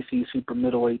WBC super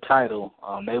middleweight title.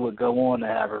 They would go on to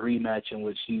have a rematch in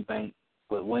which Eubank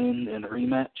would win in a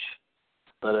rematch.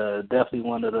 But definitely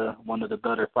one of the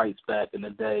better fights back in the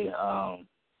day.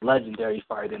 Legendary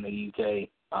fight in the UK.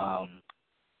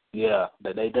 Yeah,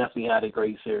 but they definitely had a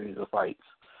great series of fights.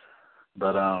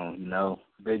 But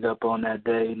big up on that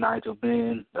day, Nigel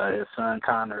Benn. His son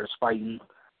Connor is fighting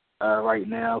right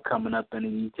now, coming up in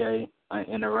the UK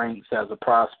in the ranks as a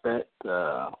prospect.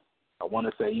 I want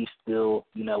to say he's still,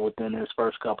 within his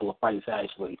first couple of fights.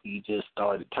 Actually, he just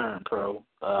started turn pro.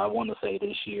 I want to say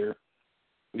this year.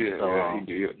 Yeah, so, he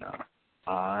did.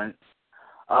 All right.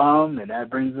 And that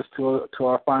brings us to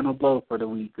our final blow for the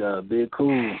week. Big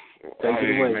Cool, take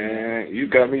it away, man. You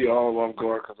got me all off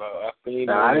guard because I seen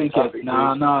I didn't catch.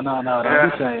 No.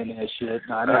 Don't be saying that shit.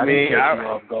 No, I didn't catch you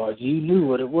off guard. You knew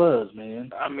what it was,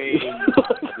 man. I mean,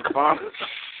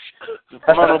 the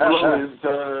final blow is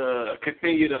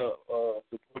continue to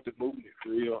support the movement for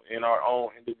real in our own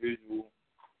individual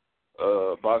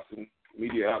boxing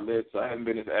media outlets. I haven't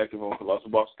been as active on Colossal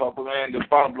Boxing Talk, but man, the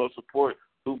final blow support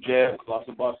Hoop Jab,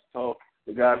 Colossal Boxing Talk,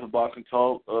 the guys for Boxing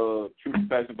Talk, true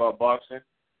facts about boxing,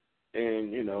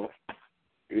 and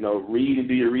read and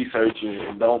do your research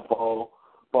and don't fall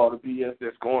the BS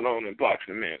that's going on in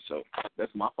boxing, man. So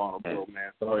that's my final blow,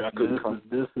 man. Sorry, I couldn't come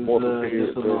more prepared. This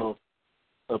is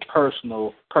a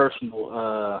personal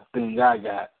thing I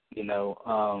got.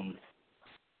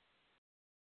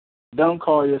 Don't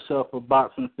call yourself a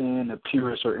boxing fan, a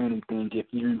purist, or anything if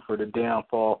you root for the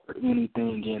downfall for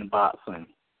anything in boxing.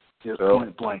 Just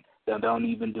point blank. Don't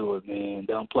even do it, man.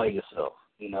 Don't play yourself.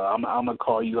 I'm gonna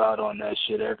call you out on that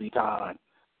shit every time.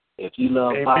 If you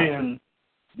love boxing,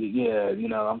 yeah,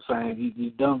 I'm saying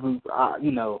you don't root.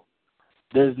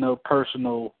 There's no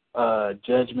personal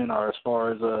judgment, or as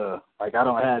far as I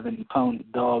don't have any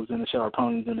dogs in the show or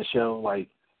ponies in the show. Like,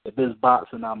 if it's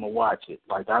boxing, I'm going to watch it.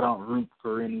 Like, I don't root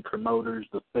for any promoters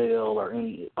to fail or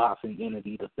any boxing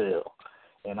entity to fail.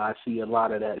 And I see a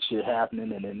lot of that shit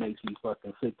happening, and it makes me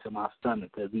fucking sick to my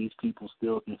stomach because these people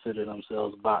still consider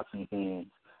themselves boxing fans.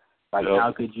 Like,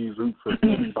 how could you root for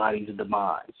anybody's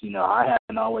demise? I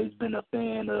haven't always been a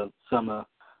fan of some of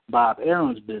Bob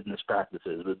Aaron's business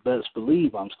practices, but best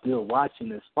believe I'm still watching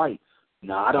his fights.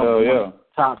 I don't want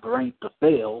top rank to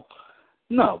fail.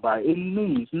 No, by any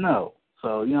means, no.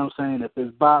 So, you know what I'm saying? If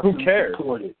it's boxing, who cares?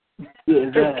 Support it. Yeah,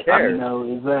 exactly. Who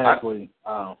cares? Exactly.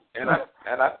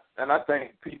 And I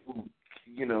think people,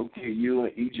 you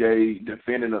and EJ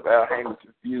defending of Al Haymon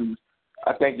confused.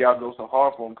 I think y'all go so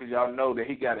hard for him because y'all know that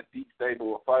he got a deep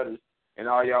stable of fighters, and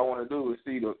all y'all want to do is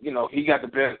see he got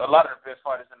a lot of the best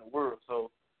fighters in the world. So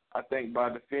I think by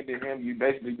defending him, you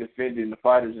basically defending the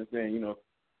fighters and saying,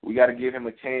 we got to give him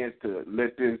a chance to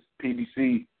let this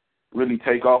PBC really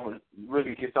take off and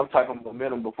really get some type of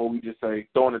momentum before we just say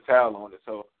throwing the towel on it.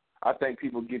 So I think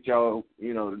people get y'all,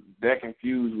 that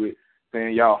confused with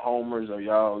saying y'all homers or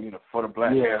y'all, for the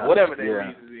black man, whatever their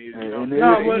reasons is.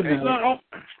 It's not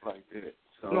like that.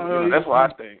 So that's why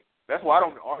I think. That's why I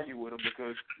don't argue with him,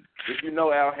 because if you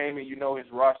know Al Haymon, you know his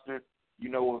roster, you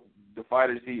know the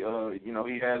fighters he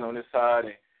has on his side,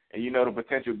 and you know the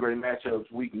potential great matchups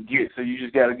we can get. So you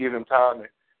just got to give him time. And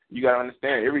you got to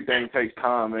understand everything takes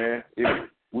time, man. If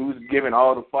we was given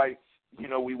all the fights,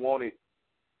 we wanted,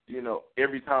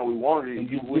 every time we wanted it,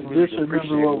 you wouldn't really appreciate it.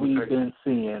 Remember what we've been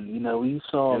seeing. We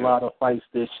saw a lot of fights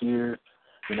this year.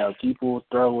 People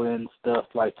throw in stuff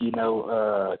like,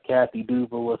 Kathy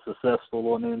Duval was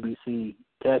successful on NBC.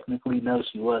 Technically, no,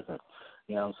 she wasn't.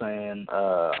 You know what I'm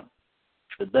saying?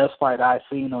 The best fight I've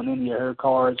seen on any of her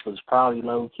cards was probably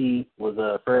low-key, was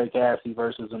Fred Cassie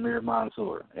versus Amir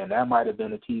Mansour. And that might have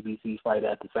been a TBC fight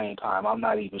at the same time. I'm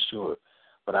not even sure.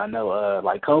 But I know,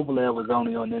 Kovalev was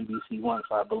only on NBC once,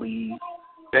 I believe.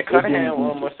 That Cunningham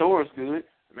on Mansour is good.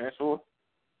 Mansour.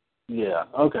 Yeah,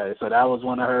 okay. So that was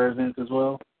one of her events as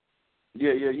well?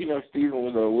 Yeah. Steven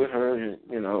was with her, and,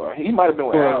 he might have been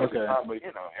with Al at the time, but,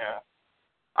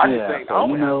 I just think,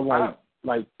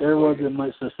 Like, there wasn't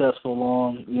much successful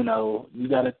on, you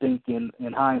got to think in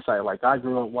hindsight. Like, I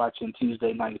grew up watching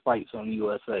Tuesday night fights on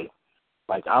USA.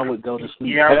 Like, I would go to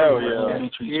sleep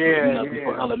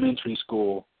before elementary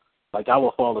school. Like, I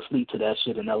would fall asleep to that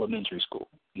shit in elementary school,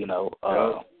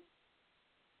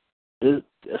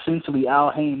 Essentially,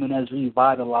 Al Haymon has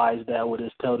revitalized that with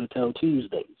his toe-to-toe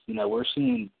Tuesdays. We're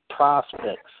seeing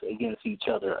prospects against each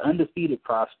other, undefeated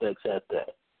prospects at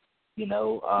that,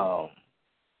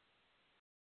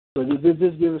 So just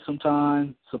give it some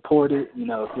time, support it.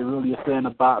 If you're really a fan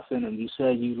of boxing and you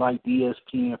say you like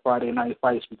ESPN Friday Night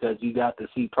Fights because you got to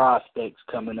see prospects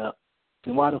coming up,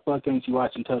 then why the fuck ain't you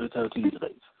watching Toe-to-Toe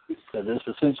Tuesdays? Because it's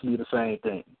essentially the same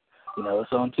thing.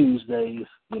 It's on Tuesdays.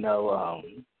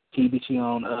 TBC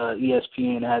on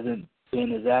ESPN hasn't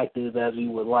been as active as we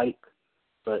would like,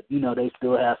 but they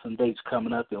still have some dates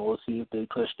coming up, and we'll see if they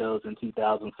push those in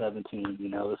 2017.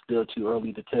 It's still too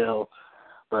early to tell,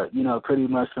 but pretty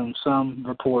much from some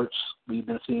reports we've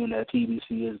been seeing that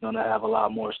TBC is going to have a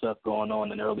lot more stuff going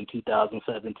on in early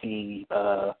 2017.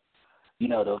 To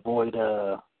avoid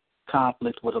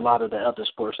conflict with a lot of the other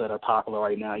sports that are popular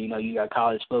right now. You got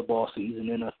college football season,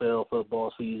 NFL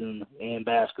football season, and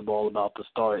basketball about to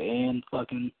start, and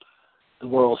fucking the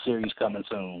World Series coming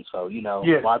soon. So,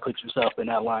 why put yourself in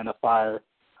that line of fire?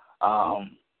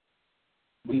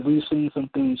 We've seen some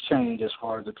things change as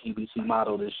far as the PBC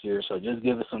model this year, so just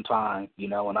give it some time,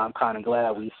 and I'm kind of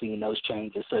glad we've seen those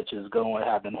changes, such as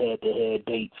having head-to-head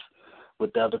dates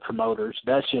with the other promoters.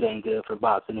 That shit ain't good for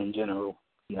boxing in general,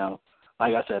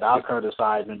 Like I said, I'll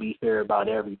criticize and be fair about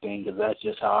everything because that's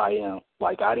just how I am.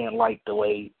 Like, I didn't like the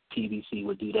way PBC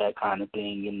would do that kind of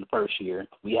thing in the first year.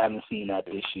 We haven't seen that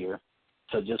this year.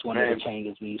 So just one of the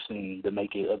changes we've seen to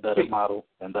make it a better model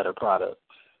and better product.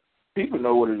 People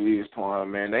know what it is, Twan,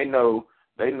 man. They know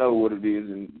what it is,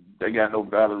 and they got no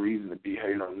valid reason to be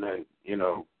hating on nothing.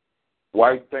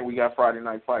 Why do you think we got Friday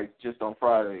night fights just on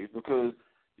Fridays? Because,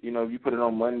 if you put it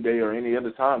on Monday or any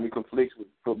other time, it conflicts with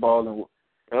football and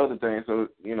other things. So,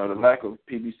 the lack of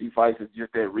PBC fights is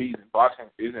just that reason. Boxing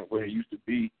isn't where it used to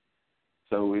be.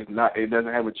 So it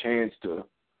doesn't have a chance to,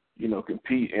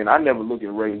 compete. And I never look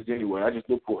at ratings anyway. I just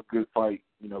look for a good fight,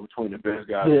 between the best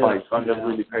guys fights. I never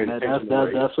really paid attention to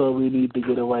ratings. That's what we need to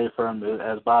get away from.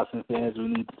 As boxing fans, we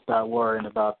need to start worrying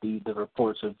about the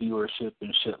reports of viewership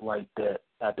and shit like that.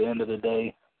 At the end of the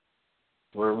day,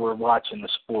 we're watching the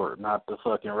sport, not the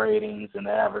fucking ratings and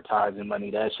the advertising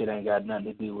money. That shit ain't got nothing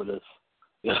to do with us.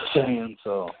 You know what I'm saying?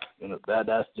 So,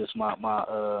 that's just my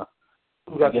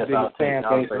we got the biggest fan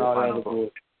base and all that other.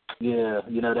 Yeah,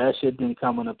 that shit didn't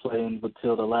come into play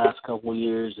until the last couple of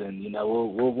years, and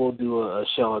we'll do a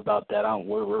show about that.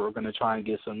 We're gonna try and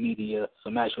get some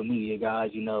actual media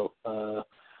guys.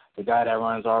 The guy that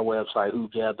runs our website,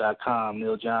 hoopjab.com,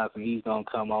 Neil Johnson, he's gonna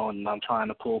come on, and I'm trying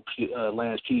to pull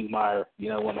Lance Puigmeyer,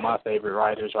 one of my favorite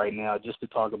writers right now, just to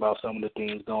talk about some of the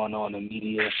things going on in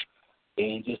media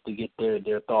and just to get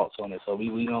their thoughts on it. So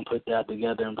we gonna put that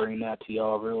together and bring that to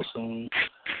y'all real soon.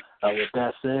 With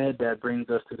that said, that brings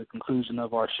us to the conclusion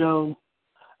of our show.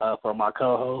 For my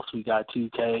co-hosts, we got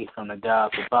 2K from the Guys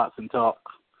for Boxing Talk.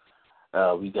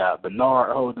 We got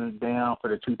Bernard holding it down for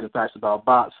the Truth and Facts About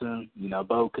Boxing.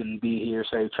 Bo couldn't be here.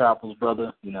 Safe travels,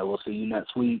 brother. We'll see you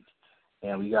next week.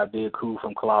 And we got Big Crew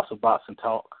from Colossal Boxing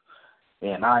Talk.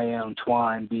 And I am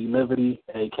Twine B. Liberty,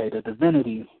 a.k.a. The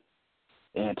Divinity.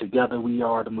 And together we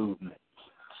are the movement.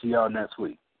 See y'all next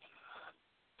week.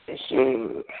 Yes,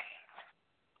 sir.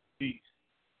 Peace.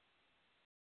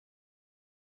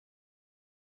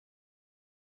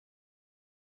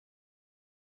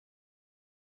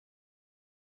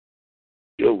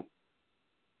 Yo.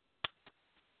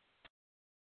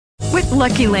 With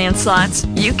Lucky Land Slots,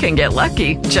 you can get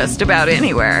lucky just about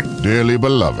anywhere. Dearly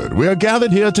beloved, we are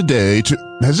gathered here today to...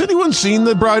 Has anyone seen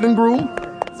the bride and groom?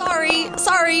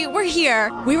 Sorry, we're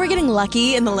here. We were getting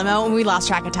lucky in the limo and we lost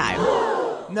track of time.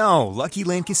 No, Lucky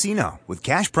Land Casino, with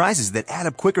cash prizes that add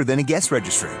up quicker than a guest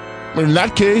registry. In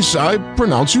that case, I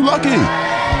pronounce you lucky.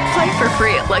 Play for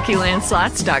free at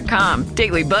LuckyLandSlots.com.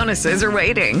 Daily bonuses are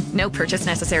waiting. No purchase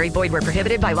necessary. Void where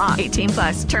prohibited by law.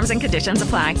 18+. Terms and conditions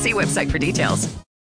apply. See website for details.